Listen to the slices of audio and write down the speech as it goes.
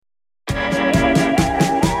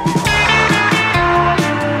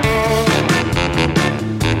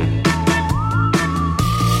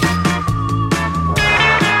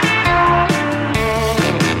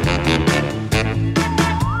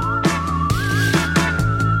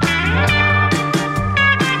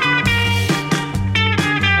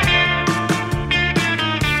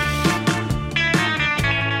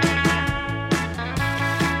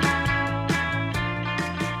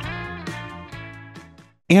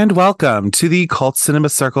And welcome to the Cult Cinema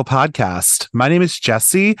Circle podcast. My name is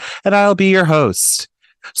Jesse, and I'll be your host.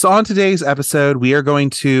 So on today's episode, we are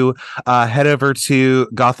going to head over to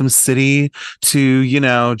Gotham City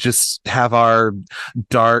to, just have our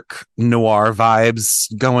dark noir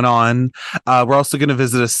vibes going on. We're also going to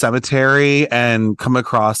visit a cemetery and come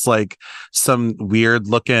across like some weird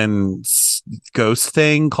looking ghost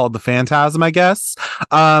thing called the Phantasm, I guess.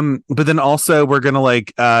 But then also we're going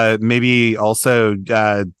to maybe also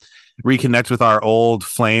reconnect with our old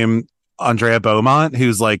flame Andrea Beaumont,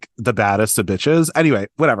 who's like the baddest of bitches. Anyway,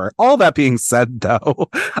 whatever. All that being said,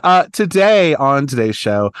 though, today on today's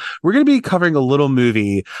show, we're going to be covering a little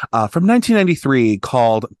movie from 1993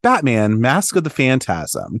 called Batman: Mask of the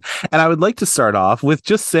Phantasm. And I would like to start off with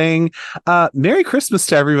just saying Merry Christmas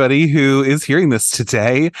to everybody who is hearing this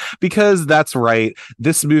today, because that's right.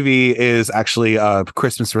 This movie is actually a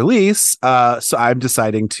Christmas release. So I'm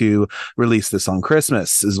deciding to release this on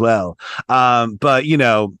Christmas as well. But,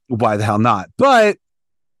 why the hell not? But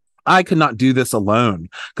I could not do this alone,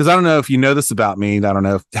 because I don't know if you know this about me. I don't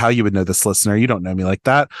know how you would know this, listener. You don't know me like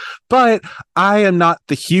that. But I am not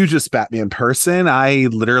the hugest Batman person. I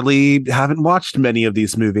literally haven't watched many of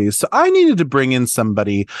these movies. So I needed to bring in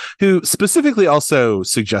somebody who specifically also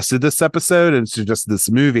suggested this episode and suggested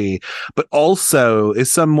this movie, but also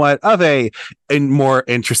is somewhat of a more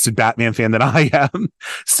interested Batman fan than I am.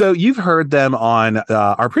 So you've heard them on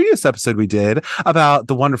our previous episode we did about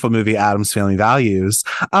the wonderful movie Addams Family Values.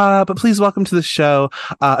 But please welcome to the show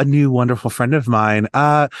a new wonderful friend of mine,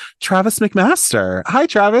 Travis McMaster. Hi,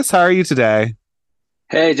 Travis. How are you today?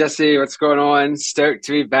 Hey, Jesse, what's going on? Stoked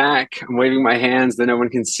to be back. I'm waving my hands that no one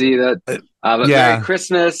can see that. But Merry Yeah.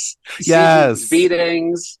 Christmas, season's Yes.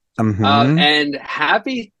 greetings, and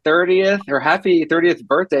happy 30th or happy 30th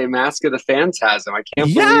birthday, Mask of the Phantasm. I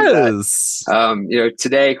can't believe that. Yes.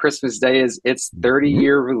 Today, Christmas Day, is its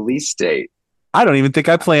 30-year release date. I don't even think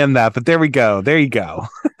I planned that, but there we go. There you go.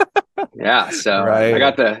 Yeah, so Right. I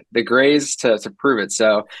got the grays to prove it.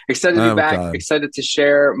 So excited to be back. God. Excited to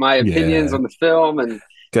share my opinions on the film and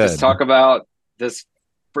just talk about this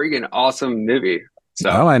freaking awesome movie. So,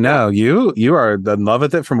 I know you are in love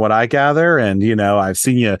with it from what I gather, and I've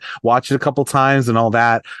seen you watch it a couple times and all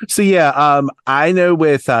that. So I know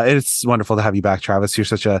with it's wonderful to have you back, Travis. You're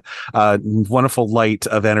such a wonderful light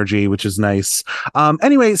of energy, which is nice.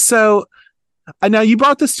 Anyway, so. Now you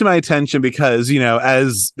brought this to my attention because,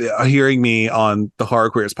 as hearing me on the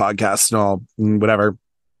Horror Queers podcast and all, whatever,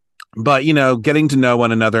 but, getting to know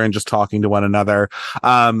one another and just talking to one another,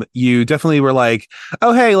 you definitely were like,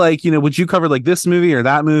 oh, hey, would you cover like this movie or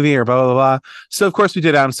that movie or blah, blah, blah. So, of course, we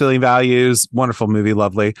did Addams Family Values. Wonderful movie.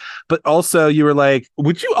 Lovely. But also you were like,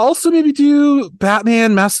 would you also maybe do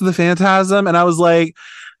Batman: Mask of the Phantasm? And I was like,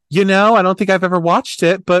 I don't think I've ever watched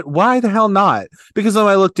it, but why the hell not? Because when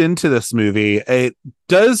I looked into this movie, it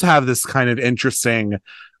does have this kind of interesting,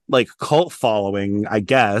 like, cult following, I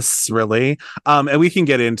guess, really. And we can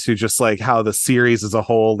get into just like how the series as a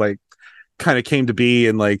whole, like, kind of came to be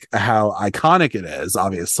and like how iconic it is,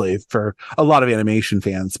 obviously, for a lot of animation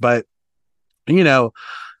fans. But,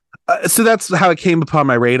 so that's how it came upon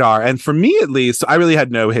my radar. And for me, at least, I really had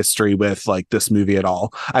no history with like this movie at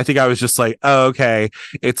all. I think I was just like, oh, okay,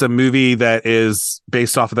 it's a movie that is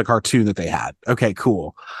based off of the cartoon that they had. Okay,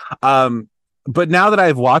 cool. But now that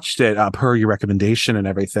I've watched it per your recommendation and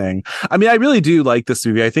everything, I mean, I really do like this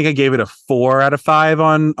movie. I think I gave it a 4 out of 5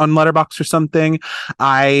 on Letterboxd or something.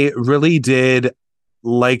 I really did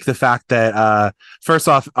like the fact that first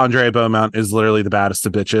off, Andrea Beaumont is literally the baddest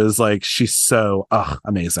of bitches. Like, she's so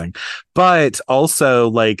amazing. But also,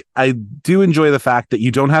 like, I do enjoy the fact that you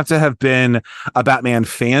don't have to have been a Batman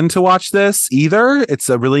fan to watch this either. It's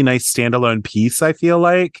a really nice standalone piece, I feel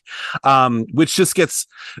like, which just gets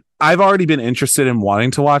I've already been interested in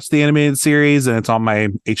wanting to watch the animated series, and it's on my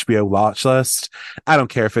HBO watch list. I don't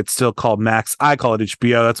care if it's still called Max. I call it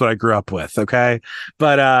HBO. That's what I grew up with. Okay.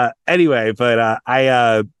 But anyway,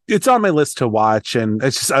 I it's on my list to watch, and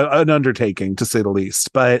it's just an undertaking to say the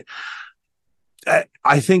least. But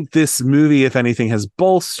I think this movie, if anything, has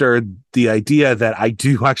bolstered the idea that I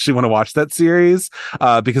do actually want to watch that series,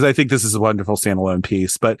 because I think this is a wonderful standalone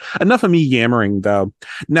piece. But enough of me yammering, though.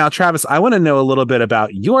 Now, Travis, I want to know a little bit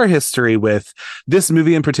about your history with this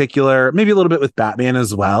movie in particular, maybe a little bit with Batman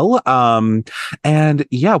as well. And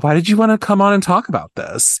yeah, why did you want to come on and talk about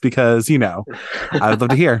this? Because, I would love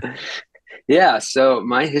to hear. Yeah, so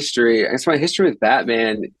my history with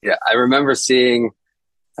Batman, yeah, I remember seeing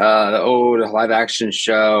the old live action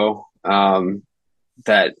show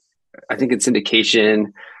that I think in syndication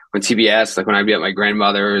on TBS, like when I'd be at my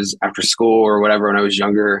grandmother's after school or whatever when I was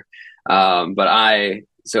younger. But I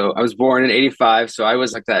so I was born in '85, so I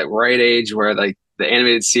was like that right age where like the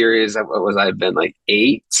animated series, what was I had been like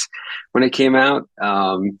 8 when it came out.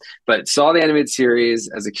 But saw the animated series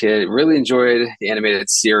as a kid, really enjoyed the animated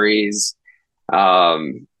series.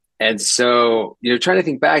 And so, trying to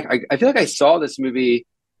think back, I feel like I saw this movie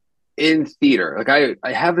in theater. Like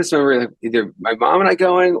I have this memory, like either my mom and I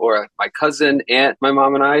going, or like my cousin, aunt, my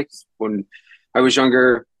mom and I. When I was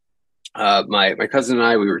younger, my cousin and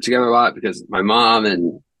I, we were together a lot because my mom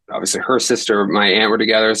and obviously her sister, my aunt, were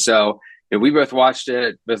together. So we both watched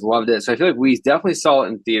it, both loved it. So I feel like we definitely saw it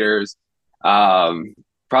in theaters. Probably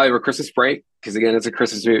over Christmas break, because again, it's a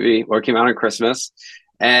Christmas movie, or it came out on Christmas.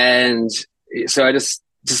 And so I just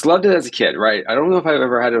loved it as a kid, right? I don't know if I've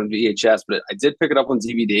ever had it on VHS, but I did pick it up on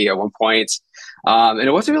DVD at one point. And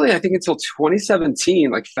it wasn't really, I think, until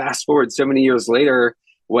 2017, like fast forward so many years later,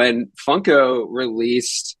 when Funko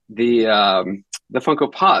released the Funko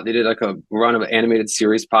Pop. They did like a run of animated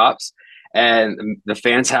series pops, and the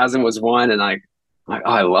Phantasm was one. And oh,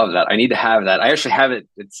 I love that. I need to have that. I actually have it.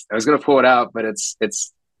 I was gonna pull it out, but it's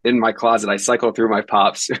in my closet. I cycle through my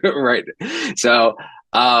pops, right? So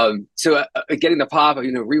getting the pop,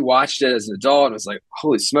 rewatched it as an adult and was like,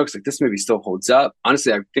 holy smokes, like this movie still holds up.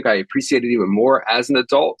 Honestly, I think I appreciate it even more as an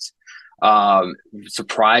adult.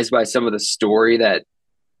 Surprised by some of the story that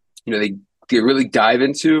they really dive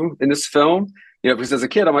into in this film. Because as a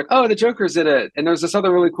kid, I'm like, oh, the Joker's in it, and there's this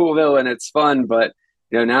other really cool villain. It's fun, but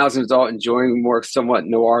now as an adult, enjoying more somewhat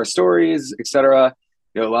noir stories, etc.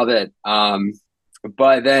 Love it.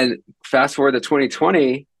 But then fast forward to 2020.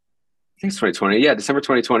 I think it's 2020. Yeah, December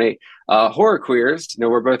 2020. Horror Queers.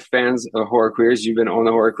 We're both fans of Horror Queers. You've been on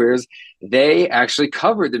the Horror Queers. They actually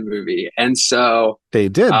covered the movie, and so They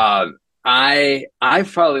did.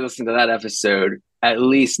 I've probably listened to that episode at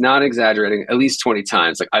least, not exaggerating, at least 20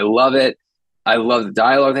 times. Like, I love it. I love the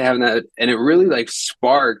dialogue they have in that, and it really like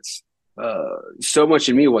sparked so much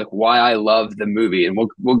in me, like why I love the movie, and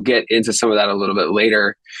we'll get into some of that a little bit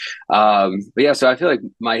later. But yeah, so I feel like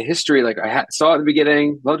my history, like saw it at the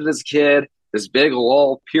beginning, loved it as a kid, this big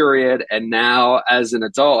lull period, and now as an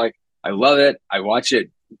adult, like I love it. I watch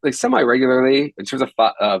it like semi regularly in terms of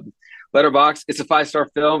Letterboxd. It's a 5-star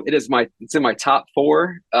film. It's in my top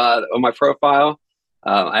 4 on my profile.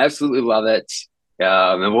 I absolutely love it.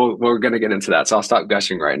 And we're going to get into that. So I'll stop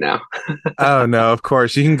gushing right now. Oh no, of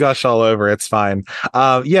course you can gush all over. It's fine.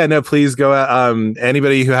 Yeah, no, please go.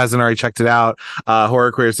 Anybody who hasn't already checked it out,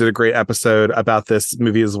 Horror Queers did a great episode about this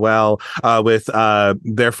movie as well, with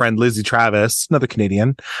their friend Lizzie Travis, another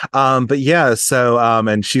Canadian. But yeah, so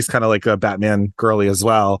and she's kind of like a Batman girly as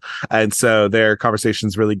well, and so their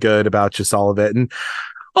conversation's really good about just all of it, and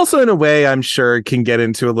also in a way, I'm sure can get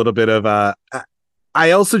into a little bit of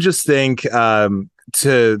I also just think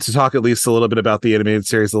to talk at least a little bit about the animated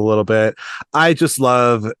series a little bit. I just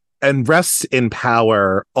love and rests in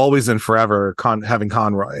power always and forever having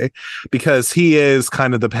Conroy, because he is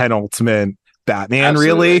kind of the penultimate Batman.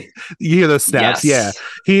 Absolutely. Really, you hear those snaps. Yes. Yeah,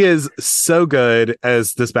 he is so good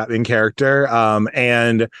as this Batman character,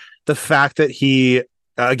 and the fact that he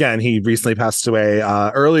recently passed away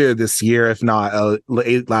earlier this year, if not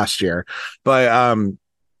late last year, but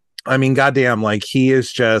I mean, goddamn, like he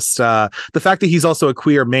is just the fact that he's also a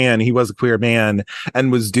queer man. He was a queer man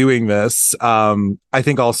and was doing this. I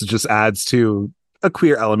think also just adds to a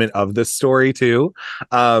queer element of this story too.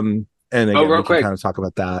 And again, real we can quick, kind of talk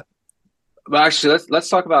about that. well, actually, let's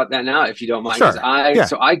talk about that now, if you don't mind. Sure. Yeah.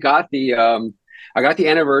 So I got the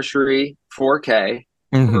anniversary 4K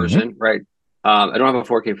version, right? I don't have a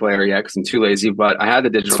 4K player yet because I'm too lazy, but I had the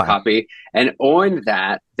digital copy, and on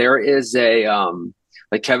that there is a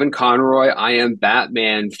like Kevin Conroy, I Am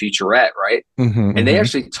Batman featurette, right? And they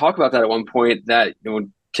actually talk about that at one point, that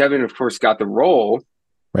when Kevin, of course, got the role,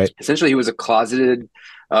 right? Essentially, he was a closeted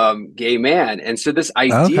gay man. And so this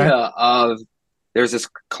idea of there's this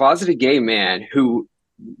closeted gay man who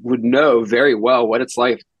would know very well what it's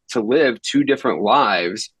like to live 2 different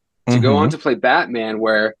lives, to go on to play Batman,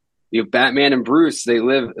 where Batman and Bruce, they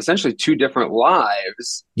live essentially 2 different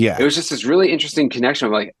lives. Yeah. It was just this really interesting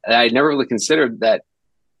connection. Like, I never really considered that.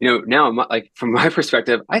 Now I'm like, from my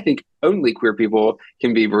perspective, I think only queer people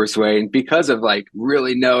can be Bruce Wayne, because of like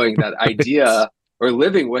really knowing that idea or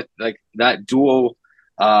living with like that dual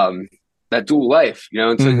life,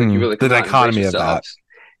 and so you really the dichotomy of that.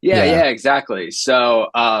 Yeah, exactly. So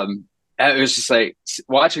it was just like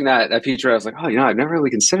watching that feature. I was like, oh, I've never really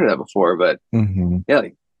considered that before, but yeah,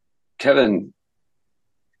 like Kevin,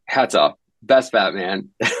 hats off. best Batman.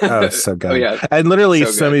 Oh, it's so Oh good. yeah, And literally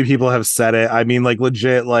so so good. many people have said it. I mean, like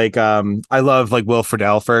legit, like I love like Will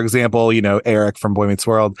Friedle, for example, Eric from Boy Meets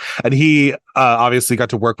World. And he obviously got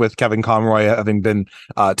to work with Kevin Conroy having been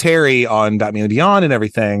Terry on Batman and Beyond and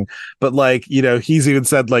everything. But like, he's even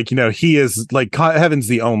said like, he is like Heaven's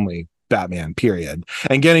the only Batman, period.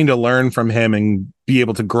 And getting to learn from him and be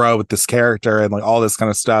able to grow with this character and like all this kind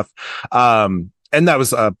of stuff. And that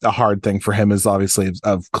was a hard thing for him, as obviously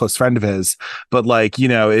a close friend of his. But like,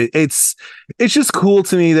 it's just cool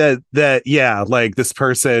to me that yeah, like this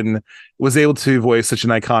person was able to voice such an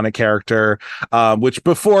iconic character. Which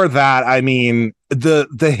before that, I mean,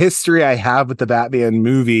 the history I have with the Batman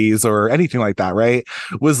movies or anything like that, right,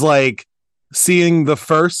 was like seeing the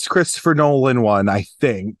first Christopher Nolan one, I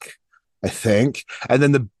think, and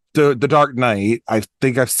then the Dark Knight. I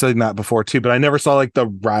think I've seen that before too, but I never saw like the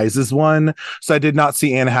Rises one. So I did not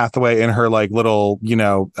see Anne Hathaway in her like little,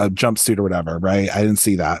 jumpsuit or whatever, right? I didn't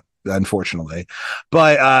see that, unfortunately.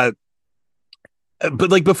 But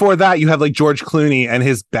like before that, you have like George Clooney and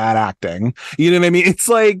his bad acting. You know what I mean? It's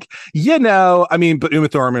like, I mean, but Uma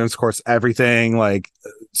Thurman, of course, everything like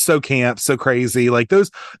so camp, so crazy. Like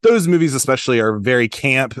those movies especially are very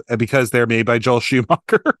camp because they're made by Joel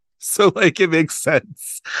Schumacher. So like it makes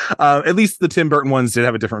sense. At least the Tim Burton ones did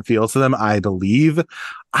have a different feel to them, I believe.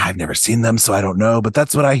 I've never seen them, so I don't know, but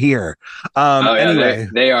that's what I hear. Oh yeah, Anyway,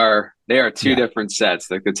 they are two yeah, different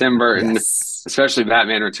sets, like the Tim Burton, yes. especially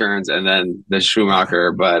Batman Returns, and then the Yeah.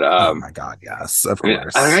 Schumacher. But Oh my God, yes, of I mean, I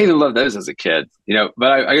course. even loved those as a kid,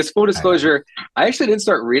 But I guess full I know. disclosure, I actually didn't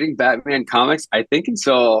start reading Batman comics. I think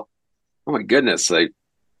until oh my goodness, like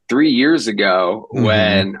 3 years ago Hmm.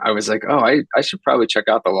 when I was like, oh, I should probably check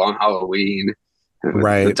out the Long Halloween and with the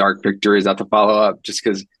Right. Dark Victories out to follow up, just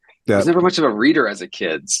because I was Yep. never much of a reader as a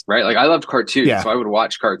kid, right? Like I loved cartoons, Yeah. so I would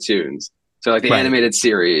watch cartoons. So like the Right. animated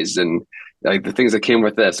series and like the things that came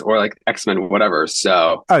with this, or like X-Men, whatever.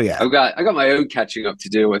 So Oh yeah. I got my own catching up to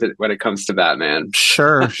do with it when it comes to Batman.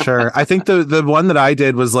 Sure, sure. I think the one that I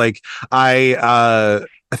did was like I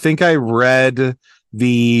think I read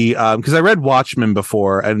the because I read Watchmen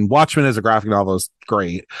before, and Watchmen as a graphic novel is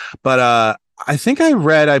great. But I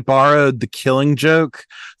borrowed The Killing Joke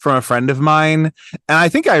from a friend of mine, and I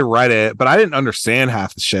think I read it, but I didn't understand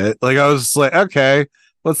half the shit. Like I was just like, okay,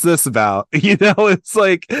 what's this about? It's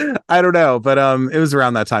like I don't know, but it was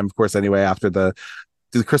around that time, of course, anyway, after the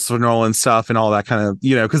Christopher Nolan stuff and all that kind of,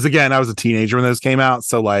 because again, I was a teenager when those came out.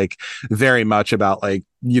 So like very much about like,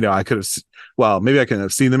 I could have, well, maybe I couldn't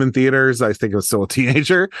have seen them in theaters. I think I was still a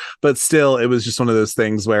teenager, but still it was just one of those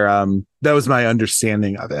things where that was my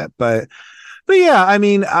understanding of it. But yeah, I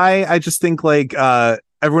mean, I just think like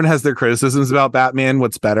everyone has their criticisms about Batman,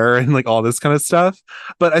 what's better and like all this kind of stuff.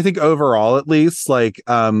 But I think overall, at least, like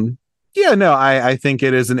yeah, no, I think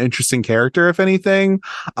it is an interesting character, if anything.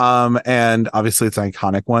 And obviously it's an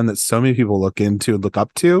iconic one that so many people look into and look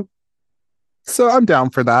up to. So I'm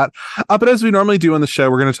down for that. But as we normally do on the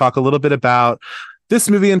show, we're going to talk a little bit about this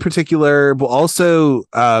movie in particular. We'll also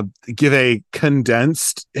give a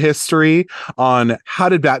condensed history on how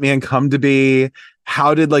did Batman come to be,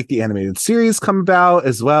 how did like the animated series come about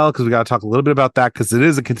as well, because we got to talk a little bit about that because it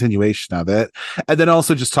is a continuation of it, and then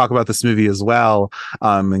also just talk about this movie as well,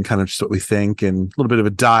 and kind of just what we think and a little bit of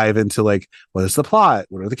a dive into like what is the plot,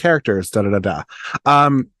 what are the characters, da da da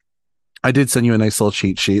da. I did send you a nice little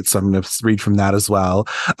cheat sheet, so I'm going to read from that as well.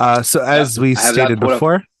 So Yeah, as we I have that stated pulled up.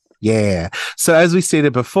 before, yeah. So as we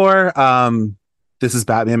stated before, this is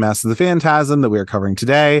Batman Mask of the Phantasm that we are covering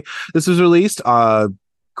today. This was released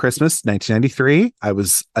Christmas 1993. I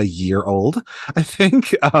was a year old, I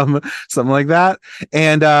think, something like that.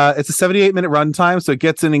 And it's a 78-minute runtime, so it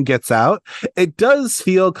gets in and gets out. It does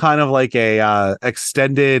feel kind of like a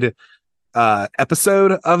extended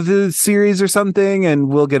episode of the series or something, and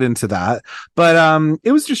we'll get into that. But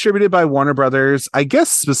it was distributed by Warner Brothers, I guess,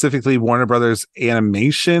 specifically Warner Brothers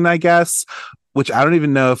Animation, I guess, which I don't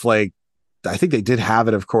even know if like I think they did have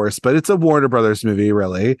it, of course, but it's a Warner Brothers movie,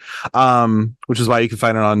 really, which is why you can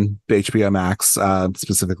find it on HBO Max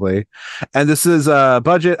specifically. And this is a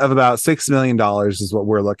budget of about $6 million is what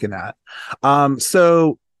we're looking at.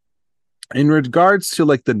 So in regards to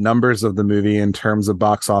like the numbers of the movie in terms of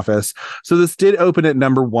box office, so this did open at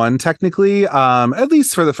number one technically, at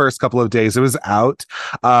least for the first couple of days it was out.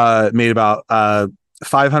 Made about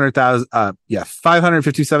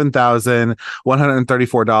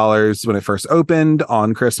 $557,134 when it first opened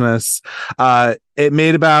on Christmas. It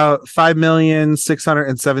made about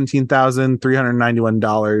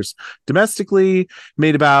 $5,617,391 domestically,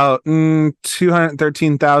 made about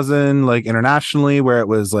 213,000 like internationally where it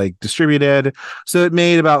was like distributed. So it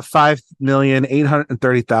made about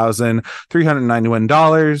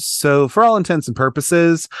 $5,830,391. So for all intents and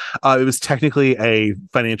purposes, it was technically a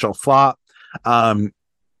financial flop. Um,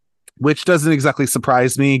 which doesn't exactly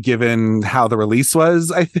surprise me given how the release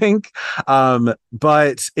was, I think.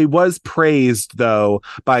 But it was praised, though,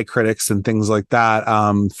 by critics and things like that,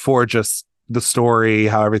 for just the story,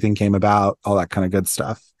 how everything came about, all that kind of good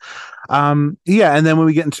stuff. Yeah, and then when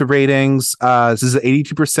we get into ratings, this is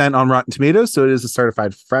 82% on Rotten Tomatoes, so it is a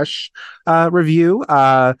certified fresh review.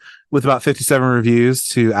 With about 57 reviews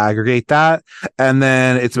to aggregate that. And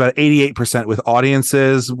then it's about 88% with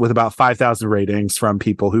audiences with about 5,000 ratings from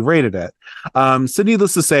people who rated it. So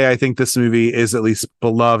needless to say, I think this movie is at least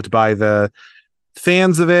beloved by the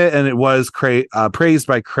fans of it, and it was praised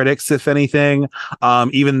by critics, if anything,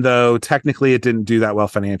 even though technically it didn't do that well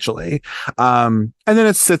financially. And then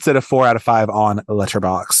it sits at a 4 out of 5 on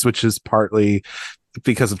Letterboxd, which is partly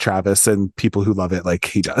because of Travis and people who love it like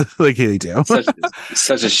he does, like he do.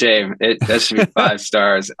 Such a shame. That should be 5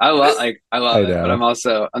 stars. I love it,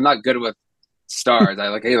 but I'm not good with stars.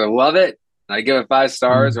 I either love it and I give it 5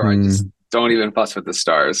 stars, or I just don't even fuss with the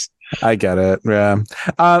stars. I get it. Yeah.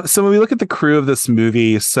 So when we look at the crew of this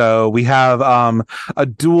movie, so we have a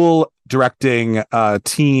dual directing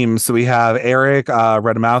team. So we have Eric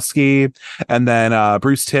Radomowski and then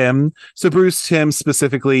Bruce Timm. So Bruce Timm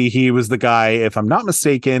specifically, he was the guy, if I'm not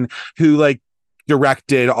mistaken, who like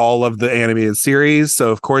directed all of the animated series.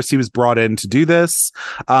 So of course he was brought in to do this.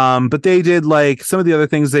 But they did like some of the other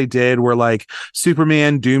things they did were like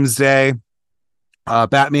Superman, Doomsday,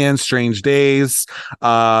 Batman, Strange Days.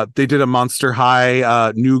 They did a Monster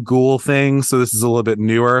High New Ghoul thing, so this is a little bit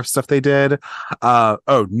newer stuff they did.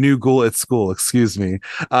 New Ghoul at School, excuse me.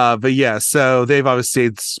 But yeah, so they've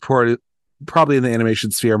obviously supported probably in the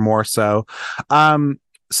animation sphere more so. So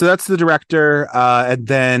that's the director, and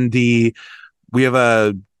then we have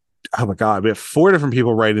oh my god, we have 4 different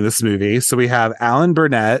people writing this movie. So we have Alan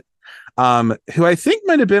Burnett, who I think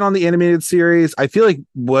might have been on the animated series. I feel like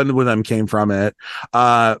one of them came from it.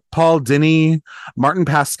 Paul Dini, Martin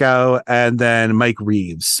Pascoe, and then Mike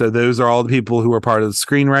Reeves. So those are all the people who were part of the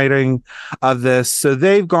screenwriting of this. So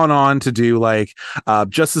they've gone on to do like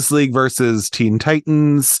Justice League versus Teen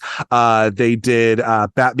Titans. They did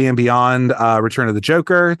Batman Beyond, Return of the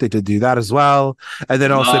Joker. They did do that as well. And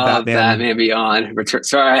then also Batman Beyond.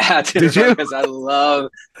 Sorry, I had to. Did you? Because I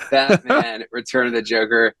love Batman Return of the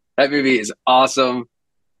Joker. That movie is awesome.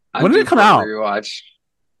 When did it come out? Rewatch.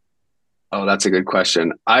 Oh, that's a good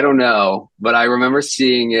question. I don't know, but I remember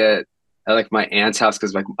seeing it at like my aunt's house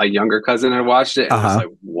because like my younger cousin had watched it and I was like,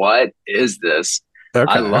 "What is this?"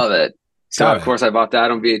 Okay. I love it. So of course I bought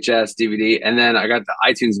that on VHS, DVD, and then I got the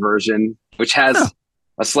iTunes version, which has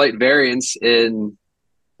a slight variance in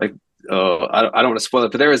like I don't want to spoil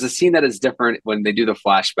it, but there is a scene that is different when they do the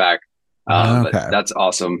flashback. But that's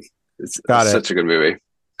awesome. It's such a good movie.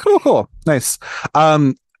 Cool. Nice.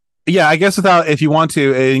 Yeah, I guess if you want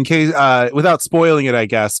to, in case, without spoiling it, I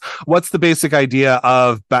guess, what's the basic idea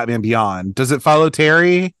of Batman Beyond? Does it follow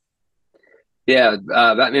Terry? Yeah,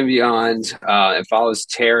 Batman Beyond, it follows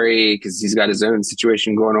Terry because he's got his own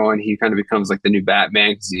situation going on. He kind of becomes like the new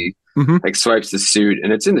Batman because he like swipes the suit,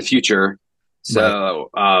 and it's in the future. So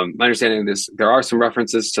my understanding of this, there are some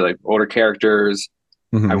references to like older characters.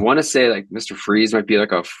 I want to say like Mr. Freeze might be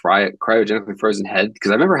like a cryogenically frozen head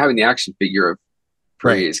because I remember having the action figure of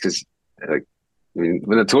Freeze because like I mean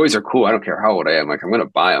when the toys are cool, I don't care how old I am, like I'm gonna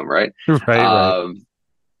buy them, right? Right.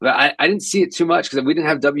 But I didn't see it too much because we didn't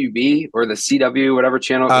have WB or the CW whatever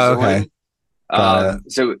channel it was on.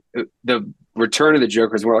 So the Return of the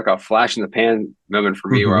Joker is more like a flash in the pan moment for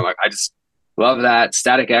me where I'm like I just love that.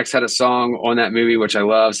 Static X had a song on that movie which I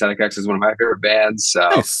love. Static X is one of my favorite bands. So.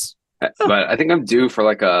 Nice. But I think I'm due for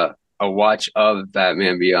like a watch of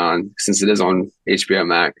Batman Beyond since it is on HBO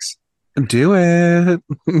Max. Do it.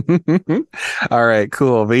 All right,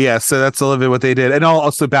 cool. But yeah, so that's a little bit what they did. And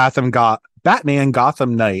also Batman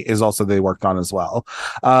Gotham Knight is also they worked on as well.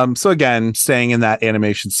 So again, staying in that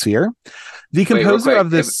animation sphere. The composer of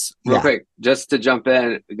this... Real quick, just to jump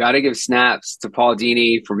in, got to give snaps to Paul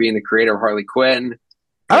Dini for being the creator of Harley Quinn.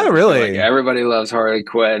 Oh, really? Like, everybody loves Harley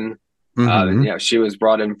Quinn. She was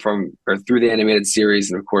brought in from or through the animated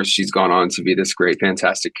series, and of course she's gone on to be this great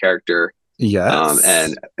fantastic character Yes.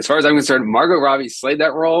 And as far as I'm concerned, Margot Robbie slayed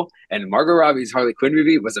that role, and Margot Robbie's Harley Quinn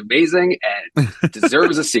movie was amazing and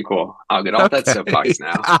deserves a sequel. I'll get off that Okay. soapbox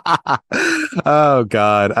now. Oh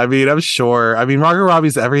God. I mean, I'm sure. I mean, Margot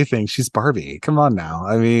Robbie's everything. She's Barbie. Come on now.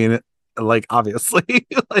 I mean, like obviously,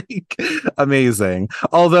 like amazing.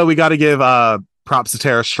 Although we got to give props to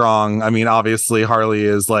Tara Strong. I mean, obviously Harley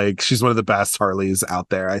is like she's one of the best Harleys out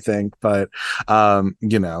there, I think. But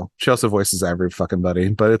she also voices every fucking buddy,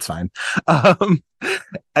 but it's fine. Um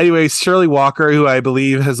Anyway, Shirley Walker, who I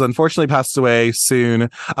believe has unfortunately passed away soon,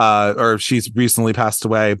 or she's recently passed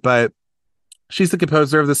away, but she's the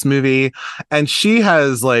composer of this movie, and she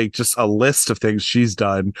has like just a list of things she's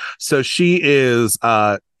done. So she is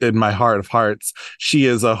in my heart of hearts, she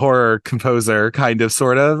is a horror composer, kind of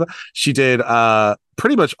sort of. She did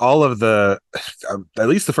pretty much all of the at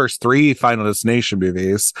least the first three Final Destination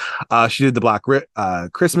movies. She did the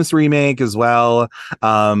Christmas remake as well.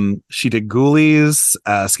 She did Ghoulies,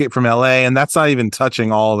 Escape from LA, and that's not even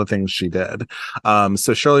touching all the things she did.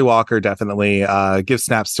 So Shirley Walker definitely give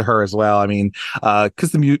snaps to her as well. I mean,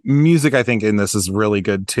 because the music I think in this is really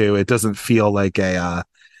good too. It doesn't feel like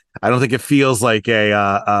I don't think it feels like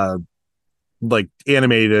like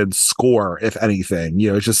animated score, if anything.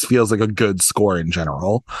 It just feels like a good score in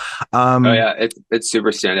general. Oh yeah, it's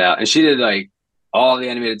super standout. And she did like all the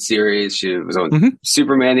animated series. She was on mhm.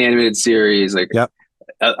 Superman the animated series. Like Yep.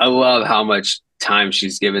 I love how much time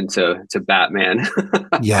she's given to Batman.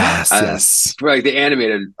 Yes, yes. For like the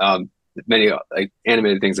animated many like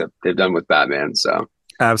animated things that they've done with Batman. So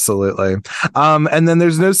Absolutely. And then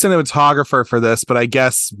there's no cinematographer for this, but I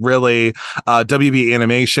guess really WB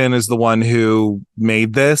Animation is the one who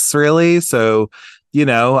made this really. So,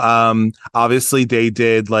 obviously they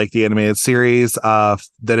did like the animated series that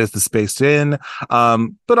is the Spaced In.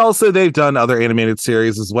 But also they've done other animated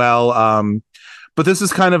series as well. But this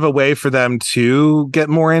is kind of a way for them to get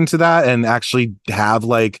more into that and actually have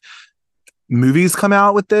like movies come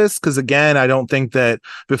out with this, because again, I don't think that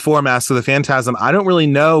before Mask of the Phantasm, I don't really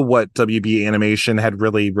know what WB Animation had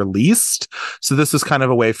really released, so this is kind of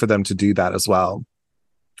a way for them to do that as well.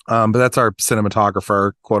 But that's our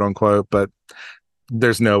cinematographer, quote unquote, but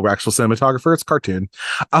there's no actual cinematographer, it's cartoon.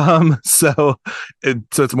 So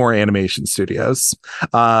it's more animation studios.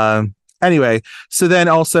 Anyway, so then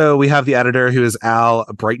also we have the editor who is Al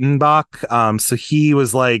Breitenbach. So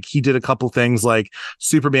he did a couple things like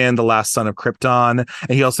Superman, The Last Son of Krypton,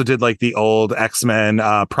 and he also did like the old X-Men,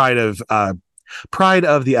 Pride of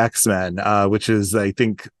the X-Men, which is I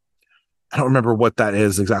think I don't remember what that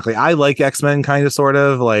is exactly. I like X-Men kind of sort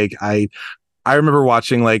of like I remember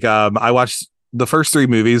watching like I watched the first three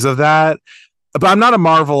movies of that. But I'm not a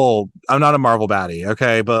Marvel baddie,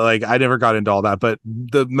 okay? But like I never got into all that. But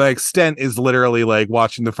my extent is literally like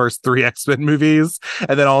watching the first three X-Men movies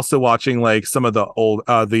and then also watching like some of the old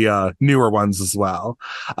the newer ones as well.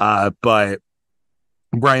 But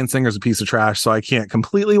Bryan Singer's a piece of trash, so I can't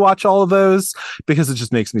completely watch all of those because it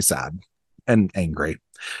just makes me sad and angry.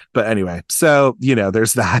 But anyway, so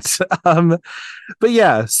there's that. But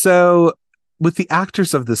yeah, so with the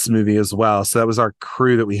actors of this movie as well. So that was our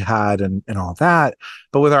crew that we had and all that.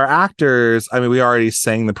 But with our actors, I mean, we already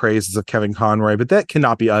sang the praises of Kevin Conroy, but that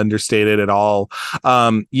cannot be understated at all.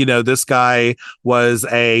 This guy was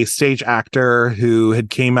a stage actor who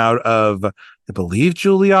had came out of, I believe,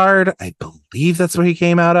 Juilliard. I believe that's where he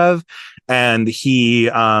came out of. And he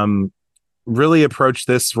really approached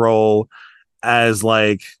this role as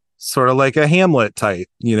like sort of like a Hamlet type,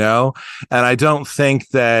 and I don't think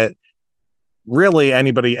that really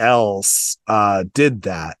anybody else did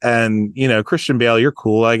that. And Christian Bale, you're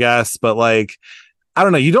cool, I guess, but like I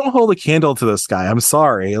don't know, you don't hold a candle to this guy. I'm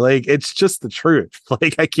sorry, like it's just the truth.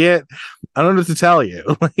 Like I don't know what to tell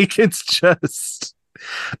you. Like it's just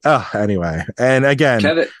anyway. And again,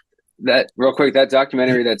 Kevin, that real quick, that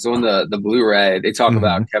documentary that's on the Blu-ray, they talk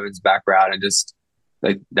about Kevin's background and just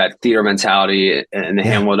like that theater mentality and the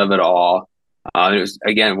Hamlet of it all. It was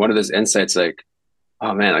again one of those insights like,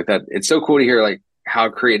 oh man, like that. It's so cool to hear like how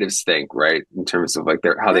creatives think, right? In terms of like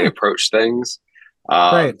how they approach things.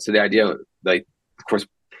 right. So the idea of like, of course,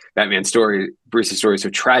 Batman's story, Bruce's story is so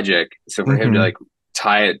tragic. So for him to like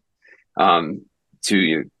tie it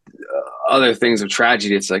to other things of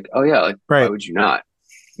tragedy, it's like, oh yeah, like why would you not?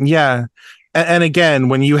 Yeah. And again,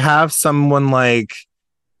 when you have someone like,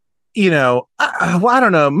 I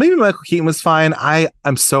don't know, maybe Michael Keaton was fine.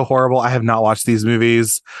 I'm so horrible. I have not watched these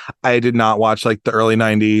movies. I did not watch like the early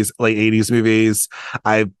 90s, late 80s movies.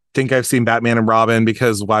 I think I've seen Batman and Robin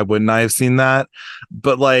because why wouldn't I have seen that?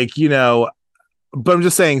 But like, but I'm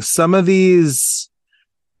just saying some of these,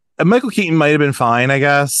 Michael Keaton might have been fine, I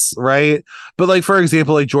guess, right? But like, for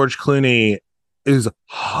example, like George Clooney is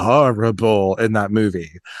horrible in that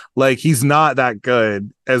movie. Like, he's not that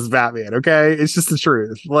good as Batman. Okay, it's just the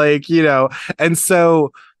truth. Like, and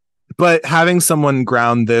so, but having someone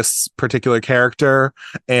ground this particular character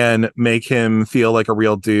and make him feel like a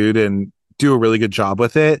real dude and do a really good job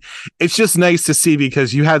with it, it's just nice to see,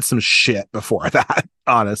 because you had some shit before that,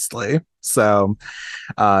 honestly. So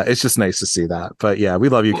it's just nice to see that. But yeah, we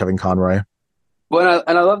love you, Kevin Conroy. Well,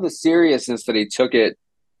 and I love the seriousness that he took it.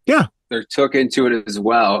 Yeah. Or took into it as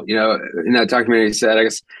well. In that documentary, he said, I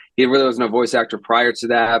guess he really was no voice actor prior to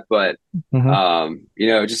that, but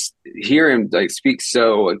just hear him like speak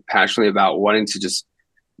so like, passionately about wanting to just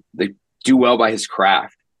like do well by his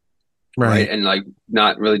craft, right? And like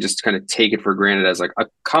not really just kind of take it for granted as like a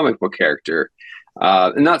comic book character.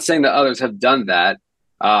 And not saying that others have done that.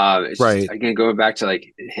 It's just, again, going back to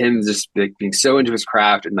like him just like, being so into his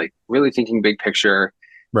craft and like really thinking big picture,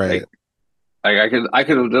 right? Like, I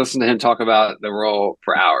could listen to him talk about the role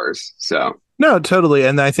for hours. So no, totally,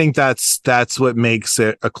 and I think that's what makes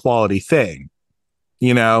it a quality thing.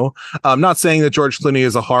 I'm not saying that George Clooney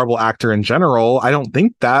is a horrible actor in general. I don't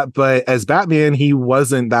think that, but as Batman, he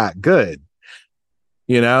wasn't that good.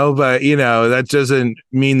 But that doesn't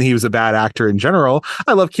mean he was a bad actor in general.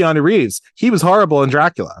 I love Keanu Reeves. He was horrible in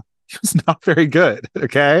Dracula. He was not very good.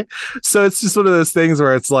 Okay, so it's just one of those things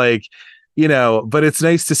where it's like, but it's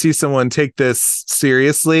nice to see someone take this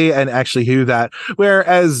seriously and actually do that.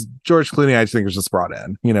 Whereas George Clooney, I think was just brought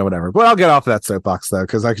in, whatever. But I'll get off of that soapbox though,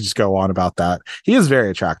 because I could just go on about that. He is very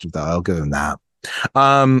attractive though. I'll give him that.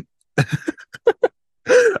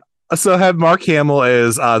 So I have Mark Hamill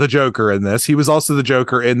is the Joker in this. He was also the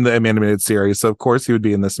Joker in the animated series, so of course he would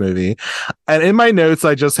be in this movie. And in my notes,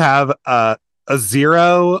 I just have a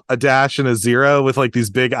 0, a dash, and a 0 with like these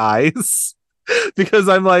big eyes. Because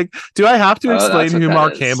I'm like, do I have to explain who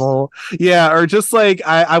Mark Hamill? Yeah, or just like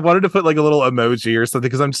I wanted to put like a little emoji or something,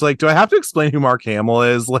 because I'm just like, do I have to explain who Mark Hamill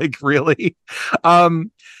is? Like, really?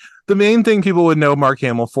 The main thing people would know Mark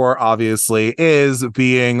Hamill for, obviously, is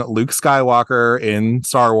being Luke Skywalker in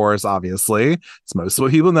Star Wars. Obviously, it's most of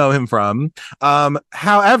what people know him from.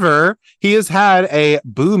 However, he has had a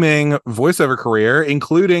booming voiceover career,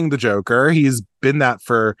 including the Joker. He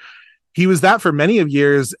was that for many of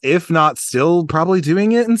years, if not still probably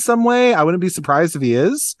doing it in some way. I wouldn't be surprised if he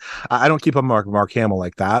is. I don't keep up Mark Hamill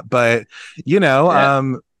like that, but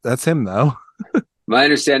that's him though. My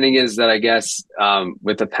understanding is that I guess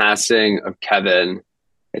with the passing of Kevin,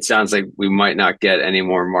 it sounds like we might not get any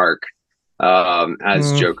more Mark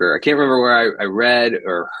as Joker. I can't remember where I read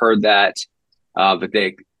or heard that, but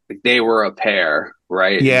they were a pair,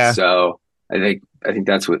 right? Yeah. And so I think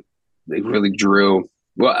that's what they really drew.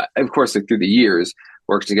 Well, of course, like through the years,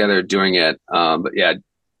 worked together doing it. But yeah,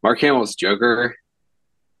 Mark Hamill's Joker,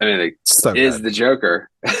 I mean, like, is the Joker.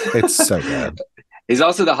 It's so good. He's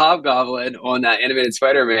also the Hobgoblin on that animated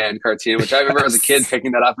Spider-Man cartoon, which I remember as a kid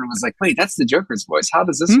picking that up and was like, wait, that's the Joker's voice. How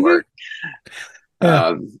does this work?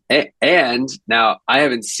 Yeah. And now I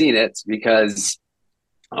haven't seen it because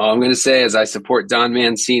all I'm going to say is I support Don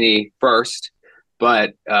Mancini first.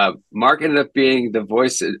 But Mark ended up being the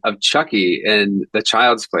voice of Chucky in the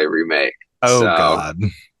Child's Play remake. Oh, God.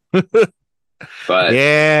 But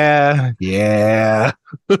yeah.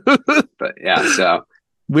 But yeah, so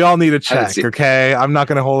we all need a check, okay? I'm not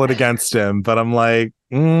going to hold it against him, but I'm like,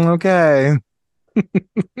 okay.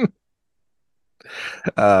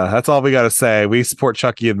 That's all we got to say. We support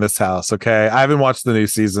Chucky in this house, okay? I haven't watched the new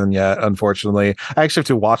season yet, unfortunately. I actually have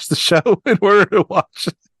to watch the show in order to watch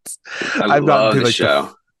it. I love the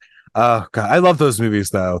show. Oh God, I love those movies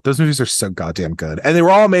though. Those movies are so goddamn good, and they were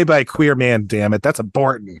all made by a queer man. Damn it, that's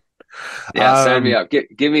important. Yeah, sign me up.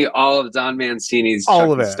 Give me all of Don Mancini's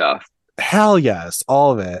all of it stuff. Hell yes,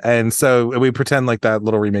 all of it. And so we pretend like that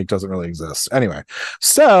little remake doesn't really exist. Anyway,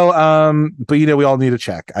 so but we all need a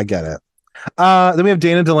check. I get it. Then we have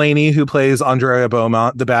Dana Delaney, who plays Andrea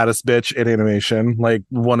Beaumont, the baddest bitch in animation, like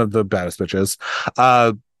one of the baddest bitches.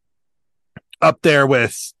 Up there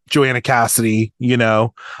with Joanna Cassidy,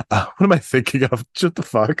 what am I thinking of? What the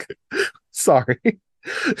fuck? Sorry.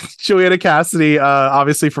 Joanna Cassidy,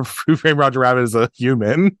 obviously from Who Framed Roger Rabbit, is a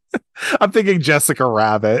human. I'm thinking Jessica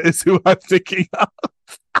Rabbit is who I'm thinking of.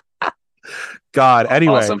 God,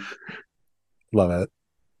 anyway. Awesome. Love it.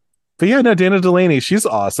 But yeah, no, Dana Delaney, she's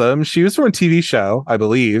awesome. She was from a TV show, I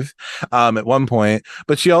believe, at one point,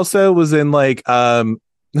 but she also was in like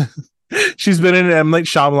she's been in an M. Night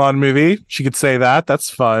Shyamalan movie. She could say that. That's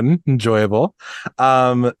fun, enjoyable.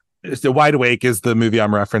 It's the Wide Awake is the movie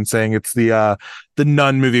I'm referencing. It's the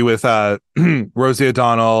nun movie with Rosie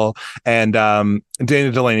O'Donnell and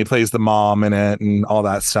Dana Delaney plays the mom in it and all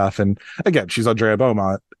that stuff. And again, she's Andrea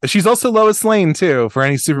Beaumont. She's also Lois Lane too. For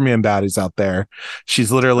any Superman baddies out there,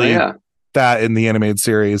 she's Oh literally yeah. that in the animated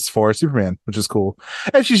series for Superman, which is cool.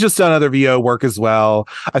 And she's just done other VO work as well.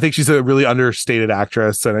 I think she's a really understated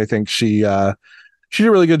actress, and I think she did a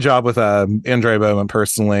really good job with Andrea Beaumont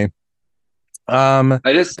personally. I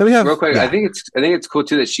just Then we have real quick. yeah. I think it's cool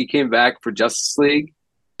too that she came back for Justice League.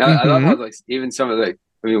 I love Mm-hmm. how like even some of the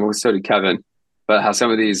I mean, well, so did Kevin, but how some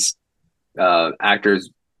of these actors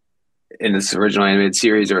in this original animated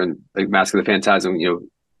series or in like Mask of the Phantasm,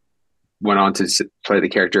 went on to play the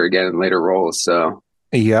character again in later roles. So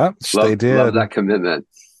Yeah, they love did. that commitment.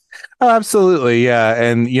 Oh, absolutely. Yeah.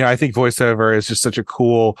 And, I think voiceover is just such a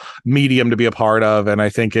cool medium to be a part of. And I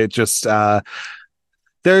think it just,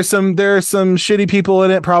 there are some shitty people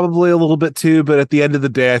in it, probably a little bit too. But at the end of the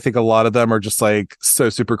day, I think a lot of them are just like so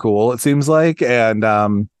super cool, it seems like. And,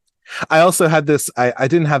 I also had this, I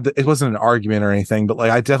didn't have it wasn't an argument or anything, but like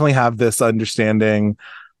I definitely have this understanding,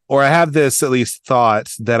 or I have this at least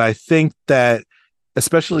thought that I think that,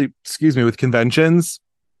 especially, excuse me, with conventions,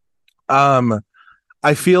 um,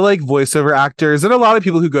 I feel like voiceover actors and a lot of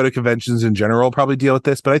people who go to conventions in general probably deal with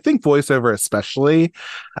this, but I think voiceover especially,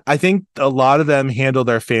 I think a lot of them handle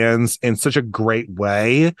their fans in such a great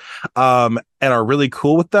way, and are really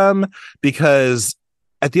cool with them because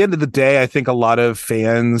at the end of the day, I think a lot of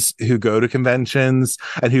fans who go to conventions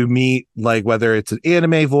and who meet, like, whether it's an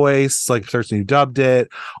anime voice, like the person who dubbed it,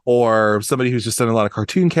 or somebody who's just done a lot of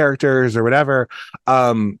cartoon characters or whatever,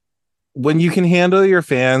 when you can handle your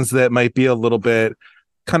fans that might be a little bit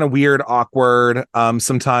kind of weird, awkward,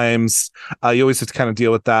 sometimes you always have to kind of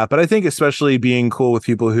deal with that. But I think especially being cool with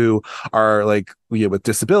people who are like, with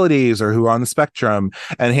disabilities or who are on the spectrum,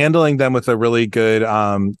 and handling them with a really good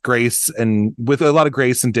grace, and with a lot of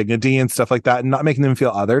grace and dignity and stuff like that, and not making them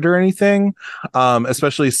feel othered or anything,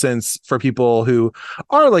 especially since for people who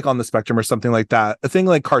are like on the spectrum or something like that, a thing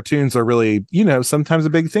like cartoons are really, sometimes a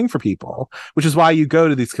big thing for people, which is why you go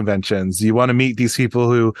to these conventions. You want to meet these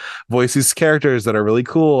people who voice these characters that are really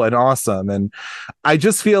cool and awesome. And I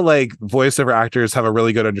just feel like voiceover actors have a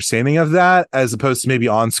really good understanding of that, as opposed to maybe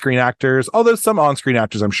on-screen actors, although some on-screen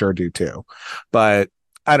actors I'm sure do too. But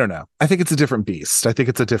I don't know. I think it's a different beast. I think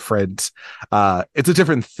it's a different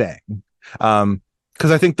thing.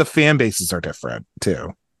 Because I think the fan bases are different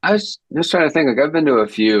too. I was just trying to think. Like I've been to a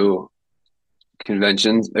few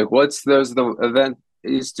conventions. Like what's those the event it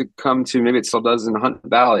used to come to? Maybe it still does in Hunt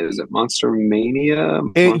Valley. Was it Monster Mania?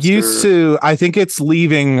 It used Monster. to, I think it's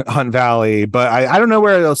leaving Hunt Valley, but I don't know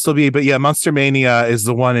where it'll still be. But yeah, Monster Mania is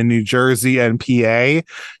the one in New Jersey and PA.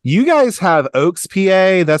 You guys have Oaks,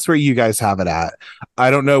 PA. That's where you guys have it at. I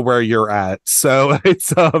don't know where you're at. So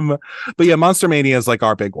it's, but yeah, Monster Mania is like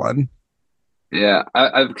our big one. Yeah,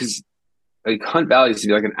 I because like Hunt Valley used to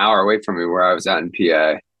be like an hour away from me where I was at in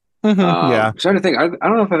PA. Yeah. I'm trying to think. I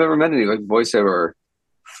don't know if I've ever met any like voiceover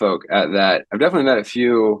folk at that. I've definitely met a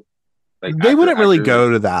few like They wouldn't really actors.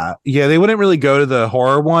 go to that. Yeah, they wouldn't really go to the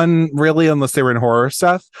horror one really unless they were in horror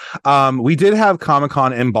stuff. We did have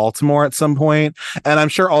Comic-Con in Baltimore at some point, and I'm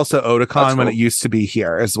sure also That's Otakon when it cool. used to be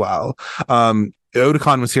here as well.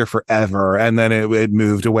 Otakon was here forever, and then it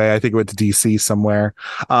moved away. I think it went to DC somewhere,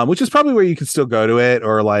 which is probably where you can still go to it,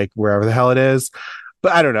 or like wherever the hell it is.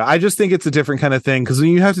 But I don't know. I just think it's a different kind of thing because when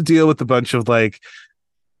you have to deal with a bunch of like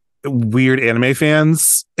weird anime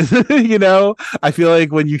fans, I feel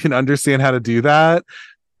like when you can understand how to do that,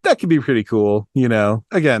 that can be pretty cool.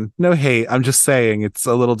 Again, no hate. I'm just saying it's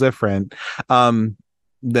a little different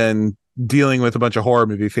than dealing with a bunch of horror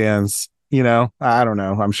movie fans. I don't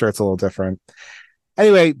know. I'm sure it's a little different.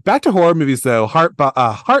 Anyway, back to horror movies though. Hart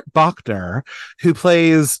Bachner, who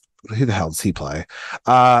the hell does he play?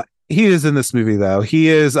 He is in this movie though. He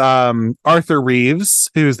is Arthur Reeves,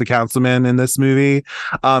 who's the councilman in this movie.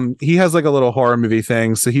 He has like a little horror movie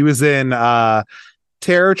thing. So he was in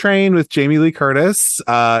Terror Train with Jamie Lee Curtis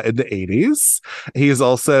in the 80s. He is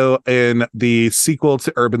also in the sequel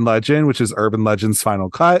to Urban Legend, which is Urban Legend's Final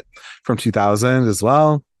Cut from 2000 as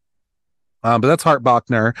well. But that's Hart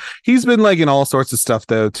Bachner. He's been like in all sorts of stuff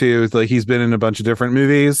though too. Like he's been in a bunch of different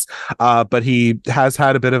movies. But he has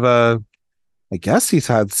had a bit of I guess he's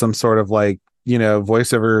had some sort of like,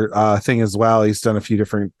 voiceover thing as well. He's done a few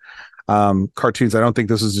different cartoons. I don't think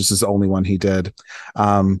this was just his only one he did.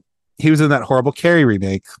 He was in that horrible Carrie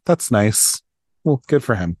remake. That's nice. Well, good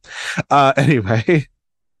for him. Anyway.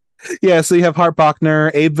 Yeah, so you have Hart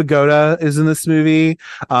Bachner. Abe Vigoda is in this movie.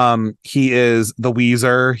 He is the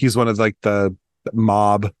Weezer. He's one of like the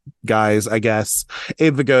mob guys, I guess.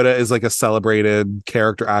 Abe Vigoda is like a celebrated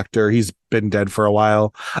character actor. He's been dead for a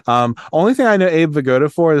while. Only thing I know Abe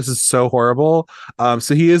Vigoda for, this is so horrible.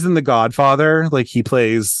 So he is in The Godfather, like he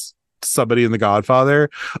plays somebody in The Godfather.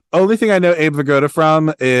 Only thing I know Abe Vigoda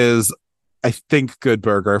from is I think Good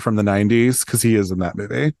Burger from the 90s, because he is in that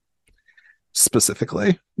movie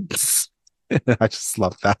specifically. I just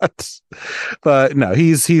love that. But no,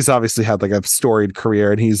 he's obviously had like a storied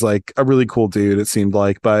career, and he's like a really cool dude, it seemed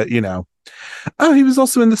like. But oh, he was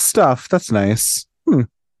also in The Stuff. That's nice.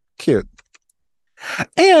 Cute.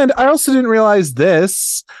 And I also didn't realize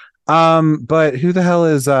this. But who the hell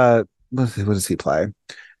is what does he play?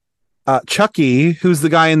 Chucky, who's the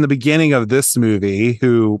guy in the beginning of this movie,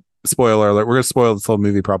 who, spoiler alert, we're gonna spoil this whole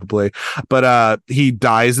movie probably, but he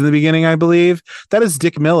dies in the beginning, I believe. That is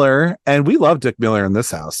Dick Miller, and we love Dick Miller in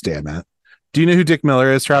this house, damn it. Do you know who Dick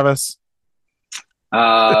Miller is, Travis?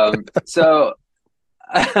 So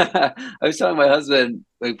I was telling my husband,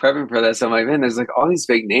 like prepping for this, I'm like, man, there's like all these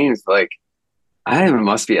big names, but like I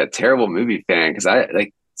must be a terrible movie fan because I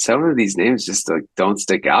like some of these names just like don't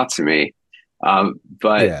stick out to me.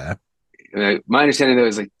 But Yeah, my understanding though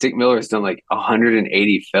is like Dick Miller has done like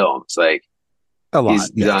 180 films. Like a he's lot,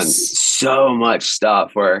 done yes. so much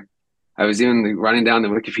stuff where I was even like, running down the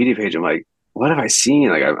Wikipedia page. I'm like, what have I seen?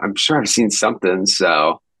 Like, I'm sure I've seen something.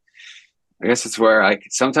 So I guess it's where I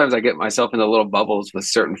sometimes I get myself into little bubbles with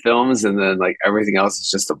certain films, and then like everything else is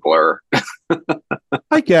just a blur.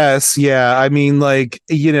 I guess, yeah. I mean, like,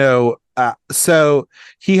 so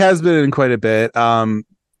he has been in quite a bit.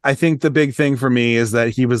 I think the big thing for me is that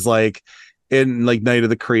he was like in like Night of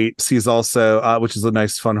the Creeps. He's also, which is a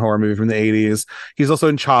nice, fun horror movie from the 80s. He's also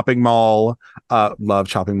in Chopping Mall. Love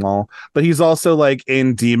Chopping Mall. But he's also like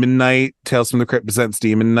in Demon Knight, Tales from the Crypt Presents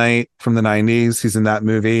Demon Knight from the 90s. He's in that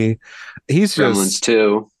movie. He's Gremlins just,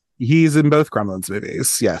 too. he's in both Gremlins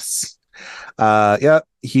movies. Yes. Yeah,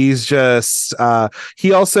 he's just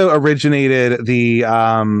he also originated the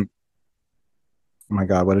oh my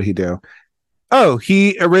god, what did he do? Oh,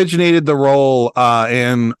 he originated the role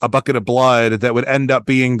in A Bucket of Blood that would end up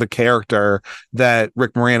being the character that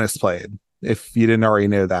Rick Moranis played, if you didn't already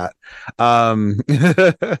know that. um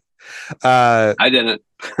I didn't.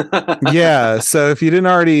 yeah, so if you didn't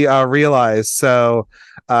already realize, so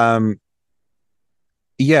um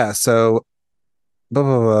yeah, so blah,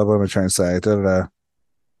 blah, blah, what am I trying to say? Da, da, da.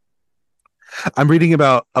 I'm reading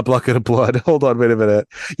about A Bucket of Blood. Hold on, wait a minute.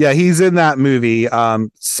 Yeah, he's in that movie.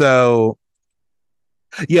 So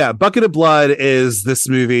yeah, Bucket of Blood is this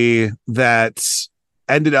movie that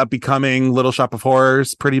ended up becoming Little Shop of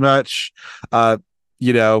Horrors, pretty much.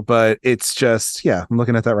 But it's just, yeah, I'm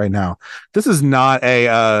looking at that right now. This is not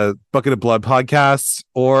a Bucket of Blood podcast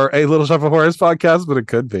or a Little Shop of Horrors podcast, but it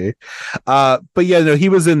could be. But yeah, no, he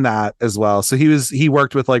was in that as well. So he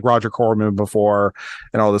worked with like Roger Corman before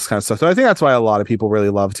and all this kind of stuff. So I think that's why a lot of people really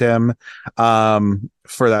loved him,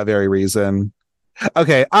 for that very reason.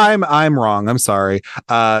 Okay, I'm wrong. I'm sorry.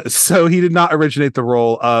 So he did not originate the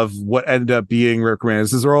role of what ended up being Rick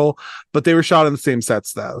Moranis' role, but they were shot in the same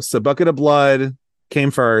sets though. So Bucket of Blood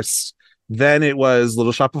came first, then it was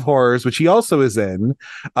Little Shop of Horrors, which he also is in,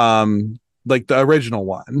 like the original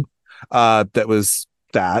one, that was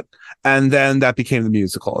that, and then that became the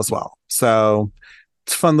musical as well. So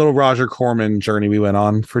it's a fun little Roger Corman journey we went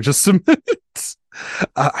on for just some minutes.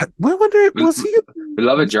 I wonder, We, was he? we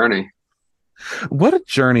love a journey. What a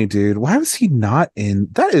journey, dude. Why was he not in?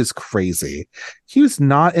 That is crazy. He was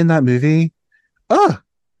not in that movie. Oh,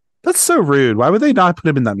 that's so rude. Why would they not put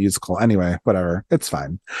him in that musical? Anyway, whatever. It's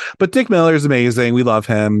fine. But Dick Miller is amazing. We love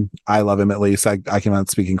him. I love him, at least. I came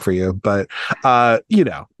out speaking for you. But Yeah,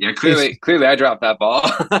 clearly I dropped that ball.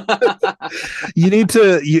 you need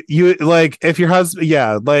to you like, if your husband,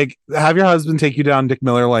 yeah, like have your husband take you down Dick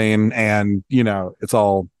Miller Lane, and it's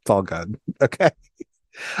all good. Okay.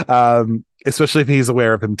 Especially if he's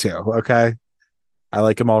aware of him too. Okay. I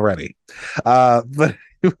like him already. But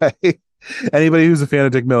anyway, anybody who's a fan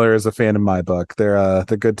of Dick Miller is a fan in my book. They're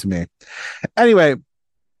good to me. Anyway,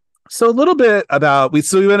 so a little bit about we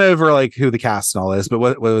went over like who the cast and all is, but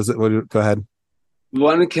what was it? Go ahead.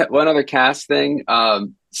 One other cast thing.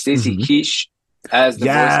 Stacy Mhm. Keach as the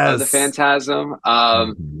voice of the Yes. Phantasm.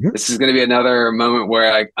 Mhm. This is going to be another moment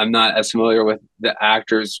where I'm not as familiar with the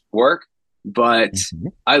actor's work, but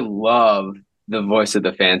Mhm. I love the voice of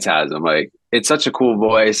the Phantasm. Like it's such a cool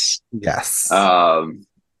voice. Yes. Um,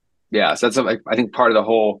 yeah, so that's like I think part of the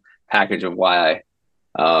whole package of why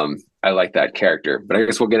I like that character. But I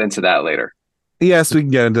guess we'll get into that later. Yes, we can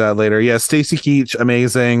get into that later. Yeah, Stacy Keach,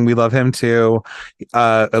 amazing. We love him too.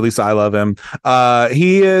 At least I love him.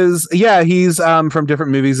 He's from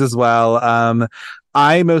different movies as well.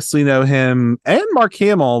 I mostly know him, and Mark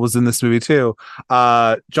Hamill was in this movie too.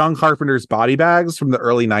 John Carpenter's Body Bags from the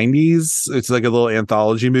early 90s. It's like a little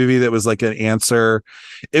anthology movie that was like an answer.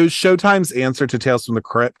 It was Showtime's answer to Tales from the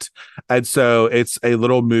Crypt. And so it's a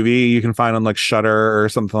little movie you can find on like Shudder or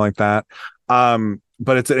something like that.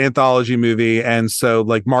 But it's an anthology movie, and so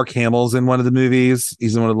like Mark Hamill's in one of the movies.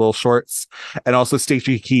 He's in one of the little shorts, and also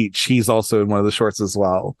Stacy Keach. He's also in one of the shorts as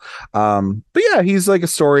well. But yeah, he's like a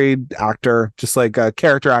storied actor, just like a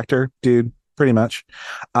character actor, dude, pretty much.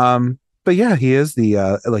 But yeah, he is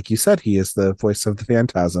the like you said, he is the voice of the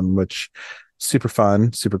Phantasm, which super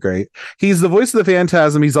fun, super great. He's the voice of the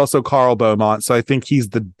Phantasm. He's also Carl Beaumont, so I think he's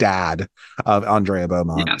the dad of Andrea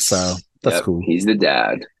Beaumont. Yes. So that's cool. He's the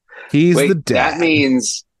dad. He's Wait, the dad.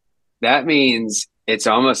 that means it's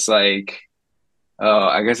almost like, oh,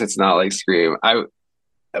 I guess it's not like Scream. I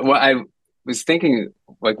was thinking,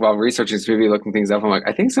 like, while researching this movie, looking things up, I'm like,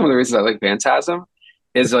 I think some of the reasons I like Phantasm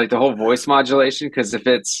is like the whole voice modulation, because if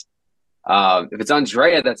it's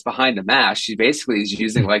Andrea that's behind the mask, she basically is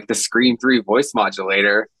using like the Scream 3 voice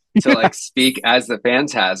modulator to like speak as the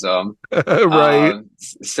Phantasm. Right.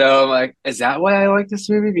 So I'm like, is that why I like this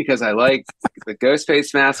movie? Because I like the ghost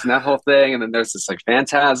face mask and that whole thing, and then there's this like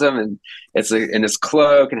Phantasm, and it's like in this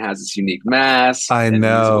cloak and has this unique mask I and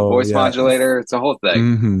musical know. voice Yes. modulator. It's a whole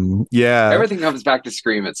thing. Mm-hmm. Yeah. Everything comes back to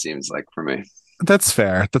Scream, it seems like, for me. That's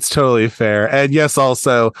fair. That's totally fair. And yes,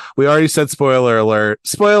 also, we already said spoiler alert.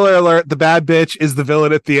 Spoiler alert, the bad bitch is the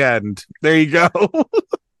villain at the end. There you go.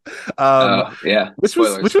 Oh yeah, which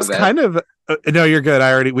spoilers, was my bad. kind of no, you're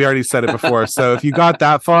good. We already said it before. So if you got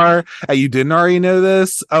that far and you didn't already know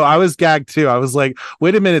this, oh, I was gagged too. I was like,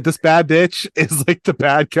 wait a minute, this bad bitch is like the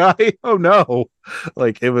bad guy. Oh no.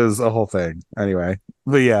 Like it was a whole thing. Anyway.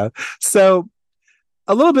 But yeah. So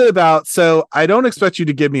a little bit about, so I don't expect you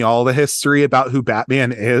to give me all the history about who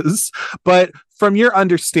Batman is, but from your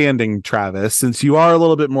understanding, Travis, since you are a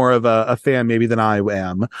little bit more of a fan maybe than I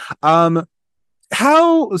am,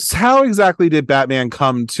 how exactly did Batman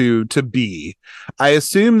come to be? I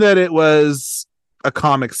assume that it was a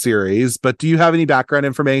comic series, but do you have any background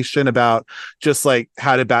information about just like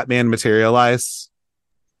how did Batman materialize,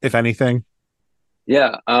 if anything?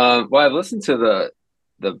 Yeah. Well, I've listened to the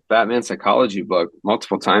Batman psychology book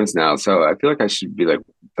multiple times now, so I feel like I should be like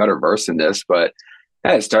better versed in this. But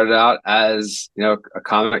yeah, it started out as, a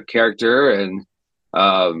comic character, and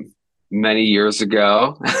many years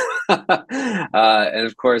ago, and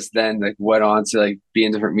of course, then like went on to like be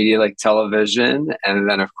in different media like television, and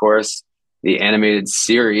then of course the animated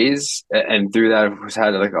series, and through that, of course,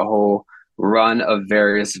 had like a whole run of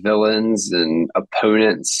various villains and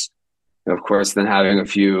opponents. And of course, then having a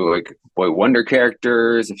few like boy wonder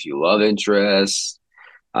characters, a few love interests.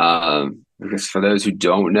 Because for those who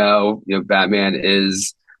don't know, Batman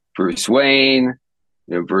is Bruce Wayne.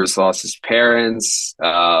 Bruce lost his parents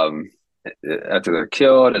after they're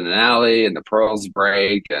killed in an alley, and the pearls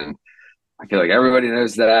break. And I feel like everybody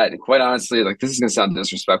knows that. And quite honestly, like, this is gonna sound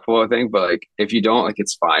disrespectful, I think, but like, if you don't, like,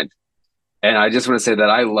 it's fine. And I just want to say that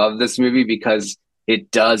I love this movie because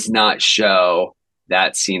it does not show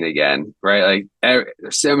that scene again, right? Like,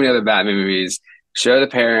 there's so many other Batman movies show the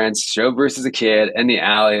parents, show Bruce as a kid in the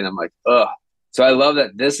alley, and I'm like, ugh. So I love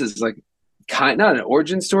that this is like not an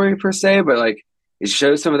origin story per se, but like it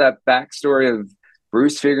shows some of that backstory of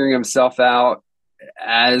Bruce figuring himself out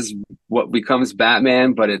as what becomes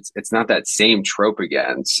Batman, but it's not that same trope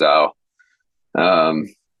again. So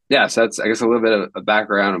yeah, so that's, I guess, a little bit of a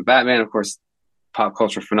background on Batman. Of course, pop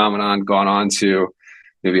culture phenomenon, gone on to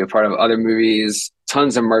maybe a part of other movies,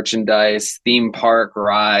 tons of merchandise, theme park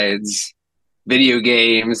rides, video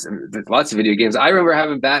games, lots of video games. I remember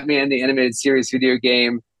having Batman the animated series video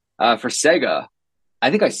game for Sega.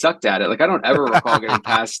 I think I sucked at it. Like, I don't ever recall getting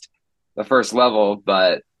past the first level,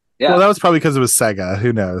 but yeah. Well, that was probably because it was Sega.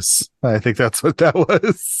 Who knows? I think that's what that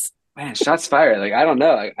was. Man, shots fired. Like, I don't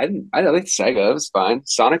know. I liked Sega. It was fine.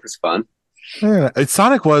 Sonic was fun. Yeah,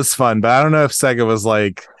 Sonic was fun, but I don't know if Sega was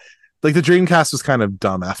like the Dreamcast was kind of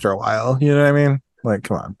dumb after a while. You know what I mean? Like,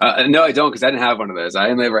 come on. No, I don't, because I didn't have one of those. I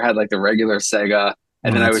only ever had like the regular Sega,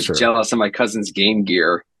 and then I was jealous of my cousin's Game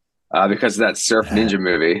Gear because of that Surf Ninja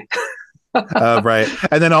movie. Right.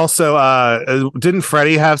 And then also, didn't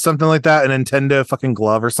Freddie have something like that? A Nintendo fucking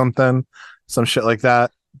glove or something? Some shit like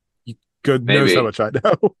that. Good knows how much I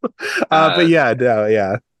know. But yeah, no,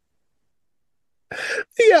 yeah.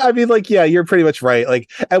 Yeah, I mean, like, yeah, you're pretty much right. Like,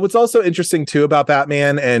 and what's also interesting too about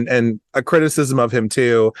Batman, and a criticism of him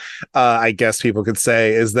too, I guess people could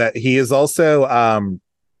say, is that he is also,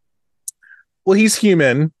 well, he's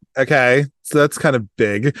human. Okay, so that's kind of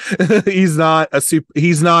big. He's not a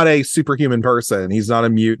superhuman person. He's not a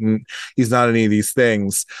mutant. He's not any of these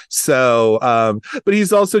things. So, but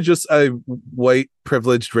he's also just a white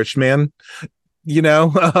privileged rich man, you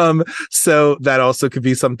know. So that also could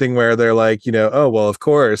be something where they're like, oh well, of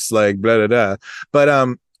course, like blah blah blah. But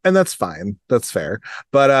and that's fine, that's fair.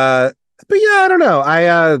 But yeah, I don't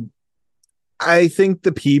know. I think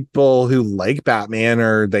the people who like Batman,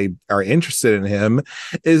 or they are interested in him,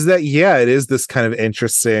 is that, yeah, it is this kind of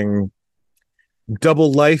interesting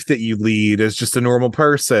double life that you lead as just a normal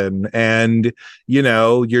person. And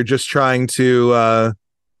you're just trying to,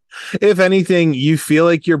 if anything, you feel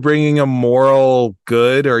like you're bringing a moral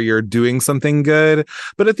good, or you're doing something good,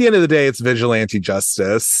 but at the end of the day, it's vigilante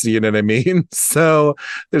justice. You know what I mean? So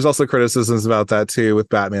there's also criticisms about that too with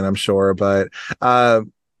Batman, I'm sure.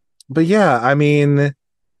 But yeah, I mean,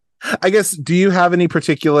 I guess, do you have any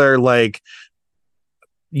particular, like,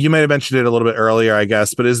 you might have mentioned it a little bit earlier, I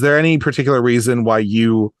guess, but is there any particular reason what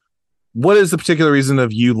is the particular reason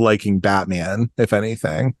of you liking Batman, if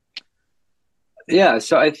anything? Yeah,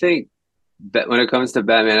 so I think that when it comes to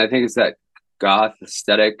Batman, I think it's that goth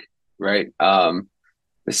aesthetic, right? The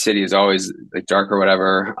city is always like dark or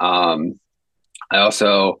whatever. I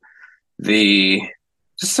also the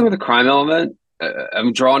just some of the crime element.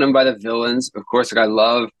 I'm drawn in by the villains, of course. Like I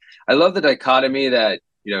love the dichotomy that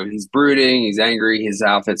he's brooding, he's angry, his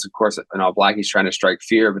outfits, of course, in all black. He's trying to strike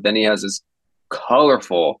fear, but then he has this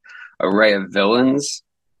colorful array of villains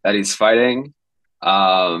that he's fighting.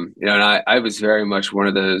 And I was very much one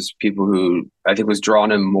of those people who I think was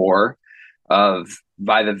drawn in more of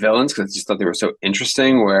by the villains because I just thought they were so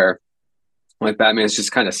interesting. Where like Batman is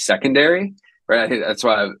just kind of secondary, right? I think that's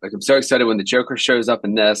why I'm so excited when the Joker shows up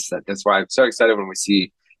in this. That's why I'm so excited when we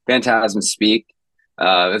see Phantasm speak.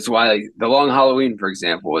 That's why like, the Long Halloween, for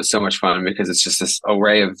example, is so much fun because it's just this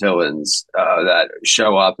array of villains that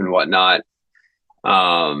show up and whatnot.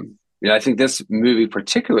 I think this movie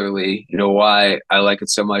particularly, why I like it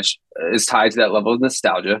so much is tied to that level of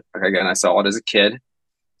nostalgia. Like again, I saw it as a kid,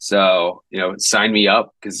 so sign me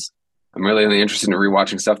up because I'm really only interested in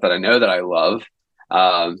rewatching stuff that I know that I love.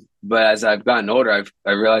 But as I've gotten older,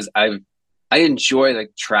 I realized I enjoy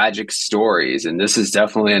like tragic stories, and this is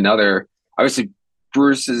definitely another. Obviously,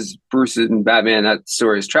 Bruce and Batman. That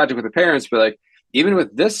story is tragic with the parents, but like even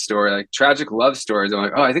with this story, like tragic love stories, I'm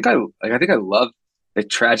like, oh, I think I love the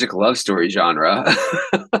tragic love story genre.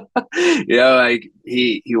 Like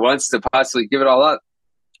he wants to possibly give it all up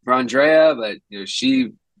for Andrea, but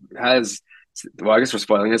she has. Well, I guess we're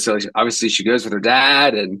spoiling it. So like, obviously she goes with her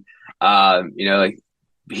dad, and like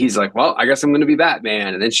he's like, well, I guess I'm going to be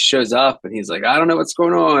Batman, and then she shows up, and he's like, I don't know what's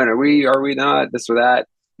going on. Are we not this or that?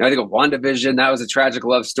 I think of WandaVision. That was a tragic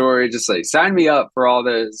love story. Just like sign me up for all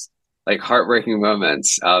those like heartbreaking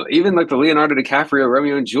moments. Even like the Leonardo DiCaprio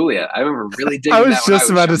Romeo and Juliet. I remember really I digging was that when I just was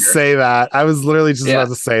about to younger. say that. I was literally just Yeah, about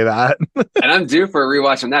to say that. and I'm due for a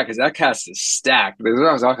rewatch on that because that cast is stacked.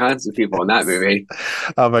 There's all kinds of people in that movie.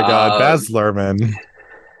 Oh my God, Um, Baz Luhrmann.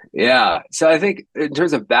 yeah, so I think in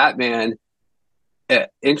terms of Batman,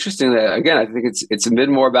 interestingly, again, I think it's a bit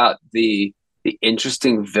more about the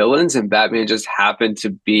interesting villains, and Batman just happened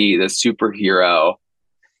to be the superhero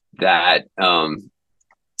that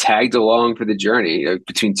tagged along for the journey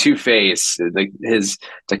between Two Face, like his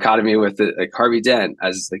dichotomy with like Harvey Dent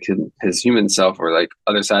as like his human self, or like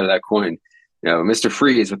other side of that coin. Mr.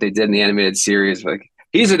 Freeze, what they did in the animated series, like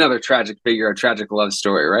he's another tragic figure, a tragic love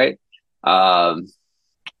story, right? Um,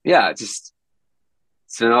 yeah, just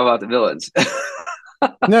it's been all about the villains.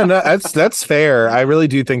 No, no, that's fair. I really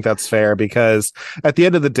do think that's fair because at the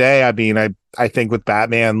end of the day, I mean, I think with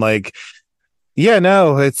Batman, like, yeah,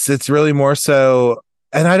 no, it's really more so,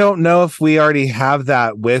 and I don't know if we already have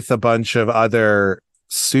that with a bunch of other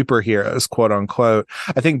superheroes, quote unquote.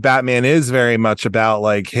 I think Batman is very much about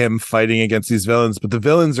like him fighting against these villains, but the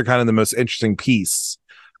villains are kind of the most interesting piece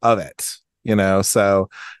of it. So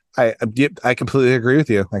I completely agree with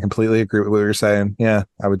you. I completely agree with what you're saying. Yeah,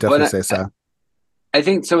 I would definitely But say so. I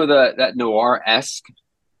think some of that noir esque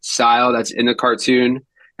style that's in the cartoon.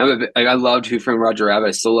 Like I loved Who Framed Roger Rabbit.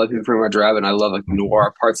 I still love Who Framed Roger Rabbit, and I love like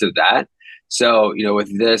noir parts of that. So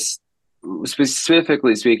with this,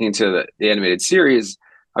 specifically speaking to the animated series,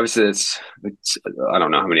 obviously it's I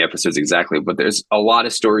don't know how many episodes exactly, but there's a lot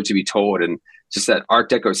of story to be told, and just that Art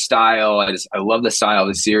Deco style. I love the style of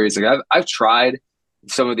the series. Like I've tried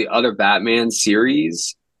some of the other Batman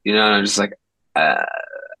series, and I'm just like.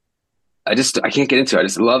 I can't get into it. I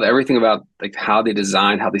just love everything about like how they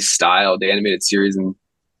designed, how they styled the animated series, and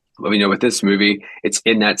with this movie, it's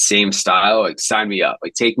in that same style. Like, sign me up.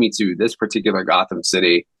 Like, take me to this particular Gotham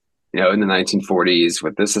City, in the 1940s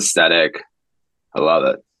with this aesthetic. I love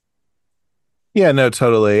it. Yeah, no,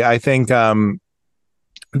 totally. I think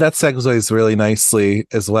that segues really nicely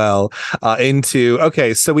as well into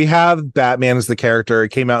okay, so we have Batman as the character. It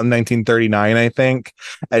came out in 1939, I think,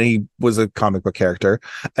 and he was a comic book character.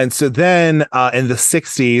 And so then in the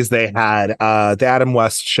 60s they had the Adam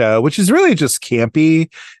West show, which is really just campy,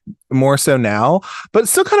 more so now, but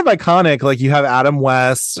still kind of iconic. Like, you have Adam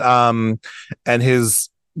West and his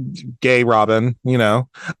gay Robin,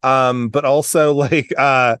 but also like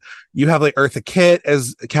you have like Eartha Kitt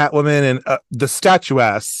as Catwoman, and the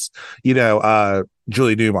statuesque,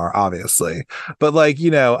 Julie Newmar, obviously, but like,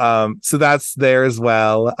 so that's there as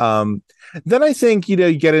well. Then I think,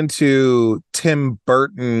 you get into Tim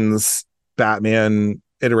Burton's Batman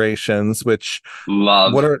iterations, which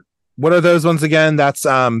Love. what are those ones again? That's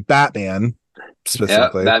Batman Yeah,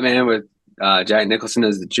 specifically. Batman with Jack Nicholson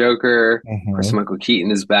as the Joker. Of course, Mhm. Michael Keaton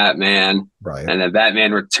as Batman. Right. And then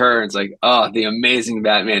Batman Returns, like, oh, the amazing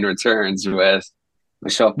Batman Returns with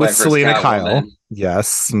Michelle With Pfeiffer as Selena Catwoman. Kyle.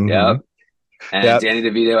 Yes. Mm-hmm. Yep. And Yep. Danny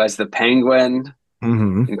DeVito as the Penguin.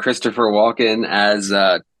 Mm-hmm. And Christopher Walken as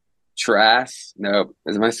Trask. Nope.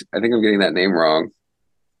 I think I'm getting that name wrong.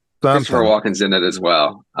 Christopher Something. Walken's in it as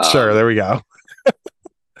well. Sure, there we go.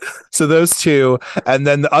 So those two, and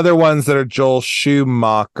then the other ones that are Joel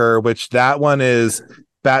Schumacher, which that one is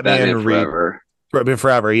Batman Batman Forever. Batman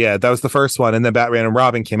Forever. Yeah, that was the first one, and then Batman and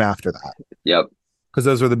Robin came after that Yep. because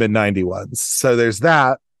those were the mid 90 ones. So there's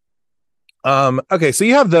that. Okay, so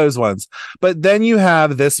you have those ones, but then you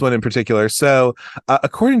have this one in particular. So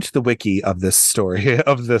according to the wiki of this story,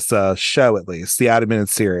 of this show, at least the animated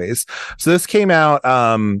series, so this came out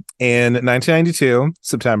in 1992,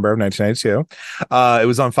 September of 1992. It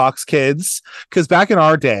was on Fox Kids, because back in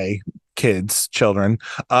our day, children,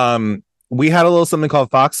 we had a little something called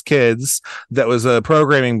Fox Kids that was a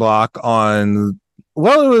programming block on,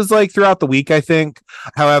 well, it was like throughout the week, I think.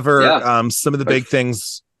 However, Yeah. some of the big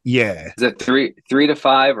things, yeah. Is it three to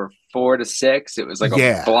five or 4 to 6? It was like a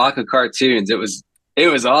Yeah. block of cartoons. It was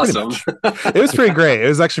awesome. It was pretty great. It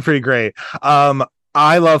was actually pretty great.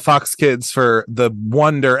 I love Fox Kids for the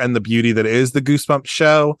wonder and the beauty that is the Goosebumps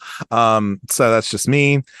show. So that's just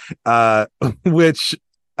me. Which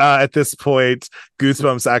at this point,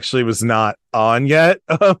 Goosebumps actually was not on yet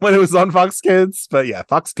when it was on Fox Kids, but yeah,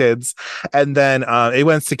 Fox Kids. And then it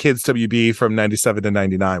went to Kids WB from 97 to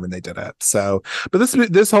 99 when they did it. So, but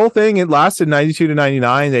this whole thing, it lasted 92 to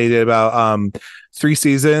 99. They did about 3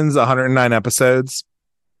 seasons, 109 episodes.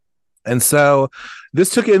 And so this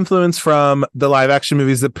took influence from the live action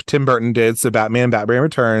movies that Tim Burton did, so Batman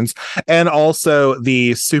Returns, and also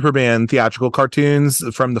the Superman theatrical cartoons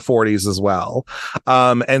from the 40s as well.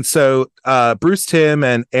 And so Bruce Timm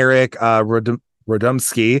and Eric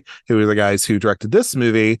Radomski, who were the guys who directed this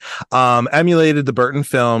movie, emulated the Burton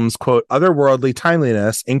film's, quote, otherworldly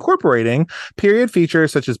timeliness, incorporating period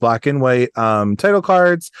features such as black and white title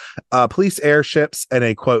cards, police airships, and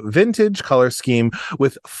a, quote, vintage color scheme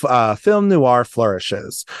with film noir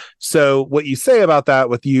flourishes. So what you say about that,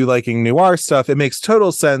 with you liking noir stuff, it makes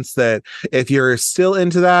total sense that if you're still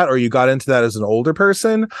into that, or you got into that as an older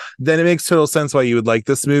person, then it makes total sense why you would like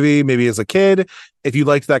this movie, maybe as a kid, if you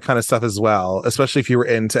liked that kind of stuff as well, especially if you were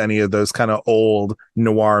into any of those kind of old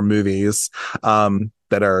noir movies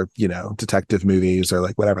that are, detective movies or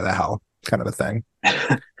like whatever the hell kind of a thing.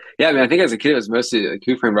 Yeah, I mean, I think as a kid it was mostly like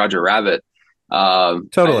Who Framed Roger Rabbit.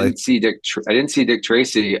 Totally. I didn't see Dick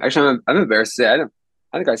Tracy. Actually, I'm embarrassed to say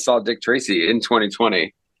I think I saw Dick Tracy in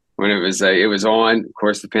 2020 when it was on. Of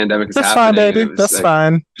course, the pandemic is That's happening. fine, baby. That's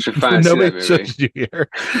fine. Should finally see that Nobody's movie. judging you here.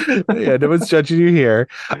 Yeah, no one's judging you here.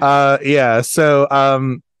 Yeah. So,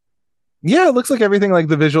 yeah, it looks like everything, like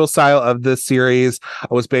the visual style of this series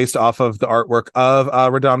was based off of the artwork of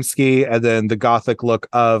Radomski, and then the gothic look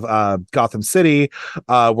of Gotham City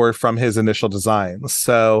were from his initial designs.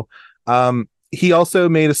 So, he also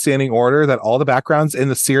made a standing order that all the backgrounds in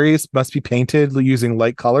the series must be painted using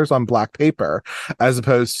light colors on black paper, as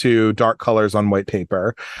opposed to dark colors on white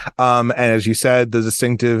paper. And as you said, the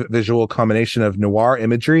distinctive visual combination of noir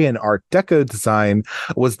imagery and Art Deco design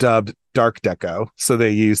was dubbed Dark Deco. So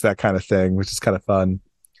they use that kind of thing, which is kind of fun.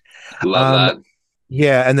 Love that.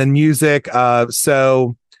 Yeah, and then music.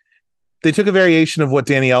 So they took a variation of what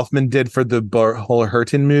Danny Elfman did for the whole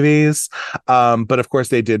Hurton movies. But of course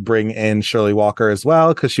they did bring in Shirley Walker as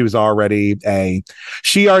well, because she already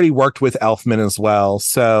worked with Elfman as well.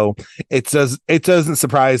 So it doesn't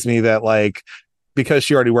surprise me that like because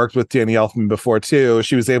she already worked with Danny Elfman before too,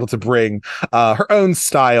 she was able to bring her own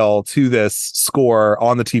style to this score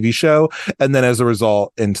on the TV show, and then as a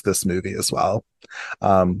result into this movie as well,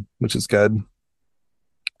 which is good.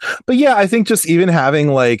 But yeah, I think just even having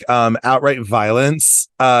like outright violence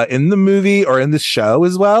in the movie or in the show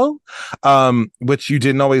as well, which you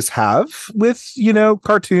didn't always have with, you know,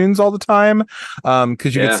 cartoons all the time,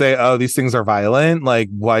 because you could say, oh, these things are violent, like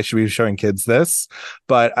why should we be showing kids this?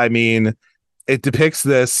 But I mean, it depicts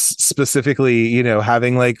this specifically, you know,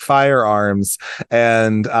 having like firearms,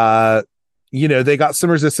 and you know, they got some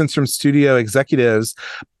resistance from studio executives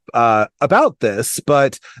about this,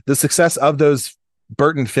 but the success of those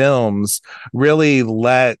Burton films really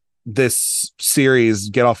let this series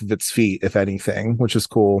get off of its feet, if anything, which is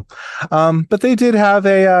cool. But they did have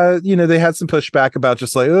you know, they had some pushback about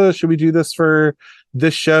just like, oh, should we do this for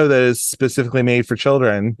this show that is specifically made for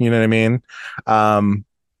children? You know what I mean?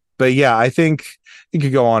 But yeah, I think you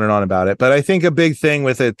could go on and on about it. But I think a big thing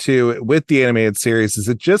with it too, with the animated series, is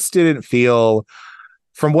it just didn't feel,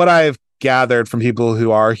 from what I've gathered from people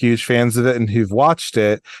who are huge fans of it and who've watched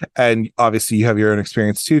it, and obviously you have your own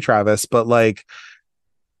experience too, Travis, but like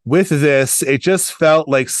with this, it just felt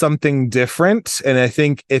like something different. And I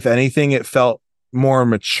think if anything, it felt more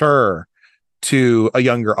mature to a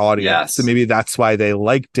younger audience. So maybe that's why they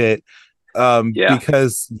liked it.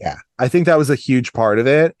 Because I think that was a huge part of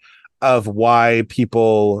it, of why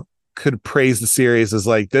people could praise the series as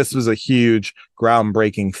like, this was a huge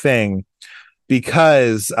groundbreaking thing.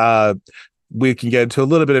 Because we can get into a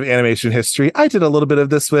little bit of animation history. I did a little bit of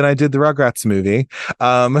this when I did the Rugrats movie.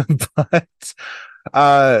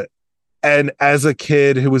 And as a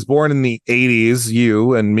kid who was born in the 80s,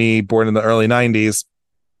 you and me born in the early 90s,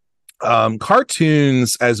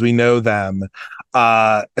 cartoons as we know them,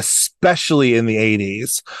 especially in the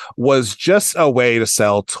 80s, was just a way to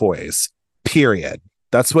sell toys, period.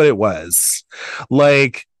 That's what it was.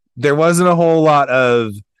 Like, there wasn't a whole lot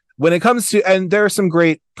of, when it comes to, and there are some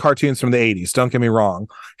great cartoons from the 80s, don't get me wrong.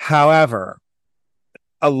 However,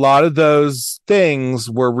 a lot of those things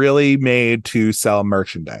were really made to sell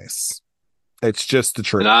merchandise. It's just the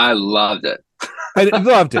truth. And I loved it. I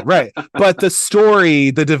loved it, right? But the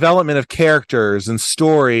story, the development of characters and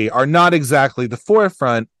story are not exactly the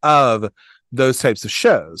forefront of those types of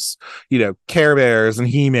shows. You know, Care Bears and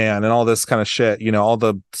He-Man and all this kind of shit, you know, all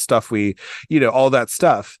the stuff we, you know, all that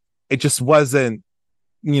stuff. It just wasn't,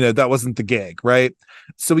 you know, that wasn't the gig, right?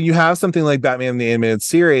 So when you have something like Batman the Animated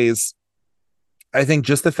Series, I think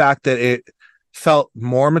just the fact that it felt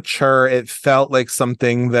more mature, it felt like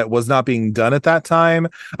something that was not being done at that time.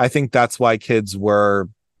 I think that's why kids were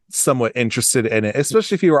somewhat interested in it,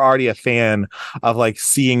 especially if you were already a fan of like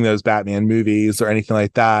seeing those Batman movies or anything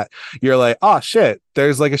like that. You're like, oh shit,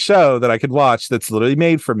 there's like a show that I could watch that's literally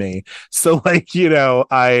made for me. So like, you know,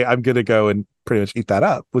 I'm gonna go and pretty much eat that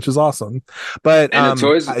up, which is awesome. But and the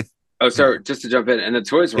toys, sorry, just to jump in, and the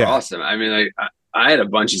toys were awesome. I mean, like I had a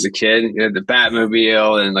bunch as a kid. You had the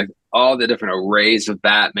Batmobile and like all the different arrays of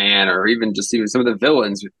Batman, or even some of the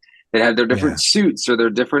villains. They had their different suits or their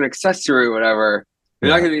different accessory, or whatever. You're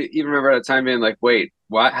not going to even remember at a time being like, wait,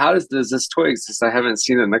 why? How does this toy exist? I haven't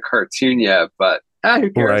seen it in the cartoon yet, but who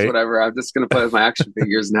cares? Right. Whatever. I'm just going to play with my action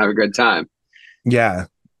figures and have a good time. Yeah.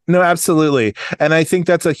 No, absolutely. And I think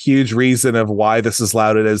that's a huge reason of why this is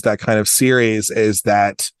lauded as that kind of series, is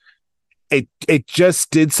that it just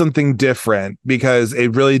did something different, because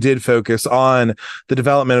it really did focus on the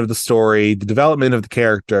development of the story, the development of the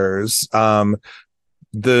characters,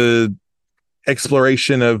 the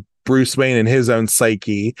exploration of Bruce Wayne and his own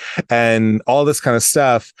psyche and all this kind of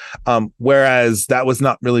stuff. Whereas that was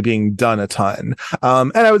not really being done a ton.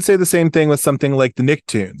 And I would say the same thing with something like the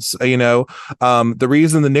Nicktoons. You know, the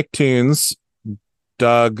reason the Nicktoons,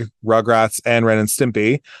 Doug, Rugrats, and Ren and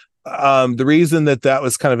Stimpy, the reason that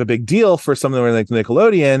was kind of a big deal for something like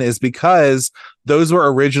Nickelodeon is because those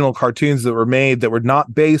were original cartoons that were made that were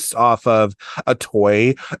not based off of a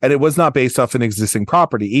toy, and it was not based off an existing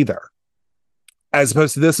property either. As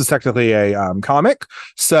opposed to this is technically a comic.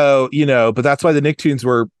 So, you know, but that's why the Nicktoons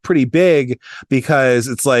were pretty big, because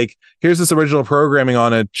it's like, here's this original programming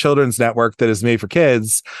on a children's network that is made for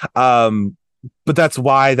kids. But that's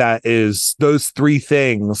why that is, those three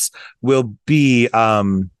things will be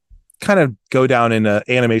kind of go down in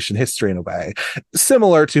animation history in a way,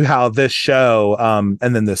 similar to how this show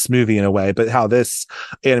and then this movie in a way, but how this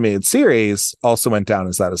animated series also went down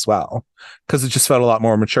as that as well, because it just felt a lot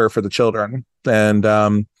more mature for the children. And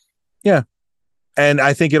and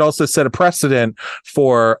I think it also set a precedent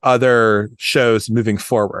for other shows moving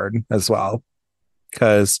forward as well.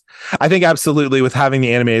 Because I think absolutely with having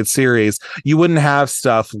the animated series, you wouldn't have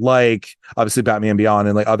stuff like obviously Batman Beyond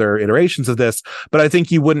and like other iterations of this, but I think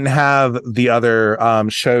you wouldn't have the other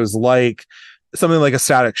shows like something like a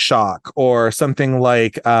Static Shock or something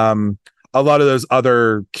like a lot of those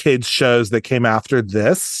other kids shows that came after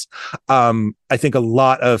this. I think a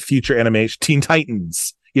lot of future animation, Teen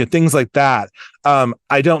Titans, things like that.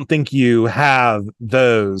 I don't think you have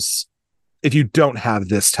those if you don't have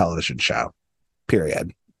this television show.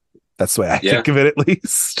 Period. That's the way I think of it, at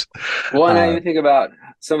least. Well, and I even think about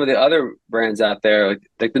some of the other brands out there,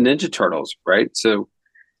 like the Ninja Turtles, right? So,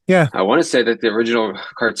 yeah, I want to say that the original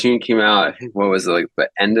cartoon came out, I think, what was it, like the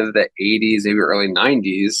end of the 80s, maybe early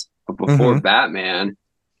 90s, but before Batman.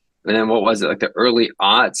 And then what was it, like the early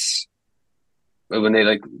aughts when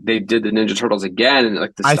they did the Ninja Turtles again, and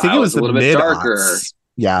like the style I think it was a little bit darker.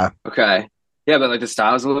 Yeah. Okay. Yeah, but like the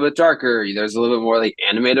style is a little bit darker. There's a little bit more like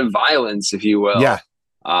animated violence, if you will. Yeah.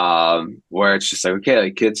 Where it's just like, okay,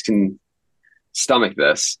 like kids can stomach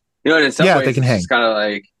this. And in some ways they can hang. It's kind of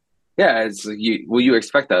like, yeah, it's like you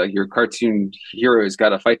expect that. Like your cartoon heroes got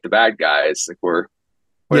to fight the bad guys. Like what are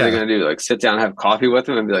they going to do? Like sit down, have coffee with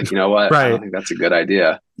them and be like, you know what? Right. I don't think that's a good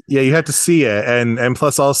idea. Yeah, you have to see it, and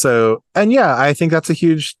plus also, and yeah, I think that's a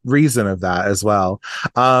huge reason of that as well.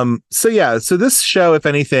 So this show, if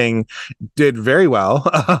anything, did very well,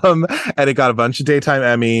 and it got a bunch of daytime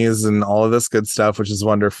Emmys and all of this good stuff, which is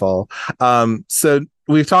wonderful. So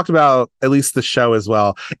we've talked about at least the show as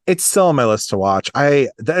well. It's still on my list to watch.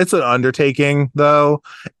 It's an undertaking though,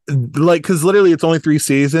 like because literally it's only 3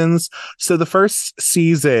 seasons. So the first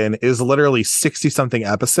season is literally 60 something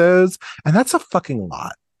episodes, and that's a fucking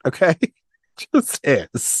lot. Okay. Just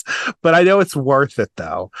is, but I know it's worth it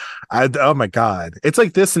though. Oh my god, it's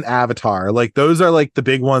like this and Avatar, like those are like the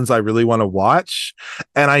big ones I really want to watch,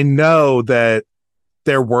 and I know that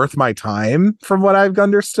they're worth my time from what I've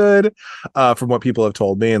understood, from what people have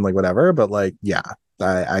told me and like whatever, but like yeah,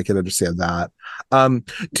 I can understand that.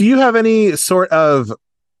 Do you have any sort of,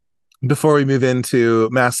 before we move into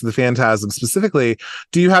Mask of the Phantasm specifically,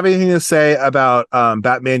 do you have anything to say about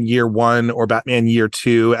Batman Year One or Batman Year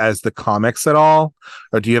Two as the comics at all?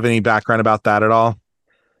 Or do you have any background about that at all?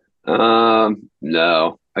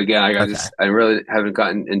 No. Again, I really haven't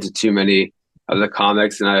gotten into too many of the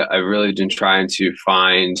comics, and I really been trying to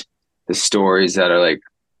find the stories that are like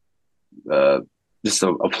just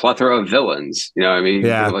a plethora of villains. You know what I mean?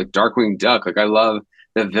 Yeah. Like Darkwing Duck. Like I love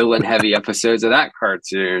the villain heavy episodes of that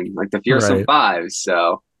cartoon, like the Fearsome Five.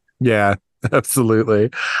 So yeah,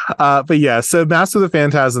 absolutely. But yeah, so Mask of the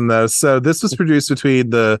Phantasm though. So this was produced between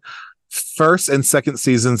the first and second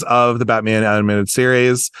seasons of the Batman animated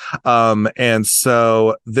series. And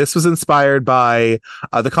so this was inspired by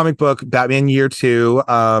the comic book Batman Year Two.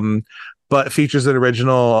 But features an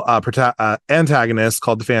original antagonist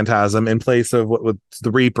called the Phantasm in place of what was the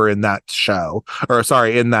Reaper in that show, or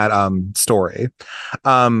sorry, in that story,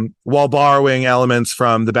 while borrowing elements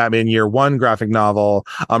from the Batman Year One graphic novel,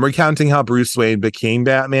 recounting how Bruce Wayne became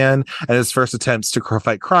Batman and his first attempts to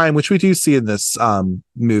fight crime, which we do see in this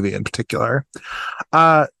movie in particular.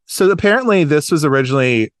 So apparently this was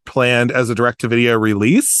originally planned as a direct-to-video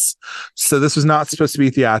release. So this was not supposed to be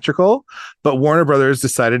theatrical, but Warner Brothers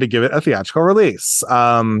decided to give it a theatrical release.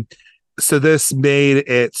 So this made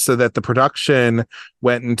it so that the production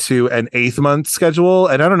went into an 8-month schedule.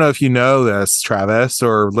 And I don't know if you know this, Travis,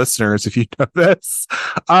 or listeners, if you know this.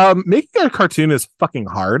 Making a cartoon is fucking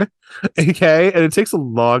hard. Okay. And it takes a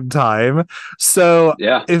long time. So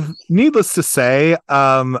yeah, if needless to say,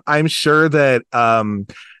 I'm sure that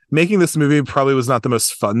making this movie probably was not the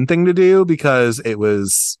most fun thing to do because it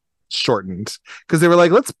was shortened, because they were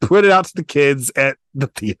like, let's put it out to the kids at the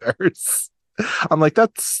theaters. I'm like,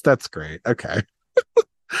 that's great. Okay.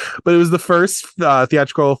 But it was the first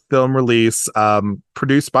theatrical film release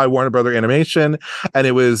produced by Warner Brother Animation, and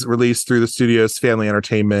it was released through the studio's family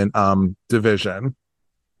entertainment division.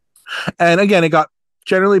 And again, it got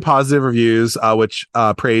generally positive reviews, which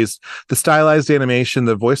praised the stylized animation,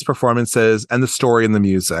 the voice performances, and the story and the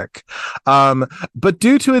music. But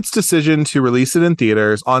due to its decision to release it in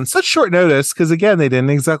theaters on such short notice, because again, they didn't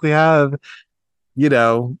exactly have,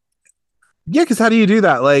 because how do you do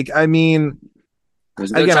that? Like, I mean,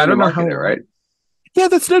 there's no time to market it, right? Yeah,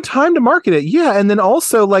 that's no time to market it. Yeah. And then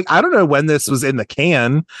also, like, I don't know when this was in the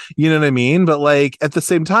can, you know what I mean? But like at the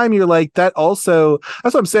same time, you're like, that also,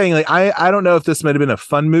 that's what I'm saying. Like, I don't know if this might have been a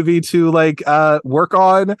fun movie to like work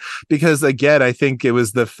on, because again, I think it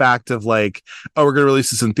was the fact of like, oh, we're gonna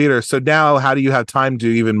release this in theater. So now how do you have time to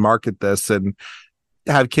even market this and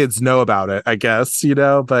have kids know about it, I guess,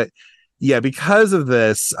 but yeah, because of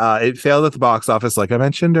this, it failed at the box office, like I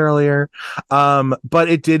mentioned earlier. But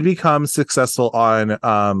it did become successful on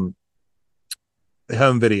home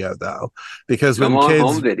video, though, because Come when on, kids,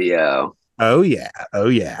 home video. oh yeah, oh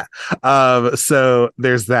yeah. So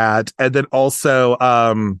there's that, and then also,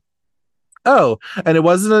 oh, and it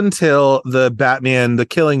wasn't until the Batman The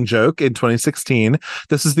Killing Joke in 2016.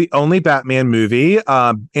 This is the only Batman movie,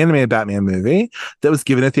 animated Batman movie, that was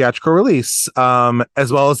given a theatrical release,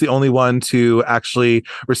 as well as the only one to actually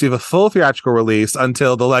receive a full theatrical release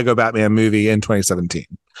until the Lego Batman movie in 2017.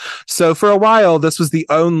 So for a while, this was the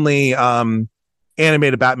only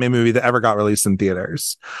animated Batman movie that ever got released in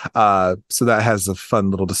theaters. So that has a fun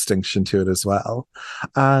little distinction to it as well.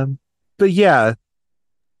 But yeah,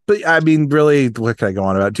 but I mean, really, what can I go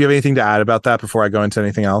on about? Do you have anything to add about that before I go into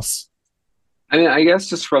anything else? I mean, I guess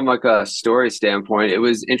just from like a story standpoint, it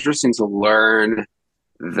was interesting to learn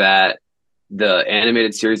that the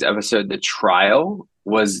animated series episode, The Trial,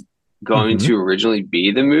 was going Mm-hmm. to originally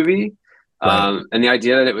be the movie. Right. And the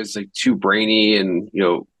idea that it was like too brainy and,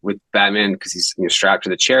 with Batman, because he's strapped to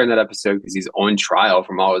the chair in that episode because he's on trial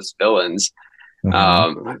from all his villains.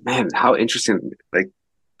 Mm-hmm. Man, how interesting, like,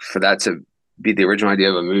 for that to be the original idea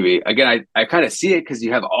of a movie. Again, I kind of see it because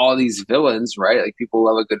you have all these villains, right? Like, people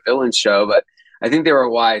love a good villain show, but I think they were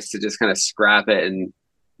wise to just kind of scrap it and,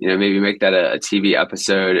 maybe make that a TV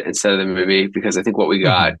episode instead of the movie, because I think what we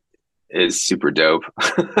got Mm-hmm. is super dope.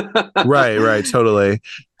 Right, right, totally.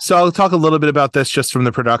 So I'll talk a little bit about this just from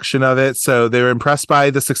the production of it. So they were impressed by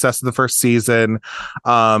the success of the first season.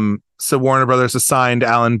 So Warner Brothers assigned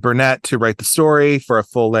Alan Burnett to write the story for a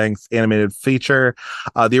full-length animated feature.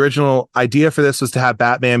 The original idea for this was to have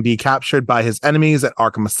Batman be captured by his enemies at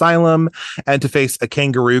Arkham Asylum and to face a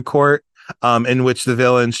kangaroo court, in which the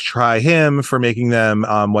villains try him for making them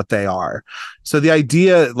what they are. So the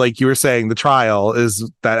idea, like you were saying, The Trial is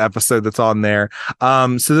that episode that's on there.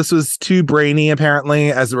 So this was too brainy,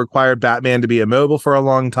 apparently, as it required Batman to be immobile for a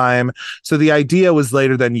long time. So the idea was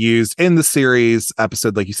later then used in the series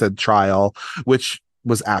episode, like you said, Trial, which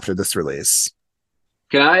was after this release.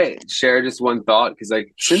 Can I share just one thought? Because,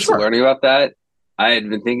 like, since Sure. learning about that, I had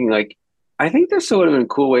been thinking, like, I think there still would have been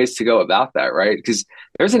cool ways to go about that, right? Because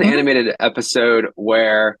there's an Mhm. animated episode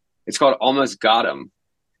where it's called Almost Got Him,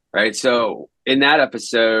 right? So in that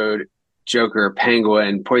episode, Joker,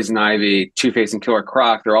 Penguin, Poison Ivy, Two-Face, and Killer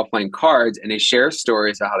Croc, they're all playing cards, and they share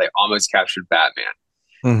stories of how they almost captured Batman,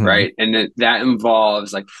 Mhm. right? And then that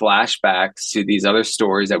involves like flashbacks to these other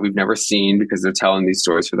stories that we've never seen because they're telling these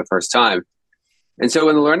stories for the first time. And so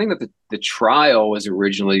when learning that the trial was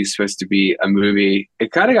originally supposed to be a movie,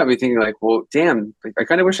 it kind of got me thinking, like, well, damn, like, I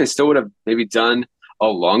kind of wish I still would have maybe done a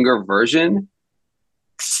longer version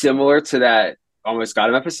similar to that Almost Got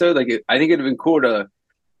Him episode. Like, I think it'd have been cool to,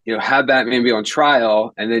 have Batman be on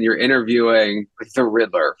trial and then you're interviewing like the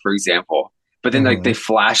Riddler, for example. But then like they Mhm.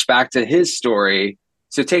 flash back to his story.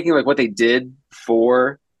 So taking like what they did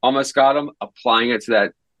for Almost Got Him, applying it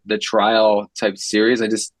to the trial type series, I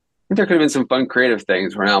just think there could have been some fun creative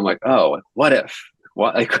things where now I'm like, oh, like, what if?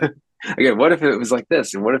 What like again, what if it was like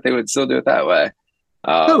this? And what if they would still do it that way?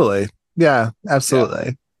 Um, Totally. Yeah, yeah.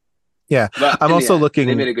 absolutely. Yeah. But I'm in the also end, they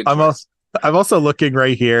looking made a good I'm also choice. I'm also looking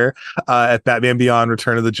right here at Batman Beyond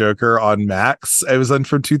Return of the Joker on Max. It was on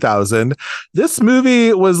from 2000. This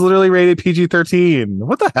movie was literally rated PG-13.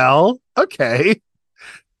 What the hell? Okay.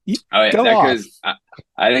 Oh yeah, Go that off. goes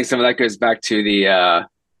I think some of that goes back to the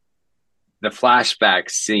flashback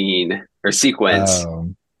scene or sequence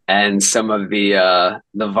Oh, and some of the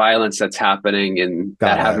violence that's happening and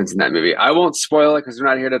that got it. happens in that movie. I won't spoil it because we're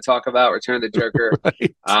not here to talk about Return of the Joker.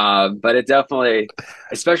 Right. But it definitely,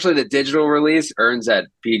 especially the digital release, earns that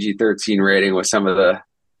PG-13 rating with some of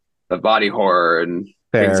the body horror and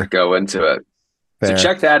things that Fair. go into it. So Fair.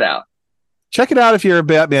 check that out. Check it out if you're a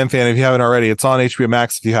Batman fan, if you haven't already. It's on HBO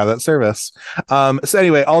Max if you have that service. So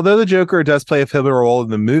anyway, although the Joker does play a pivotal role in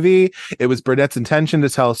the movie, it was Burnett's intention to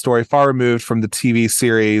tell a story far removed from the TV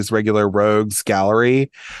series regular rogues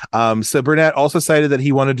gallery. So Burnett also cited that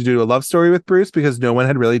he wanted to do a love story with Bruce because no one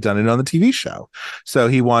had really done it on the TV show. So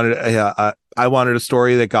he wanted I wanted a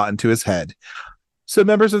story that got into his head. So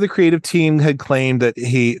members of the creative team had claimed that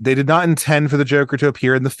they did not intend for the Joker to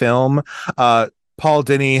appear in the film. Paul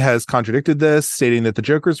Dini has contradicted this, stating that the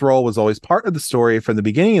Joker's role was always part of the story from the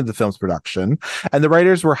beginning of the film's production, and the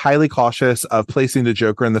writers were highly cautious of placing the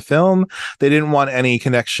Joker in the film. They didn't want any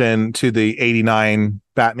connection to the '89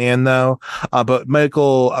 Batman, though. But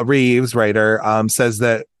Michael Reeves, writer, says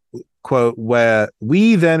that quote, where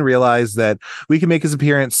we then realized that we can make his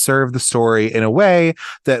appearance serve the story in a way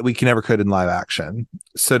that we can never could in live action.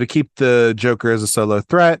 So to keep the Joker as a solo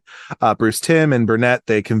threat, Bruce Timm and Burnett,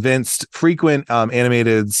 they convinced frequent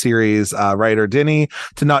animated series writer Denny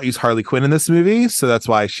to not use Harley Quinn in this movie. So that's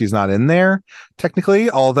why she's not in there technically,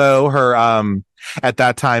 although her at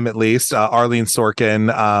that time at least Arlene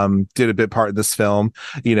Sorkin did a bit part in this film,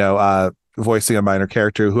 voicing a minor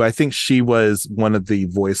character who I think she was one of the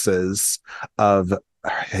voices of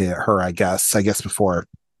her, I guess before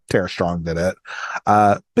Tara Strong did it.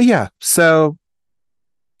 But yeah, so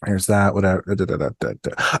there's that. Whatever.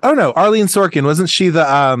 Oh no, Arlene Sorkin, wasn't she the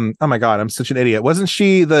oh my god, I'm such an idiot. Wasn't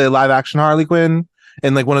she the live action Harley Quinn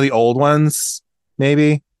in like one of the old ones?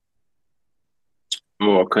 Maybe.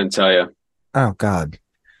 Oh, I couldn't tell you. Oh god.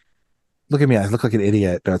 Look at me. I look like an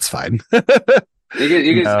idiot. No, it's fine. You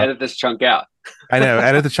can just edit this chunk out. I know.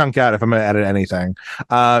 Edit the chunk out if I'm going to edit anything.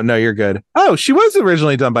 No, you're good. Oh, she was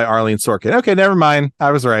originally done by Arlene Sorkin. Okay, never mind.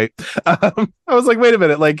 I was right. I was like, wait a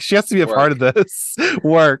minute. Like, she has to be a part of this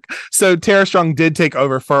work. So Tara Strong did take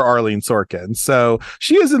over for Arlene Sorkin. So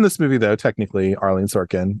she is in this movie, though, technically, Arlene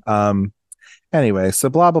Sorkin. Anyway, so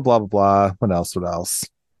blah, blah, blah, blah, blah. What else?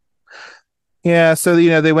 Yeah, so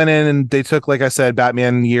they went in and they took, like I said,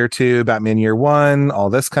 Batman Year 2, Batman Year 1, all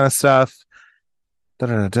this kind of stuff.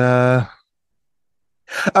 Da-da-da-da.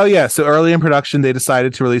 Oh yeah, so early in production they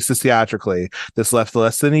decided to release this theatrically. This left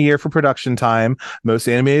less than a year for production time. Most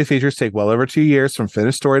animated features take well over 2 years from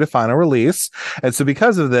finished story to final release. And so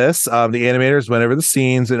because of this, the animators went over the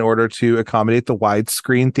scenes in order to accommodate the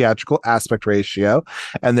widescreen theatrical aspect ratio,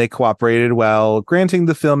 and they cooperated well, granting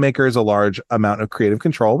the filmmakers a large amount of creative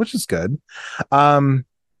control, which is good.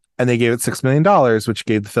 And they gave it $6 million, which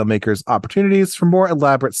gave the filmmakers opportunities for more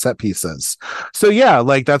elaborate set pieces. So yeah,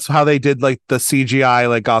 like that's how they did like the CGI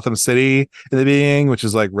like Gotham City in the beginning, which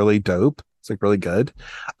is like really dope. It's like really good.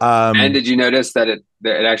 And did you notice that it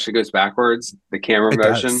actually goes backwards? The camera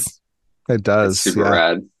motion. It does. It's super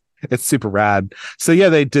rad. It's super rad. So yeah,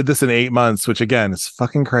 they did this in 8 months, which again is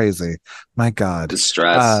fucking crazy. My God. The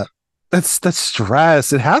stress. That's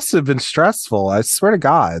stress. It has to have been stressful. I swear to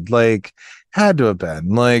God. Like, had to have been.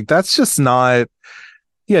 Like, that's just not.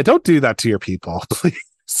 Yeah, don't do that to your people. Please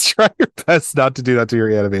try your best not to do that to your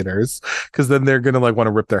animators, because then they're gonna like want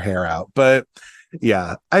to rip their hair out. But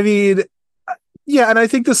yeah, I mean, yeah, and I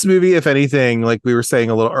think this movie, if anything, like we were saying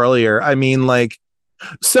a little earlier, I mean, like,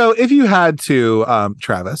 so if you had to,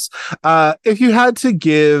 Travis, if you had to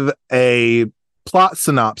give a plot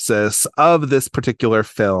synopsis of this particular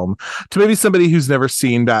film to maybe somebody who's never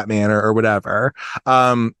seen Batman or whatever,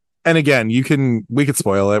 and again, we could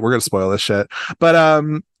spoil it. We're gonna spoil this shit. But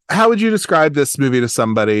how would you describe this movie to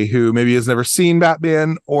somebody who maybe has never seen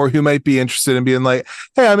Batman, or who might be interested in being like,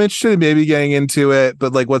 hey, I'm interested in maybe getting into it,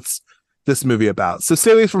 but like, what's this movie about? So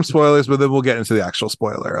stay away from spoilers, but then we'll get into the actual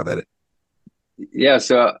spoiler of it. Yeah,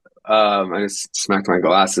 so I just smacked my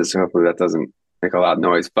glasses, so hopefully that doesn't make a loud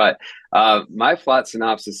noise. But my plot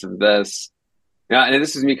synopsis of this, and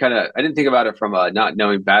this is me kind of, I didn't think about it from not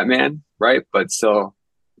knowing Batman, right? But still,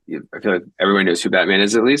 I feel like everyone knows who Batman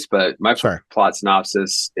is at least. But my plot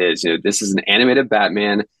synopsis is, this is an animated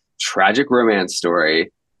Batman tragic romance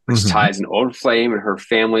story, which ties an old flame and her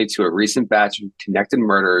family to a recent batch of connected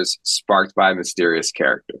murders sparked by a mysterious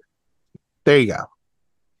character. There you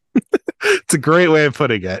go. It's a great way of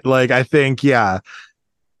putting it. Like, I think, yeah,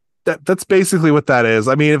 that's basically what that is.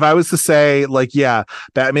 I mean, if I was to say, like, yeah,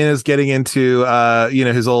 Batman is getting into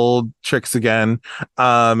his old tricks again,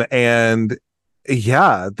 and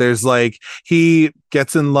yeah, there's like, he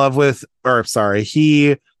gets in love with, or sorry,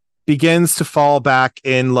 he begins to fall back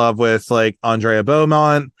in love with like Andrea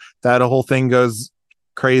Beaumont. That whole thing goes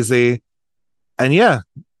crazy, and yeah,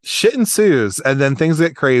 shit ensues, and then things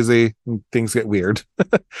get crazy, things get weird,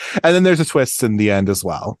 and then there's a twist in the end as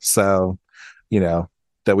well. So,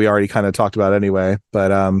 that we already kind of talked about anyway.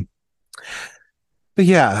 But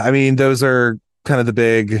yeah, I mean, those are kind of the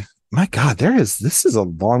big. My God, this is a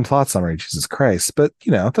long plot summary. Jesus Christ. But,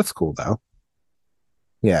 that's cool though.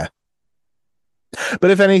 Yeah. But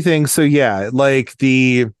if anything, so yeah, like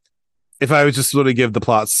if I was just sort of give the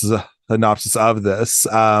plot synopsis of this,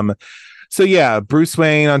 so yeah, Bruce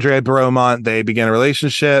Wayne, Andrea Beaumont, they begin a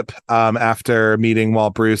relationship after meeting while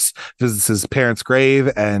Bruce visits his parents' grave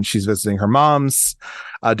and she's visiting her mom's.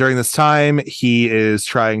 During this time, he is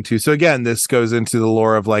trying to, so again, this goes into the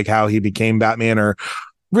lore of like how he became Batman, or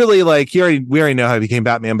really like we already know how he became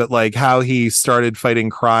Batman, but like how he started fighting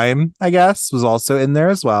crime, I guess, was also in there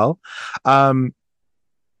as well.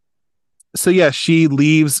 So yeah, she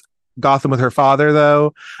leaves Gotham with her father,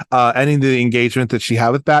 though, ending the engagement that she had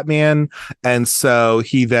with Batman. And so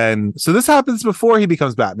so this happens before he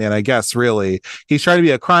becomes Batman, I guess, really. He's trying to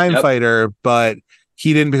be a crime Yep. fighter, but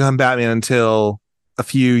he didn't become Batman until a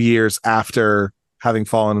few years after having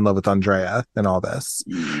fallen in love with Andrea and all this.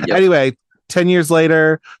 Yep. Anyway, 10 years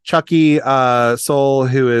later, Chucky Soul,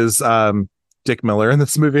 who is Dick Miller in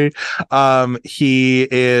this movie. He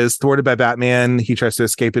is thwarted by Batman. He tries to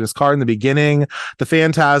escape in his car in the beginning. The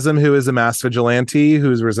Phantasm, who is a masked vigilante who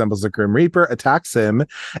resembles a Grim Reaper, attacks him,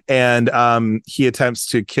 and he attempts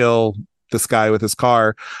to kill this guy with his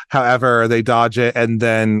car. However, they dodge it, and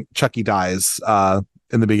then Chucky dies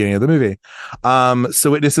in the beginning of the movie.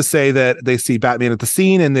 So witnesses say that they see Batman at the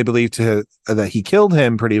scene and they believe that he killed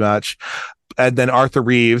him pretty much. And then Arthur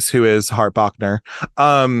Reeves, who is Hart Bochner,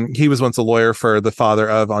 he was once a lawyer for the father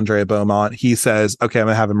of Andrea Beaumont. He says, okay, I'm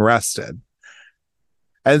going to have him arrested.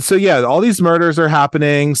 And so, yeah, all these murders are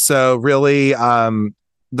happening. So really,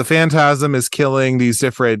 the Phantasm is killing these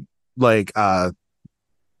different, like,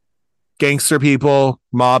 gangster people,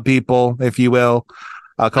 mob people, if you will,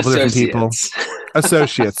 a couple different people.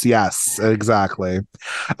 Associates, yes, exactly.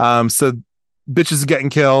 So bitches getting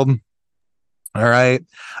killed. All right.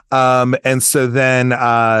 And so then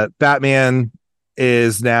Batman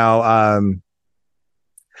is now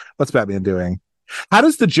what's Batman doing? How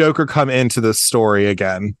does the Joker come into this story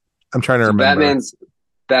again? I'm trying to remember.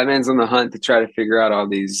 Batman's on the hunt to try to figure out all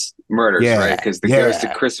these murders, right? Because the ghost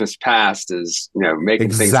of Christmas past is,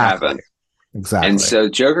 making things happen. Exactly. And so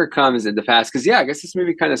Joker comes into past because, I guess this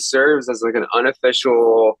movie kind of serves as like an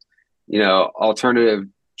unofficial, alternative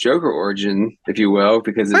Joker origin, if you will,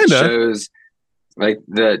 because it shows like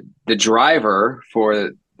the driver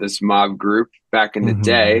for this mob group back in the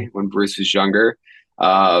day when Bruce was younger.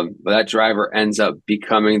 That driver ends up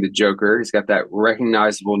becoming the Joker. He's got that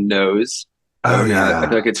recognizable nose. Oh, yeah. I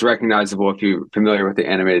feel like it's recognizable if you're familiar with the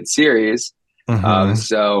animated series.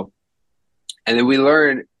 So, and then we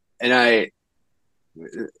learn, and I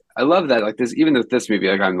love that, like this, even with this movie,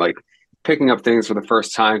 like I'm like picking up things for the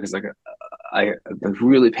first time because like I was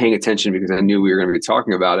really paying attention because I knew we were going to be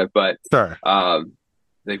talking about it. But sure.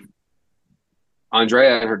 Like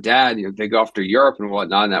Andrea and her dad, they go off to Europe and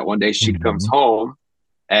whatnot. And that one day she comes home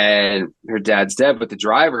and her dad's dead, but the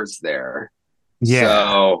driver's there. Yeah.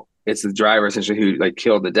 So it's the driver essentially who like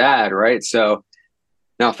killed the dad, right? So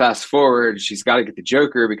now fast forward, she's got to get the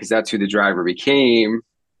Joker because that's who the driver became.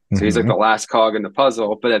 So he's like the last cog in the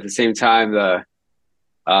puzzle. But at the same time,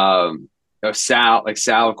 Sal,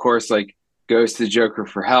 of course, like goes to the Joker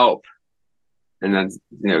for help. And then,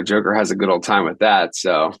 Joker has a good old time with that.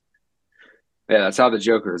 So, yeah, that's how the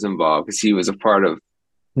Joker is involved because he was a part of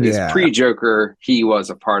his pre-Joker. He was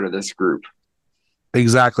a part of this group.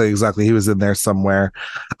 Exactly. He was in there somewhere.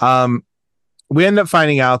 We end up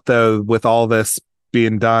finding out, though, with all this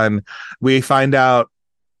being done, we find out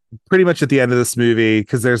pretty much at the end of this movie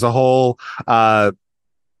because there's a whole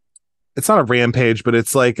it's not a rampage, but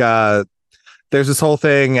it's like there's this whole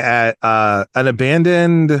thing at an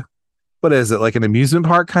abandoned, what is it, like an amusement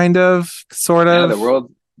park kind of sort of?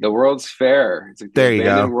 The World's Fair. It's like there you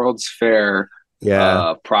go. World's Fair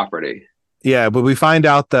property. Yeah, but we find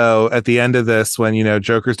out though at the end of this when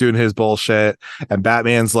Joker's doing his bullshit and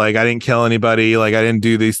Batman's like, I didn't kill anybody, like I didn't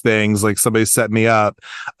do these things, like somebody set me up.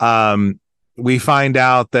 We find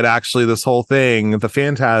out that actually this whole thing, the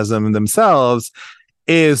Phantasm themselves,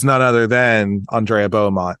 is none other than Andrea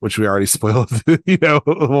Beaumont, which we already spoiled,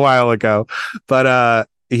 a while ago. But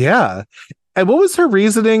yeah. And what was her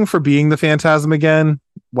reasoning for being the Phantasm again?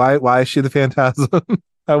 Why is she the Phantasm?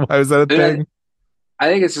 Why was that a thing? I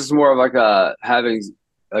think it's just more of like having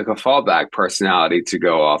like a fallback personality to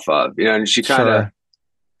go off of, and she kind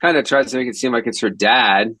of tries to make it seem like it's her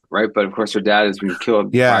dad, right? But of course her dad has been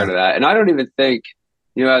killed prior to that. And I don't even think,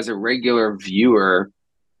 as a regular viewer,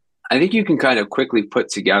 I think you can kind of quickly put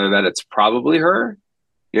together that it's probably her.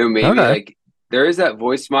 Maybe like there is that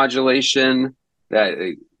voice modulation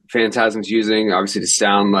that Phantasm's using, obviously, to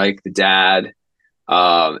sound like the dad.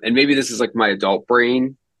 And maybe this is like my adult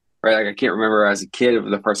brain, right? Like I can't remember as a kid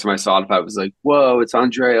the first time I saw it if I was like, whoa, it's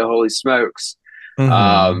Andrea, holy smokes.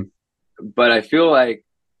 But I feel like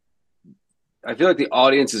the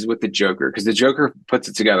audience is with the Joker because the Joker puts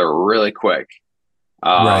it together really quick.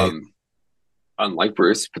 Right. Unlike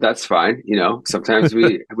Bruce, but that's fine. Sometimes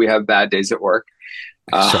we have bad days at work.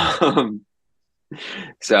 So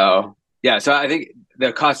I think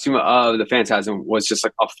the costume of the Phantasm was just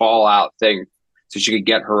like a fallout thing so she could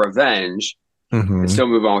get her revenge and still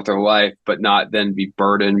move on with her life, but not then be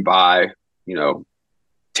burdened by,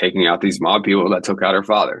 taking out these mob people that took out her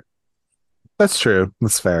father. That's true.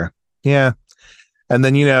 That's fair. Yeah. And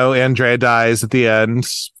then, Andrea dies at the end.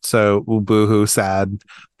 So, boo hoo, sad.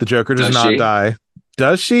 The Joker does Does not she? die.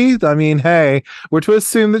 Does she? I mean, hey, we're to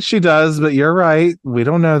assume that she does, but you're right. We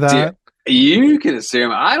don't know Do that. you can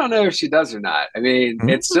assume. I don't know if she does or not. I mean,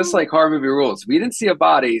 it's just Mhm. like horror movie rules. We didn't see a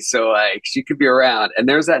body, so like she could be around. And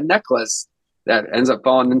there's that necklace that ends up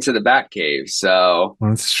falling into the Batcave. So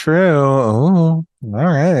That's true. Oh, all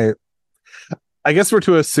right. I guess we're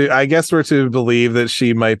to assume. I guess we're to believe that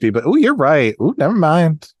she might be. But oh, you're right. Oh, never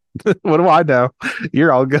mind. What do I know?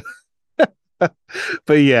 You're all good. But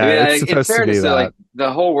I yeah, mean, it's in supposed to be fairness, though, like that.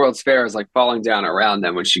 the whole World's Fair is like falling down around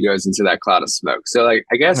them when she goes into that cloud of smoke. So like,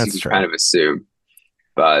 I guess you That's can kind true. of assume.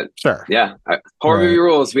 But Sure. yeah, horror movie Right.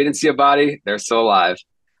 rules. We didn't see a body; they're still alive.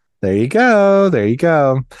 There you go. There you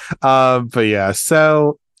go. But yeah,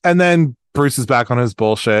 so and then Bruce is back on his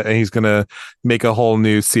bullshit and he's gonna make a whole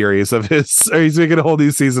new series of his or he's making a whole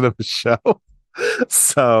new season of his show.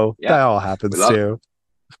 So Yeah, that all we happens love it. too.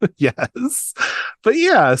 Yes. But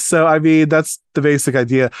yeah, so I mean that's the basic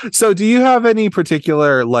idea. So do you have any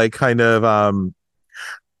particular like kind of I'm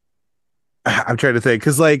trying to think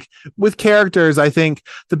because like with characters, I think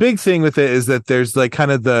the big thing with it is that there's like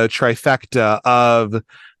kind of the trifecta of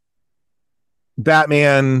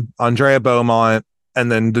Batman, Andrea Beaumont,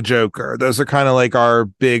 and then the Joker. Those are kind of like our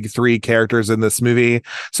big three characters in this movie.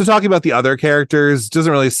 So talking about the other characters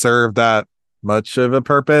doesn't really serve that much of a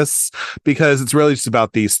purpose because it's really just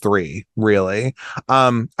about these three, really. I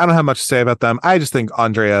don't have much to say about them. I just think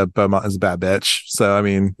Andrea Beaumont is a bad bitch. So I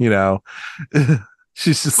mean,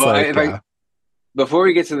 she's just Well, like, if I before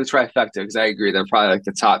we get to the trifecta, because I agree, they're probably like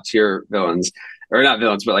the top tier villains, or not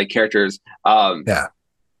villains, but like characters. yeah.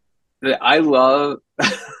 I love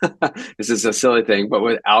this is a silly thing, but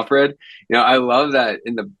with Alfred, I love that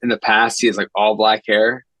in the past he has like all black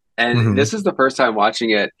hair, and Mm-hmm. this is the first time watching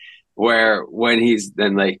it where when he's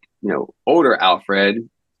then like older Alfred,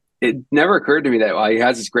 it never occurred to me that while he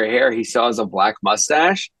has this gray hair, he still has a black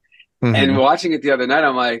mustache. And Mm-hmm. watching it the other night,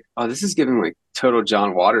 I'm like, oh, this is giving like total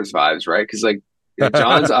John Waters vibes, right? Because like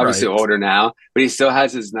John's obviously Right. older now, but he still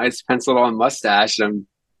has his nice penciled on mustache. And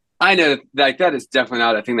I know like that is definitely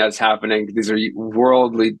not a thing that's happening. These are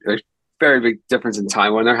worldly, very big difference in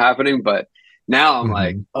time when they're happening. But now I'm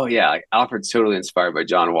like, Mm-hmm. oh yeah, like Alfred's totally inspired by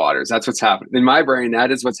John Waters. That's what's happening in my brain.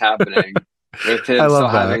 That is what's happening with I him still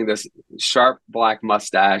love that. having this sharp black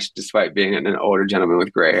mustache despite being an older gentleman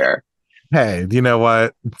with gray hair. Hey, you know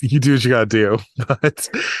what? You do what you gotta do. But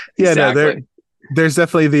yeah, no, Exactly. there's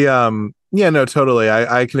definitely the yeah, no, totally.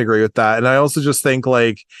 I can agree with that. And I also just think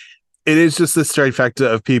like it is just this trifecta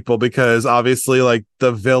of people because obviously like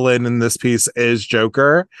the villain in this piece is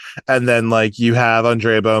Joker, and then like you have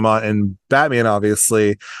Andrea Beaumont and Batman,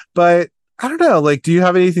 obviously. But I don't know, like, do you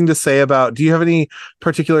have anything to say about do you have any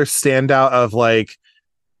particular standout of like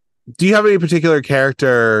do you have any particular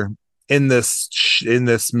character in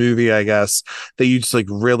this movie, I guess, that you just like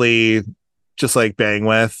really just like bang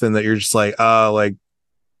with and that you're just like, oh, like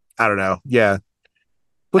I don't know. Yeah. I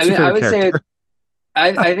What's your mean, I favorite would say character?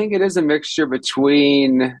 I think it is a mixture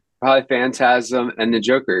between probably Phantasm and the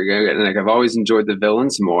Joker. And like I've always enjoyed the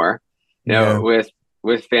villains more. Yeah.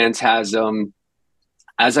 With Phantasm,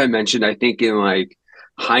 as I mentioned, I think in like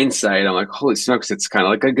hindsight, I'm like, holy smokes, it's kind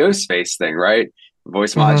of like a ghost face thing, right?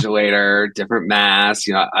 Voice Mm-hmm. modulator, different masks.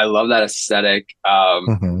 I love that aesthetic.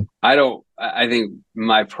 Mm-hmm. I think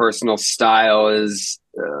my personal style is,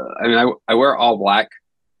 I mean, I wear all black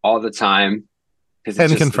all the time because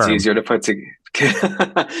And it's confirm. easier to put to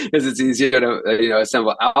because it's easier to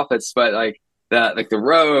assemble outfits. But like the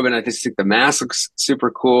robe and I just think the mask looks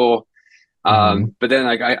super cool. Mm-hmm. But then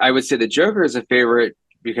like I would say the Joker is a favorite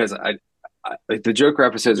because I like the Joker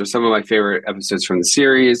episodes are some of my favorite episodes from the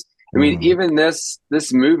series. I mean, Mm-hmm. even this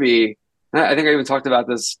movie, I think I even talked about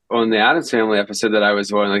this on the Addams Family episode that I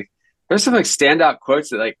was on. Like, there's some like standout quotes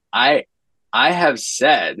that like I have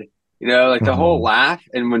said, like the whole Mm-hmm. laugh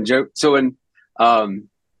and um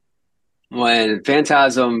when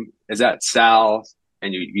Phantasm is at Sal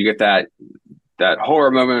and you get that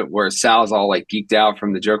horror moment where Sal's all like geeked out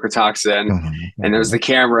from the Joker toxin, and there's Mm-hmm. the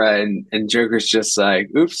camera, and Joker's just like,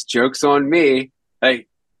 "Oops, joke's on me." Like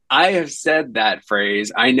I have said that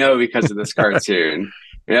phrase, I know because of this cartoon,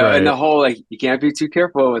 and Right. the whole like you can't be too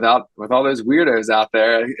careful with all those weirdos out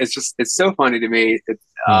there. It's so funny to me. It's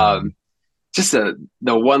Mm-hmm. just the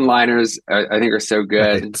one liners I think are so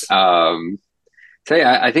good. Right. So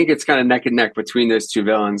yeah, I think it's kind of neck and neck between those two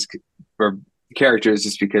villains or characters,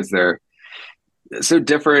 just because they're so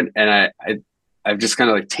different, and I've just kind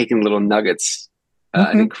of like taken little nuggets, I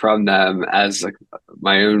Mm-hmm. think, from them as like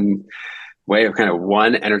my own way of kind of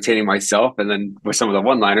one entertaining myself, and then with some of the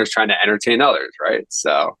one-liners trying to entertain others, right?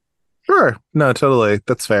 So Sure. No, totally.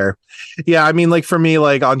 That's fair. Yeah, I mean, like for me,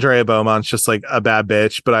 like Andrea Beaumont's just like a bad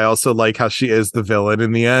bitch, but I also like how she is the villain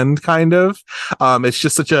in the end, kind of. It's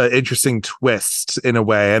just such an interesting twist in a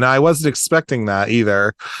way, and I wasn't expecting that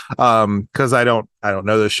either. Because I don't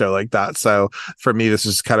know the show like that. So for me, this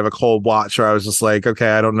is kind of a cold watch where I was just like, okay,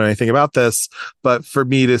 I don't know anything about this. But for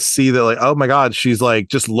me to see that, like, oh my God, she's like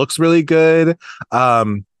just looks really good.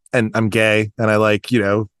 And I'm gay and I like,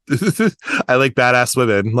 I like badass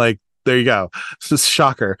women. Like there you go. It's just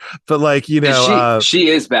shocker. But like, And she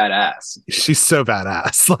is badass. she's so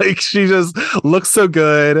badass. Like she just looks so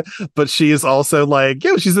good, but she is also like,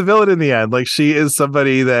 she's a villain in the end. Like she is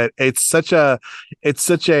somebody that it's such a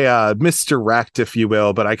misdirect, if you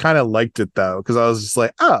will. But I kind of liked it though, because I was just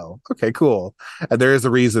like, oh, okay, cool. And there is a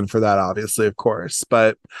reason for that, obviously, of course.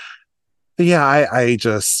 But yeah, I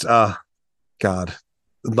just God,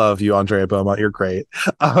 love you, Andrea Beaumont. You're great.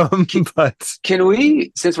 Can, But can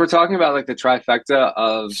we, since we're talking about like the trifecta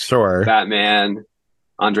of sure, Batman,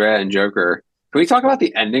 Andrea, and Joker, can we talk about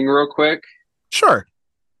the ending real quick? sure.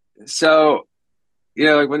 So,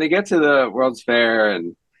 like when they get to the World's Fair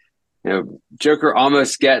and Joker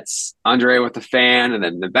almost gets Andrea with the fan, and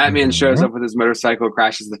then the Batman shows Mhm. up with his motorcycle,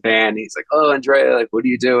 crashes the fan. He's like, "Oh, Andrea, like, what are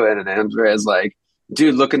you doing?" And Andrea's like,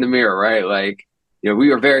 "Dude, look in the mirror, right? Like,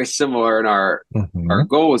 we are very similar in our Mhm.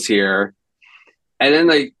 goals here." And then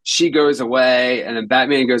like she goes away, and then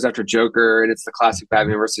Batman goes after Joker, and it's the classic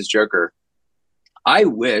Batman versus Joker. I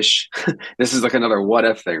wish this is like another what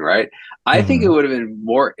if thing, right? I think it Mhm. would have been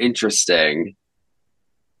more interesting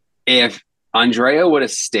if Andrea would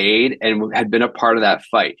have stayed and had been a part of that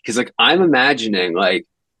fight. Because like I'm imagining like,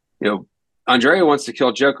 you know, Andrea wants to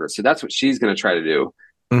kill Joker, so that's what she's gonna try to do.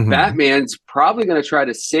 Mhm. Batman's probably going to try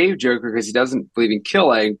to save Joker because he doesn't believe in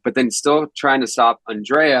killing, but then still trying to stop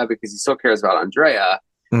Andrea because he still cares about Andrea.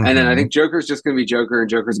 And then I Mhm. think Joker's just going to be Joker, and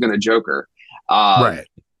Joker's going to Joker. Um, Right.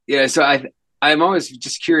 yeah, so I'm always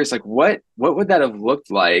just curious, like what would that have looked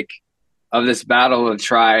like of this battle of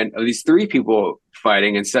of these three people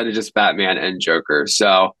fighting instead of just Batman and Joker.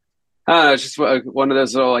 So I don't know, it's just one of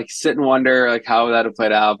those little like sit and wonder like how that have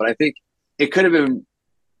played out. But I think it could have been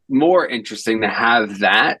more interesting to have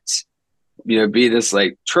that, be this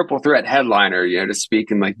like triple threat headliner, to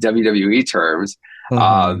speak in like WWE terms. Mhm.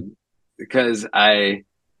 Um, because I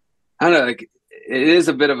don't know, like it is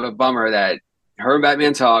a bit of a bummer that her and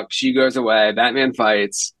Batman talk, she goes away, Batman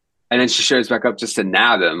fights, and then she shows back up just to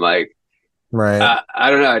nab him. Like, Right.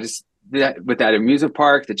 I don't know, I just with that amusement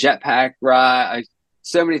park, the jetpack ride,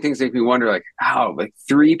 so many things make me wonder, like, how like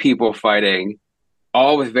three people fighting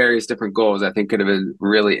all with various different goals, I think could have been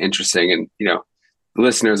really interesting. And,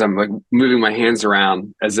 listeners, I'm like moving my hands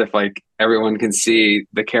around as if like everyone can see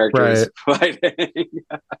the characters Right. fighting.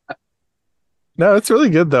 No, it's really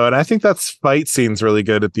good though. And I think that's fight scene's really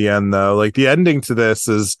good at the end though. Like the ending to this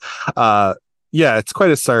is uh yeah, it's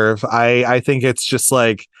quite a serve. I think it's just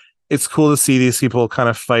like it's cool to see these people kind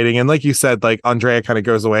of fighting. And like you said, like Andrea kind of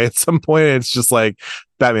goes away at some point. And it's just like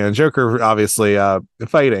Batman and Joker obviously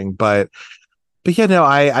fighting. But yeah, no,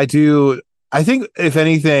 I do I think if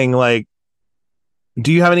anything, like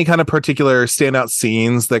do you have any kind of particular standout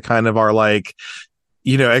scenes that kind of are like,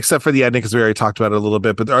 except for the ending, because we already talked about it a little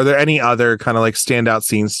bit, but are there any other kind of like standout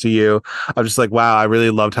scenes to you? I'm just like, wow, I really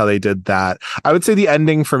loved how they did that. I would say the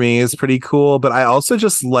ending for me is pretty cool, but I also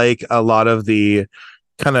just like a lot of the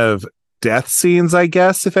kind of death scenes, I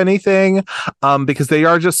guess, if anything, because they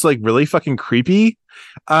are just like really fucking creepy.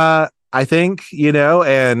 I think,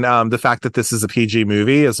 and the fact that this is a PG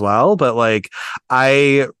movie as well, but like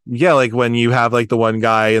yeah, like when you have like the one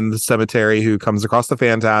guy in the cemetery who comes across the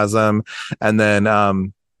phantasm, and then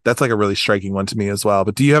that's like a really striking one to me as well.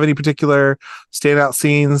 But do you have any particular standout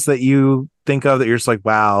scenes that you think of that you're just like,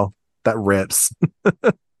 wow, that rips?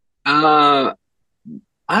 uh,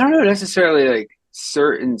 I don't know necessarily like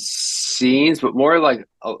certain scenes, but more like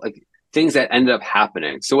things that end up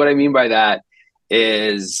happening. So what I mean by that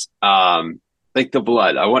is like the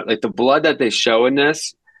blood. I want like the blood that they show in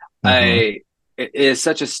this. Mm-hmm. I It is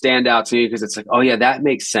such a standout to me because it's like, oh yeah, that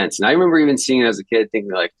makes sense. And I remember even seeing it as a kid,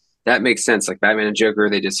 thinking like that makes sense. Like Batman and Joker,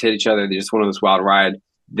 they just hit each other. They just went on this wild ride.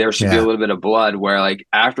 There should be a Yeah. little bit of blood. Where like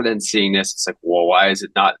after then seeing this, it's like, well, why is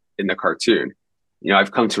it not in the cartoon?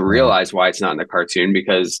 I've come to Right. realize why it's not in the cartoon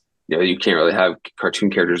because you can't really have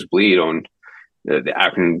cartoon characters bleed on the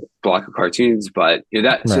African block of cartoons. But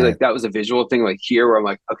that so Right. like that was a visual thing. Like here, where I'm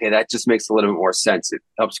like, okay, that just makes a little bit more sense. It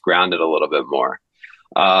helps ground it a little bit more.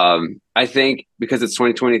 I think because it's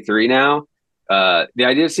 2023 now, the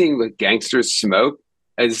idea of seeing like gangsters smoke,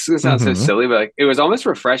 this is gonna sound so Mm-hmm. silly, but like it was almost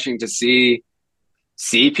refreshing to see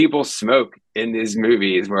see people smoke in these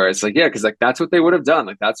movies where it's like, yeah, because like that's what they would have done.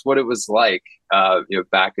 Like that's what it was like,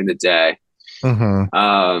 back in the day. Mm-hmm.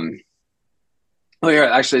 Um, oh yeah,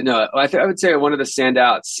 actually no, I would say one of the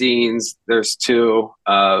standout scenes. There's two.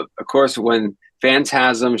 Of course, when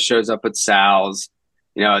Phantasm shows up at Sal's,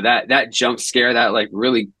 that jump scare, that like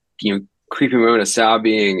really creepy moment of Sal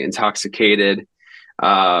being intoxicated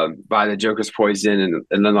by the Joker's poison,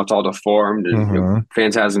 and then that's all deformed, and Mm-hmm.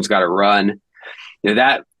 Phantasm's got to run.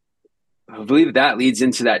 That I believe that leads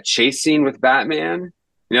into that chase scene with Batman.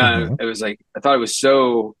 Mm-hmm. It was like I thought it was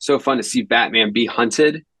so fun to see Batman be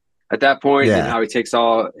hunted at that point, and then Yeah. how he takes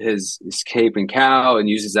all his cape and cowl and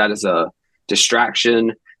uses that as a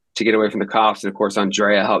distraction to get away from the cops. And of course,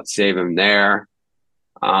 Andrea helped save him there.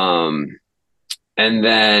 Um, and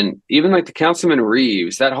then even like the Councilman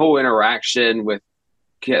Reeves, that whole interaction with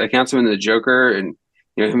the Councilman and the Joker, and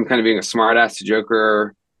him kind of being a smartass to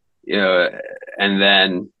Joker, and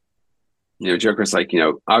then Joker's like,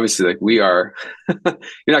 obviously, like we are, you're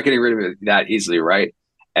not getting rid of it that easily, right?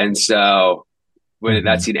 And so when Mm-hmm.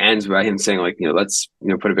 that scene ends by him saying, like, let's,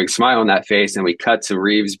 put a big smile on that face, and we cut to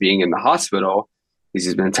Reeves being in the hospital because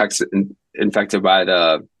he's been infected by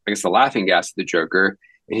the laughing gas of the Joker,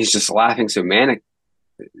 and he's just laughing so manic.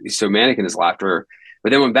 He's so manic in his laughter.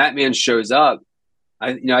 But then when Batman shows up,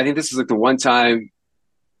 I think this is like the one time,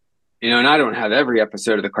 and I don't have every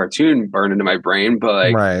episode of the cartoon burned into my brain, but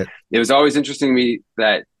like Right. it was always interesting to me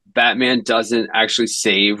that Batman doesn't actually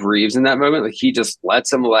save Reeves in that moment. Like he just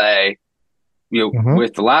lets him lay, Mm-hmm.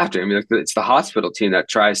 with the laughter. I mean, it's the hospital team that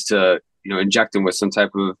tries to, inject him with some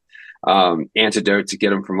type of antidote to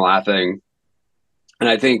get him from laughing. And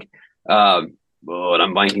I think, and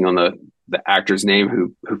I'm blanking on the actor's name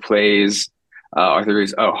who plays Arthur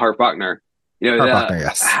Reeves. Oh, Hart Buckner. Hart Buckner,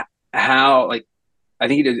 yes. How like I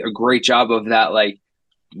think he did a great job of that, like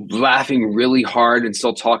laughing really hard and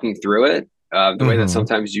still talking through it, the way that Mm-hmm.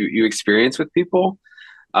 sometimes you experience with people.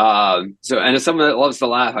 And as someone that loves to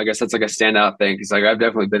laugh, I guess that's like a standout thing because like I've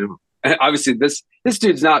definitely been. Obviously, this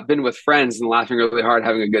dude's not been with friends and laughing really hard,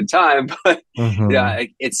 having a good time, but Mm-hmm. yeah,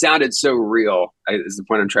 it sounded so real. Is the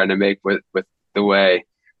point I'm trying to make with the way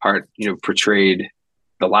Hart portrayed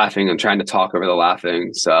the laughing and trying to talk over the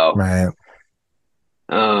laughing. So, Right.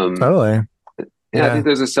 um, Totally. yeah, I Yeah. think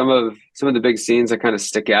those are some of the big scenes that kind of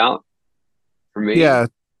stick out for me. Yeah.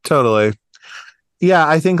 Totally. Yeah.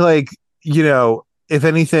 I think like, if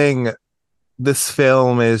anything, this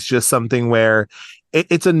film is just something where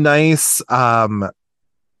it's a nice, I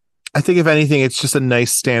think if anything, it's just a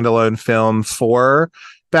nice standalone film for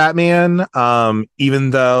Batman.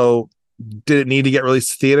 Even though did it need to get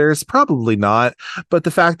released to theaters? Probably not. But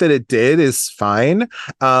the fact that it did is fine.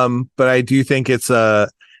 But I do think it's a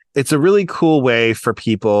really cool way for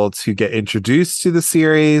people to get introduced to the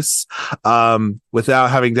series without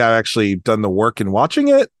having to have actually done the work in watching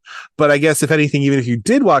it. But I guess if anything, even if you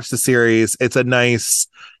did watch the series, it's a nice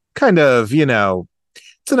kind of,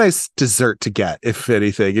 it's a nice dessert to get, if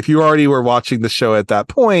anything. If you already were watching the show at that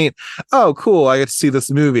point, oh, cool, I get to see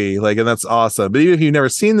this movie, like, and that's awesome. But even if you've never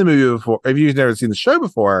seen the movie before, if you've never seen the show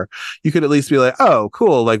before, you could at least be like, oh,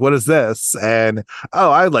 cool, like, what is this? And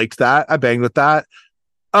oh, I liked that. I banged with that.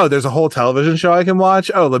 Oh, there's a whole television show I can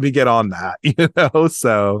watch. Oh, let me get on that,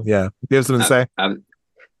 So, yeah, you have something to I, say?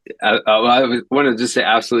 I, I wanted to just say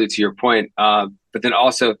absolutely to your point, but then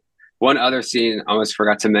also one other scene I almost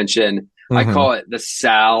forgot to mention. I Mm-hmm. call it the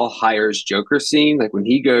Sal hires Joker scene. Like when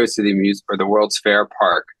he goes to the the World's Fair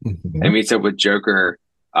park Mm-hmm. and meets up with Joker.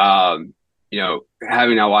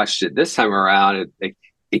 Having now watched it this time around,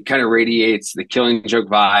 it kind of radiates the Killing Joke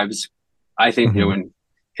vibes. I think Mm-hmm. when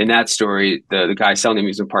in that story, the guy selling the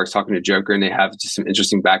amusement park's talking to Joker, and they have just some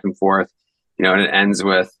interesting back and forth. And it ends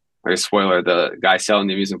with, like a spoiler, the guy selling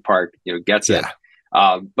the amusement park, gets it.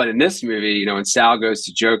 Yeah. But in this movie, when Sal goes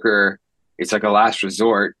to Joker, it's like a last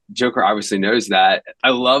resort. Joker obviously knows that. I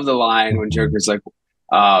love the line when Mm-hmm. Joker's like,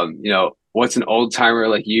 what's an old timer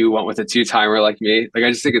like you want with a two timer like me? Like, I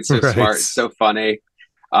just think it's so smart. It's Right. so funny.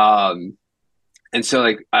 Um, and so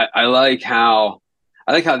like, I like how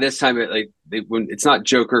this time when it's not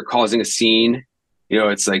Joker causing a scene,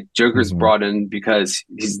 it's like Joker's Mm-hmm. brought in because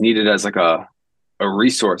he's needed as like a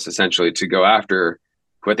resource essentially to go after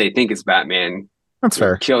what they think is Batman, That's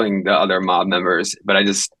fair. killing the other mob members. But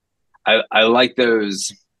I like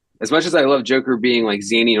those as much as I love Joker being like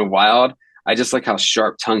zany and wild. I just like how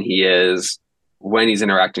sharp tongued he is when he's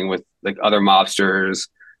interacting with like other mobsters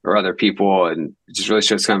or other people, and it just really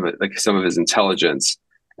shows kind of like some of his intelligence.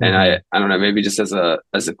 And Mm-hmm. I don't know, maybe just as a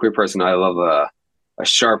queer person, I love a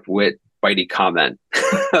sharp wit, bitey comment.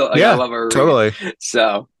 Like I Yeah, love a read. totally.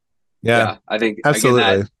 So Yeah, yeah, I think again that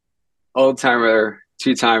absolutely. old timer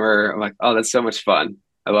two-timer. I'm like, oh, that's so much fun.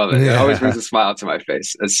 I love it. It always brings Yeah, a smile to my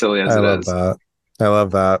face, as silly as I it love is. that. I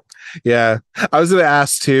love that. Yeah. I was going to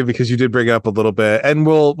ask too, because you did bring up a little bit, and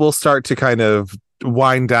we'll start to kind of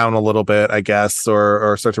wind down a little bit, I guess,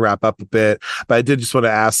 or start to wrap up a bit. But I did just want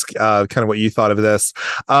to ask kind of what you thought of this.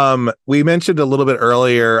 We mentioned a little bit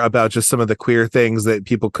earlier about just some of the queer things that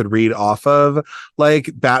people could read off of,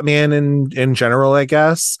 like Batman in general, I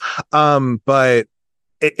guess. But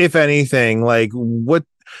if anything, like what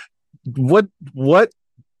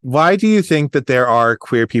why do you think that there are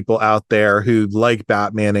queer people out there who like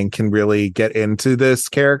Batman and can really get into this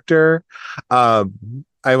character?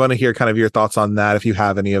 I want to hear kind of your thoughts on that if you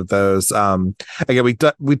have any of those. Again,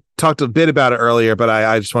 we talked a bit about it earlier, but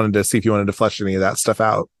I just wanted to see if you wanted to flesh any of that stuff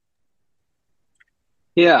out.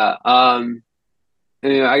 Yeah.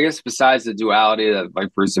 I guess besides the duality that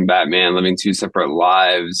like Bruce and Batman living two separate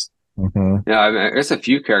lives, Mm-hmm. I guess a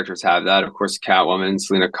few characters have that. Of course, Catwoman,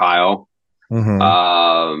 Selena Kyle. Mm-hmm.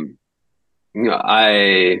 Um, you know,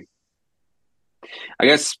 I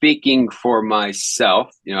guess speaking for myself,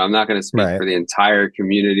 I'm not going to speak Right. for the entire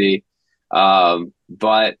community,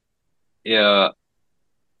 but yeah,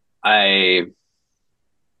 I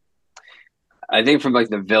I think from like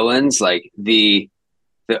the villains, like the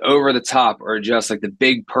over the top or just like the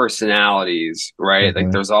big personalities, right? Like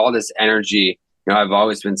Mm-hmm. there's all this energy. I've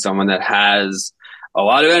always been someone that has a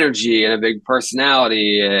lot of energy and a big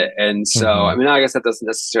personality, and so Mm-hmm. I mean, I guess that doesn't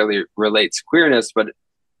necessarily relate to queerness, but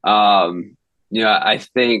um, I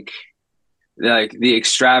think like the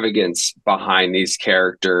extravagance behind these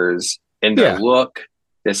characters and their Yeah. look,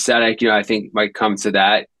 the aesthetic, I think might come to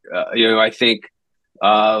that. I think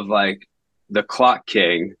of like the Clock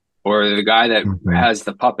King or the guy that Mm-hmm. has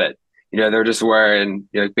the puppet. They're just wearing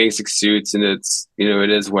basic suits, and it's it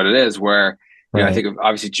is what it is. Where I Right. think of,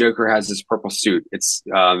 obviously Joker has this purple suit. It's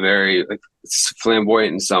very like it's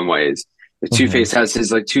flamboyant in some ways. The Two Mm-hmm. Face has his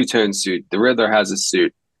like two tone suit. The Riddler has a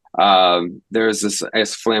suit. There's this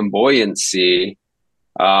flamboyancy,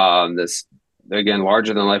 this again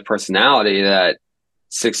larger than life personality that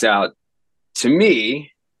sticks out to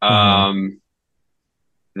me. Mm-hmm.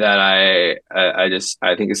 That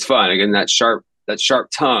I think is fun. Again, that sharp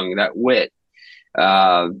tongue, that wit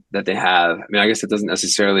that they have. I mean, I guess it doesn't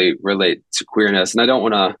necessarily relate to queerness, and I don't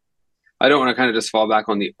want to kind of just fall back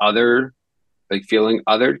on the other, like feeling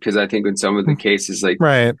othered, because I think in some of the cases, like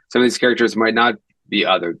Right. some of these characters might not be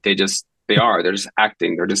othered. They are. They're just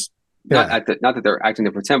acting. They're just Yeah. not that they're acting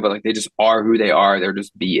to pretend, but like they just are who they are. They're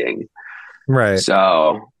just being. Right.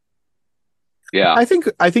 So yeah. I think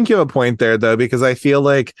you have a point there though, because I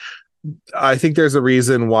think there's a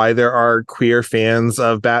reason why there are queer fans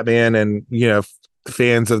of Batman and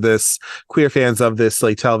fans of this queer fans of this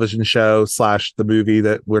like television show slash the movie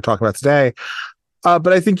that we're talking about today. But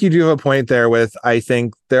I think you do have a point there with I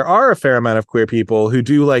think there are a fair amount of queer people who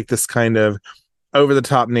do like this kind of over the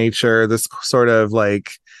top nature, this sort of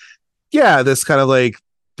like this kind of like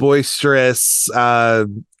boisterous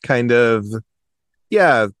kind of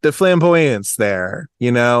the flamboyance there,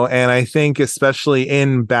 and I think especially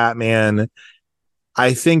in Batman,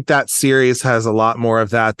 I think that series has a lot more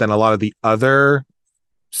of that than a lot of the other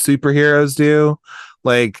superheroes do.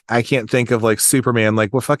 Like, I can't think of like Superman,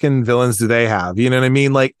 like what fucking villains do they have? You know what I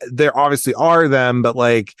mean? Like, there obviously are them, but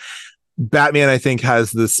like Batman, I think,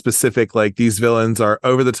 has the specific like these villains are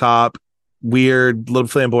over the top, weird, little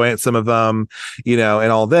flamboyant, some of them,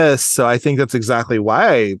 and all this. So I think that's exactly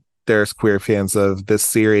why there's queer fans of this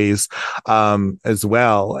series as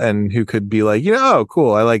well, and who could be like, oh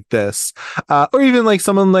cool, I like this, or even like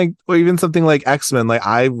someone like, or even something like X-Men. Like,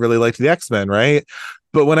 I really liked the X-Men, right?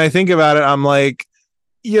 But when I think about it, I'm like,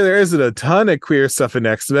 there isn't a ton of queer stuff in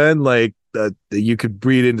X-Men. Like, you could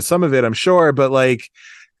read into some of it, I'm sure, but like,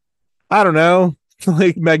 I don't know.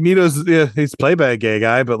 Like, Magneto's, he's played by a gay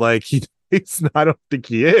guy, but like he's not, I don't think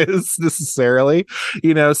he is necessarily,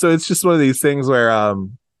 so it's just one of these things where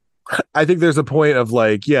I think there's a point of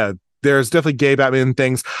like, there's definitely gay Batman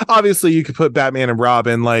things. Obviously, you could put Batman and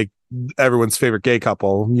Robin, like everyone's favorite gay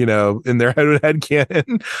couple, in their head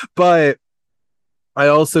canon. But I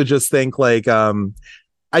also just think like,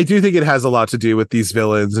 I do think it has a lot to do with these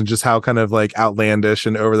villains and just how kind of like outlandish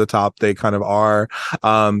and over the top they kind of are.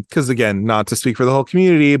 Because again, not to speak for the whole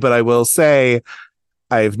community, but I will say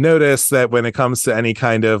I've noticed that when it comes to any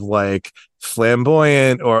kind of like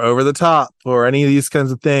flamboyant or over the top or any of these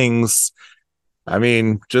kinds of things, I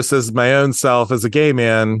mean, just as my own self as a gay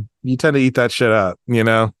man, you tend to eat that shit up,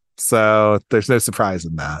 So there's no surprise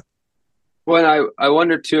in that. Well, and I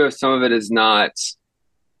wonder too if some of it is not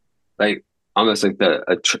like almost like the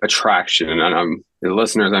attraction, and I'm the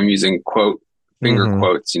listeners. I'm using quote finger Mm-hmm.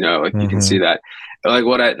 quotes, like you can Mm-hmm. see that. Like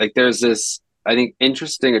what I like, there's this, I think,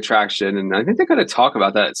 interesting attraction, and I think they kind of talk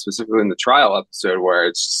about that specifically in the trial episode, where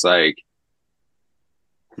it's just like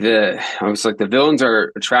I was like the villains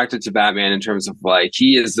are attracted to Batman in terms of like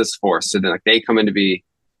he is this force, so then like they come in to be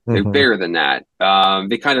Mm-hmm. bigger than that.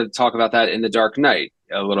 They kind of talk about that in the Dark Knight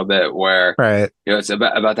a little bit, where Right. it's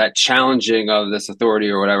about that challenging of this authority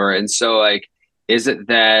or whatever. And so like, is it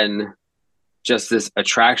then just this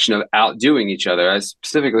attraction of outdoing each other? As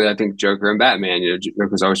specifically, I think Joker and Batman.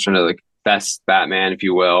 Joker's always trying to like best Batman, if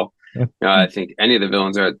you will. I think any of the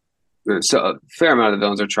villains are so a fair amount of the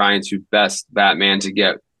villains are trying to best Batman to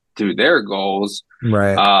get to their goals.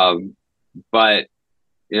 Right. But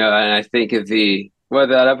and I think of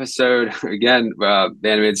that episode again, the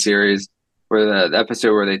animated series, where the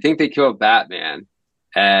episode where they think they killed Batman,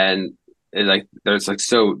 and like there's like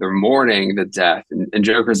so they're mourning the death, and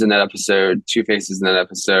Joker's in that episode, Two Faces in that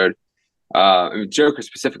episode. Joker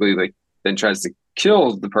specifically like then tries to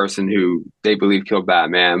kill the person who they believe killed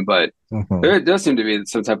Batman, but Mm-hmm. there does seem to be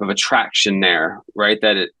some type of attraction there, right?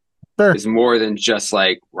 That it Sure. is more than just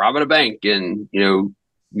like robbing a bank and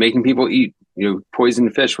making people eat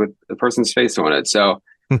poisoned fish with the person's face on it. So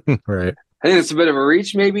Right. I think it's a bit of a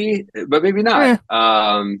reach, maybe, but maybe not.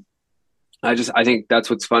 Yeah. I think that's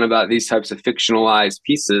what's fun about these types of fictionalized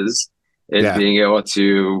pieces is Yeah. being able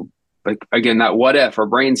to, like, again, that what if or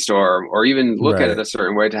brainstorm or even look at it Right. a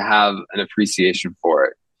certain way to have an appreciation for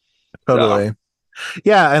it. So Totally.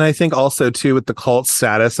 Yeah, and I think also too with the cult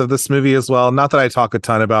status of this movie as well. Not that I talk a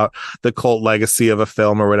ton about the cult legacy of a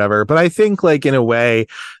film or whatever, but I think like in a way,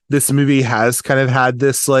 this movie has kind of had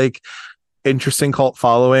this like interesting cult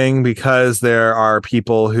following because there are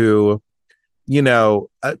people who,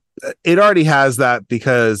 it already has that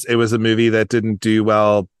because it was a movie that didn't do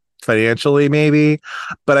well financially maybe,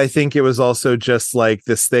 but I think it was also just like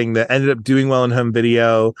this thing that ended up doing well in home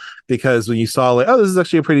video because when you saw like, oh, this is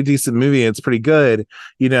actually a pretty decent movie, it's pretty good,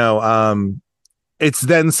 it's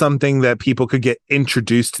then something that people could get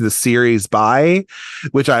introduced to the series by,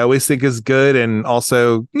 which I always think is good. And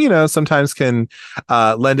also, sometimes can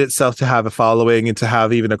lend itself to have a following and to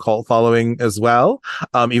have even a cult following as well.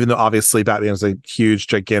 Even though obviously Batman is a huge,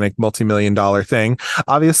 gigantic, multi-million-dollar thing,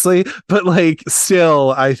 obviously, but like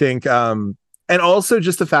still, I think, and also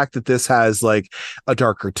just the fact that this has like a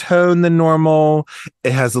darker tone than normal.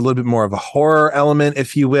 It has a little bit more of a horror element,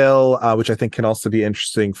 if you will, which I think can also be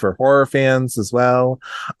interesting for horror fans as well.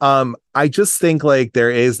 I just think like there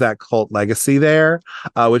is that cult legacy there,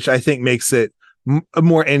 which I think makes it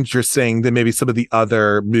more interesting than maybe some of the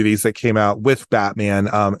other movies that came out with Batman,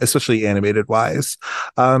 especially animated wise.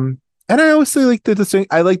 And I always say like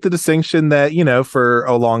I like the distinction that, for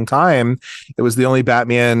a long time, it was the only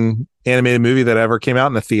Batman animated movie that ever came out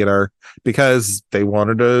in a theater because they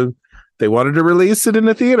wanted to release it in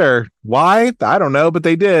a theater. Why? I don't know, but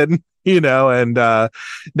they did, and now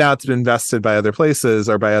it's been invested by other places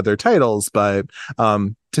or by other titles, but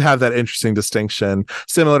to have that interesting distinction,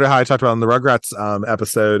 similar to how I talked about in the Rugrats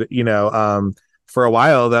episode, for a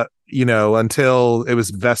while that, until it was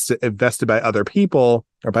vested by other people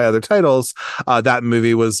or by other titles, that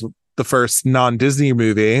movie was the first non-Disney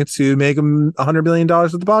movie to make them $100 million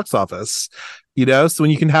at the box office, so when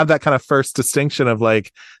you can have that kind of first distinction of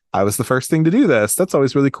like, I was the first thing to do this, that's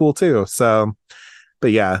always really cool too. So,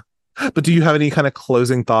 but yeah. But do you have any kind of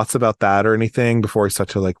closing thoughts about that or anything before we start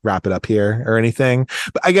to like wrap it up here or anything?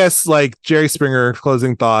 But I guess like Jerry Springer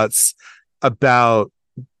closing thoughts about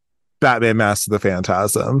Batman Mask of the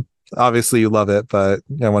Phantasm. Obviously you love it, but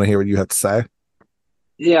I want to hear what you have to say.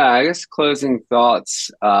 yeah, I guess closing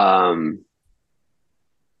thoughts. I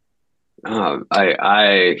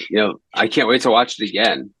can't wait to watch it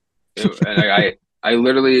again. I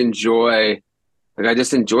literally enjoy, like, I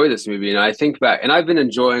just enjoy this movie. And I think back, and I've been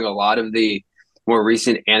enjoying a lot of the more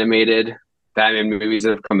recent animated Batman movies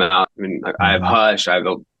that have come out. I mean, I have Hush, I have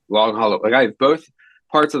the Long Hollow, like I have both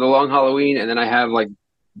parts of the Long Halloween, and then I have like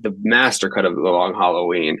the master cut of the Long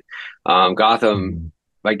Halloween, Gotham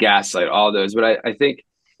by Gaslight, all those. But I think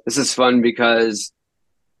this is fun because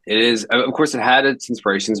it is, of course, it had its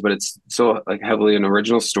inspirations, but it's so like heavily an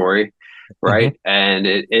original story, right? And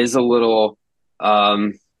it is a little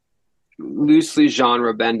loosely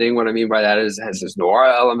genre bending. What I mean by that is it has this noir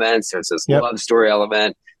elements, there's this Yep. love story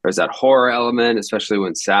element, there's that horror element, especially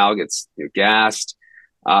when Sal gets gassed.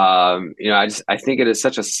 I think it is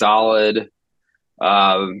such a solid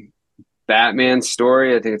Batman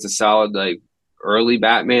story. I think it's a solid like early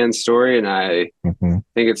Batman story, and I think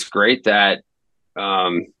it's great that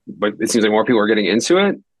but it seems like more people are getting into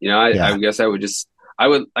it. I Yeah. guess I would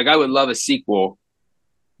love a sequel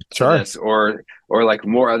to Sure. this, or or like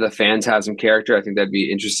more of the Phantasm character. I think that'd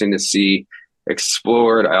be interesting to see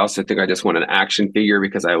explored. I also think I just want an action figure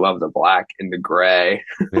because I love the black and the gray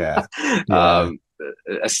Yeah. Yeah. um,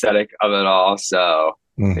 aesthetic of it all. So,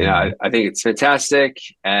 Hmm. I think it's fantastic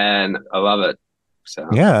and I love it. So,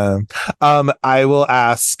 Yeah. I will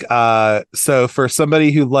ask, so for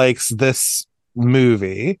somebody who likes this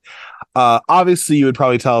movie, obviously you would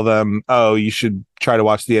probably tell them, oh, you should try to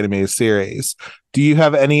watch the animated series. Do you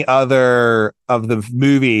have any other of the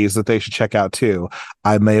movies that they should check out too?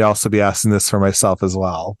 I may also be asking this for myself as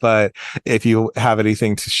well, but if you have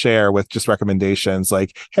anything to share with just recommendations,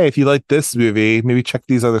 like, hey, if you like this movie, maybe check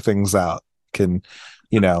these other things out. Can,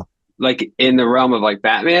 you know, like in the realm of like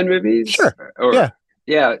Batman movies, sure. or Yeah.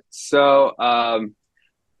 yeah. So,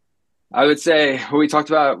 I would say when we talked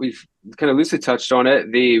about, we've kind of loosely touched on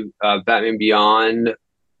it, the Batman Beyond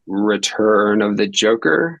Return of the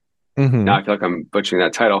Joker. Now Mm-hmm. I feel like I'm butchering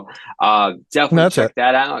that title. No, Definitely that's it. check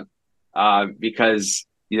that out because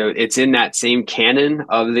it's in that same canon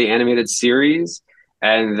of the animated series,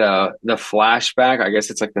 and the flashback. I guess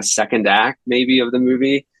it's like the second act maybe of the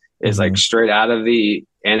movie is like Mm-hmm. straight out of the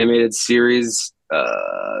animated series.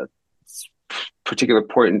 Particular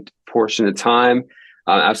important portion of time.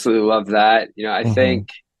 Absolutely love that. I Mm-hmm. think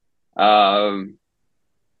um,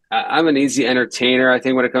 I'm an easy entertainer. I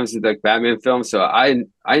think when it comes to the Batman films, so I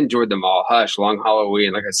enjoyed them all. Hush, Long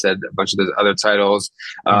Halloween, like I said, a bunch of those other titles.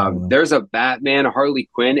 Mm-hmm. There's a Batman Harley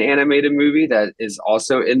Quinn animated movie that is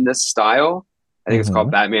also in this style. I think it's called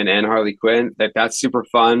Mm-hmm. Batman and Harley Quinn. That's super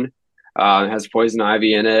fun. It has Poison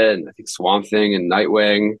Ivy in it, and I think Swamp Thing and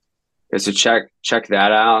Nightwing. So check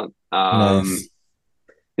that out. Nice.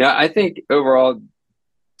 Yeah, I think overall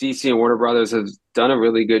DC and Warner Brothers have done a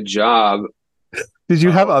really good job. Did you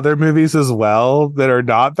have Oh, other movies as well that are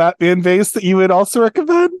not Batman based that you would also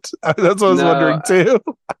recommend? That's what I was no, wondering too.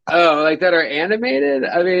 oh, like that are animated.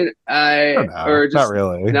 I mean, I don't I know. or Not just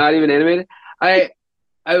really. not even animated. I,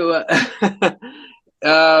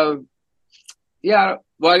 um, yeah.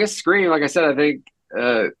 Well, I guess Scream. Like I said, I think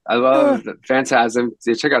I Eh, love Phantasm.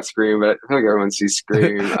 So check out Scream, but I feel like everyone sees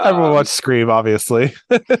Scream. everyone watched Scream, obviously.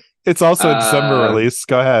 It's also a December Uh, release.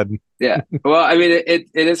 Go ahead. Yeah. Well, I mean, it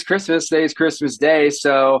is Christmas Day. Is Christmas Day,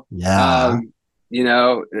 so Yeah.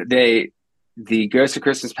 they the Ghost of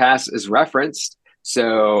Christmas Past is referenced.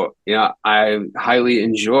 So I highly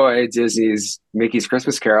enjoy Disney's Mickey's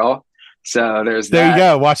Christmas Carol. So there's There you that.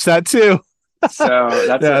 go. Watch that too. So that's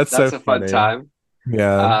Yeah, a that's so that's a fun funny. time.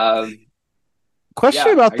 Yeah. Question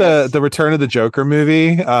Yeah, about I the guess Return of the Joker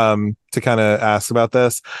movie. To kind of ask about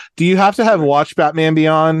this. Do you have to have sure. watched Batman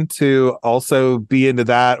Beyond to also be into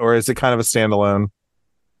that, or is it kind of a standalone?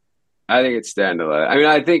 I think it's standalone. I mean,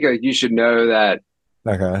 I think like you should know that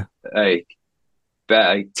Okay. like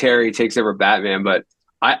like Terry takes over Batman, but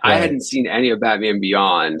I Right. hadn't seen any of Batman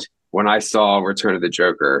Beyond when I saw Return of the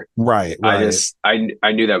Joker. Right. I Right. just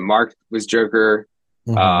I knew that Mark was Joker,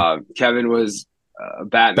 Hmm. Kevin was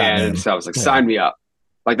Batman, and Batman. so I was like, Yeah. sign me up.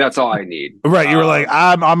 Like that's all I need. Right. You were like,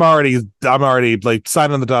 I'm already like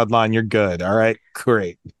sign on the dotted line. You're good. All right.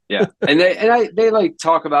 Great. Yeah, and they like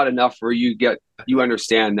talk about enough where you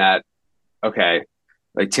understand that okay,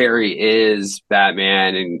 like Terry is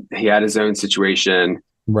Batman and he had his own situation,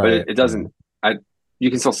 but Right. it Yeah. doesn't. I You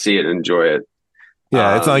can still see it and enjoy it.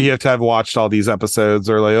 Yeah. It's not like you Um, have to have watched all these episodes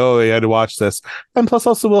or like, oh, you had to watch this. And plus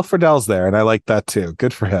also Will Friedle's there. And I like that too.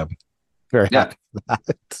 Good for him. Very yeah. happy for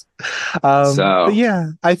that. But So yeah,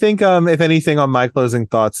 I think if anything on my closing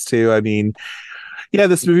thoughts too, I mean, yeah,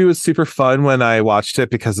 this movie was super fun when I watched it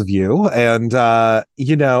because of you. And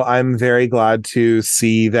I'm very glad to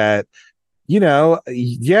see that,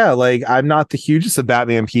 yeah, like I'm not the hugest of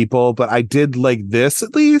Batman people, but I did like this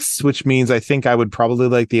at least, which means I think I would probably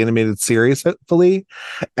like the animated series, hopefully.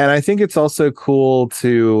 And I think it's also cool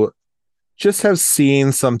to just have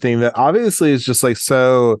seen something that obviously is just like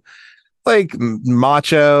so like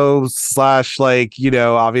macho slash like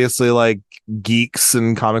obviously like geeks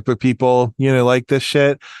and comic book people like this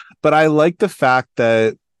shit, but I like the fact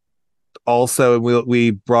that also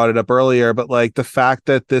we brought it up earlier, but like the fact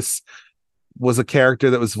that this was a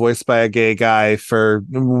character that was voiced by a gay guy for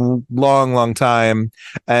long time,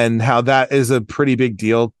 and how that is a pretty big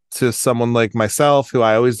deal to someone like myself who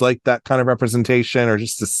I always like that kind of representation or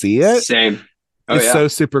just to see it same. Oh is yeah. so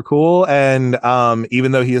super cool. And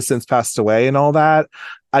even though he has since passed away and all that,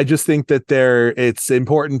 I just think that it's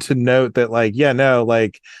important to note that like, yeah, no,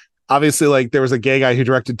 like obviously, like, there was a gay guy who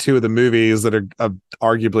directed two of the movies that are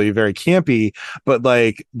arguably very campy, but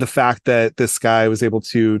like the fact that this guy was able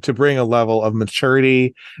to bring a level of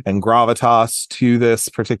maturity and gravitas to this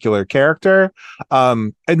particular character,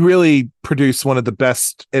 and really produce one of the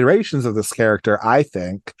best iterations of this character, I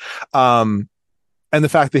think. And the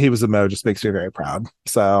fact that he was a Mo just makes me very proud.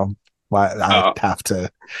 So I Oh, have to,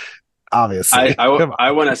 obviously. Come I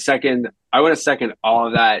on. want to second. I want to second all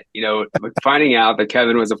of that. Like finding out that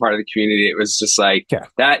Kevin was a part of the community, it was just like Yeah.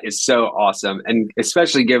 that is so awesome, and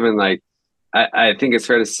especially given like I think it's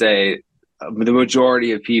fair to say the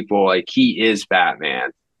majority of people like he is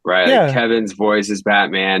Batman, right? Like Yeah. Kevin's voice is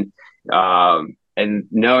Batman, and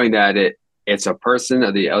knowing that it's a person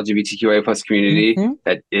of the LGBTQA plus community Hmm.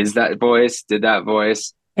 that is that voice, did that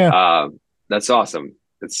voice. Yeah. That's awesome.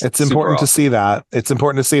 It's It's super important to see awesome. that. It's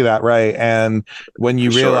important to see that, right? And when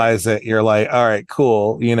you For sure. realize it, you're like, all right,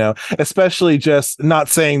 cool, especially just not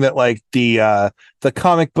saying that like the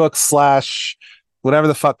comic book slash whatever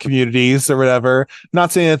the fuck communities or whatever,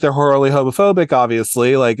 not saying that they're horribly homophobic,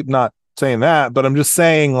 obviously, like not saying that, but I'm just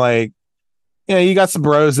saying like, you got some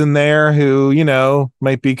bros in there who,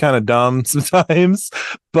 might be kind of dumb sometimes,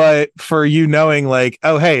 but for you knowing like,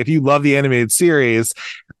 oh, hey, if you love the animated series,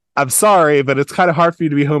 I'm sorry, but it's kind of hard for you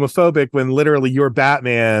to be homophobic when literally your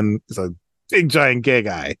Batman is a big giant gay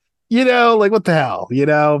guy. Like what the hell,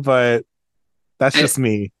 but that's And, just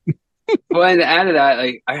me. well, and to add to that,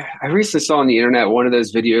 like I recently saw on the internet one of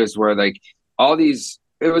those videos where like all these,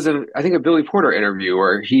 it was I think a Billy Porter interview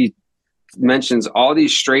where he mentions all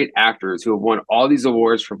these straight actors who have won all these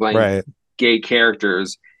awards for playing Right. gay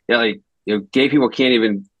characters. Yeah, like gay people can't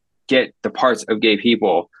even get the parts of gay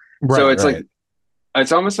people. So Right, it's like right.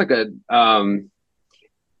 it's almost like a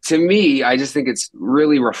to me, I just think it's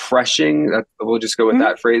really refreshing. We'll just go with Mhm.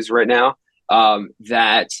 that phrase right now.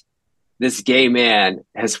 That this gay man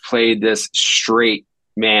has played this straight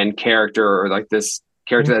man character, or like this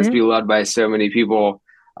character that's Mhm. beloved by so many people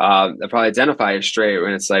that probably identify as straight.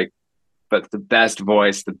 When it's like, but the best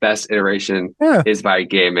voice, the best iteration Yeah. is by a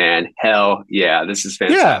gay man. Hell yeah, this is Yeah.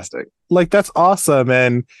 fantastic. Like that's awesome.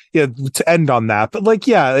 And yeah, to end on that. But like,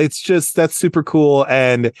 yeah, it's just that's super cool.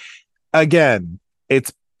 And again,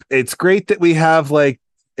 it's it's great that we have like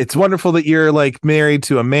it's wonderful that you're like married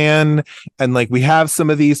to a man and like we have some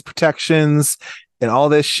of these protections and all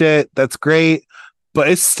this shit. That's great. But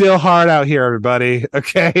it's still hard out here, everybody.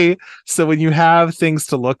 Okay. So when you have things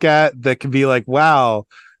to look at that can be like, wow,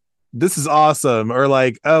 this is awesome, or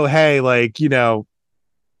like, oh, hey, like,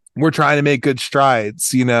 we're trying to make good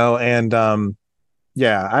strides, and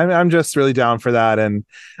yeah, I'm just really down for that, and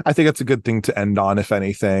I think it's a good thing to end on, if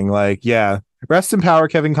anything. Like, yeah, rest in power,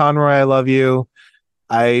 Kevin Conroy. I love you.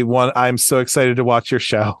 I'm so excited to watch your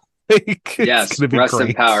show. Like, it's Yes, gonna be rest in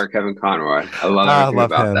great. power, Kevin Conroy. I love I everything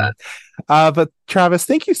love about that. him. But Travis,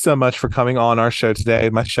 thank you so much for coming on our show today,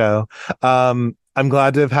 my show. I'm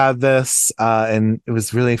glad to have had this, and it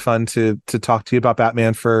was really fun to talk to you about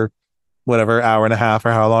Batman for whatever hour and a half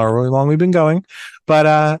or how long we've been going.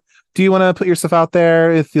 But do you want to put yourself out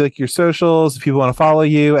there, if you like your socials, if people want to follow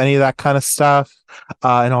you, any of that kind of stuff,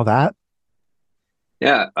 and all that?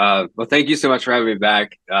 Yeah. Well, thank you so much for having me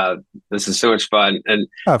back. This is so much fun. And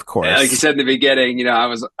Of like you course. said in the beginning, I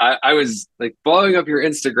was like blowing up your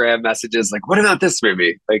Instagram messages, like, what about this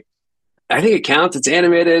movie? Like, I think it counts. It's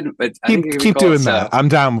animated, but I think it Keep can be keep called doing that. so. I'm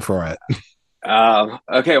down for it.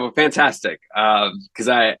 Okay, well, fantastic. Because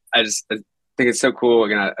I think it's so cool.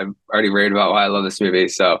 Again, I've already raved about why I love this movie.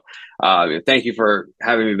 So, thank you for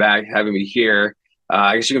having me back, having me here.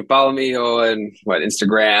 I guess you can follow me on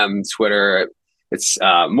Instagram, Twitter. It's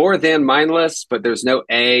more than mindless, but there's no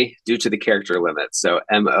A due to the character limit. So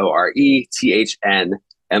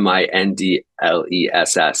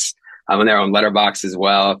MorethnMindless. I'm on there on Letterbox as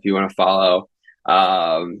well if you want to follow.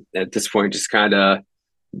 At this point, just kind of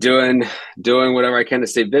doing whatever I can to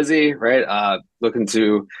stay busy, right? Looking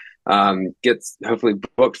to get hopefully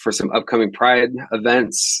booked for some upcoming Pride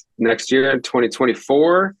events next year in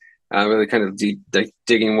 2024. Really kind of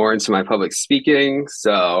digging more into my public speaking.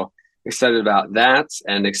 So excited about that,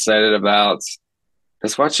 and excited about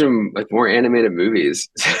just watching like more animated movies.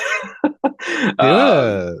 um,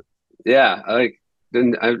 Good. yeah, I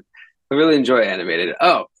really enjoy animated.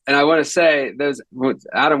 Oh, and I want to say those with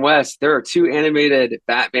Adam West, there are two animated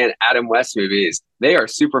Batman Adam West movies. They are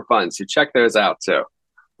super fun, so check those out too.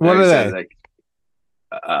 What Like I are said, they? like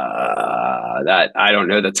that I don't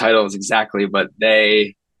know the titles exactly, but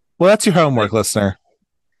they Well, that's your homework, like listener.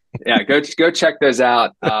 yeah, go check those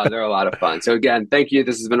out. They're a lot of fun. So again, thank you.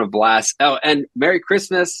 This has been a blast. Oh, and Merry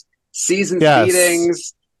Christmas, season's Yes.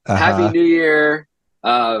 greetings, Happy Uh-huh. New Year.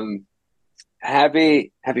 Um,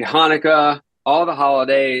 happy Hanukkah, all the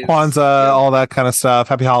holidays. Kwanzaa, all that kind of stuff.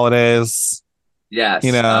 Happy holidays. You Yes.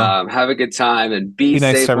 know, Have a good time and be be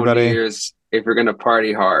nice to safe on New everybody. Year's if you're gonna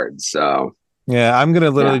party hard. So Yeah, I'm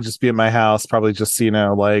gonna literally yeah, just be at my house, probably just,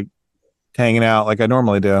 like hanging out like I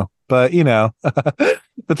normally do. But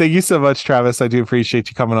but thank you so much, Travis. I do appreciate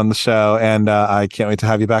you coming on the show, and I can't wait to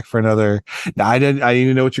have you back for another. I didn't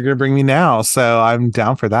even know what you're gonna bring me now, so I'm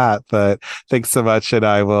down for that. But thanks so much, and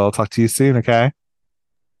I will talk to you soon. Okay,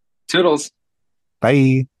 toodles.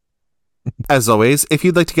 bye. As always, if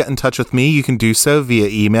you'd like to get in touch with me, you can do so via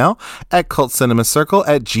email at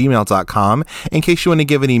cultcinemacircle@gmail.com in case you want to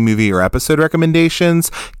give any movie or episode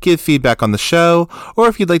recommendations, give feedback on the show, or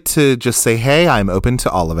if you'd like to just say, hey, I'm open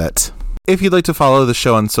to all of it. If you'd like to follow the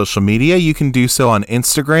show on social media, you can do so on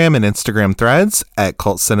Instagram and Instagram threads at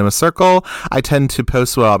Cult Cinema Circle. I tend to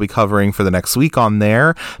post what I'll be covering for the next week on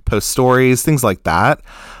there, post stories, things like that.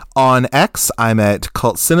 On X, I'm at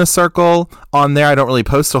Cult Cine Circle. On there, I don't really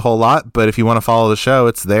post a whole lot, but if you want to follow the show,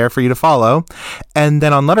 it's there for you to follow. And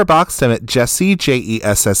then on Letterboxd, I'm at Jesse, Jesse,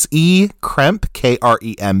 Kremp,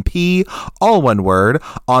 Kremp, all one word.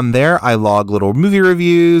 On there, I log little movie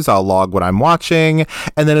reviews, I'll log what I'm watching,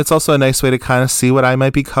 and then it's also a nice way to kind of see what I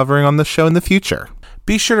might be covering on the show in the future.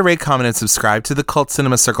 Be sure to rate, comment, and subscribe to the Cult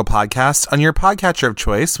Cinema Circle podcast on your podcatcher of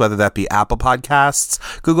choice, whether that be Apple Podcasts,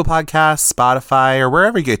 Google Podcasts, Spotify, or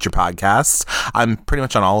wherever you get your podcasts. I'm pretty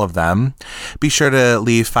much on all of them. Be sure to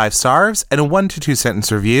leave 5 stars and a 1 to 2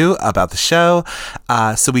 sentence review about the show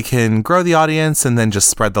so we can grow the audience and then just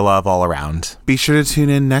spread the love all around. Be sure to tune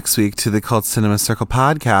in next week to the Cult Cinema Circle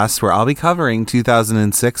podcast, where I'll be covering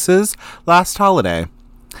 2006's Last Holiday.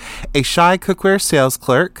 A shy cookware sales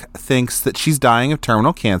clerk thinks that she's dying of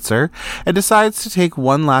terminal cancer and decides to take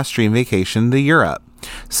one last dream vacation to Europe.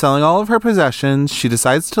 Selling all of her possessions, she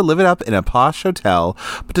decides to live it up in a posh hotel,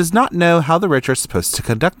 but does not know how the rich are supposed to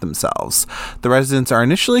conduct themselves. The residents are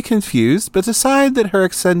initially confused, but decide that her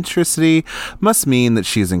eccentricity must mean that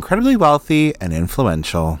she is incredibly wealthy and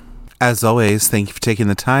influential. As always, thank you for taking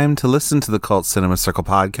the time to listen to the Cult Cinema Circle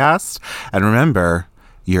podcast, and remember,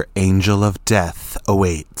 your angel of death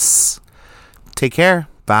awaits. Take care.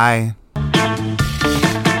 Bye.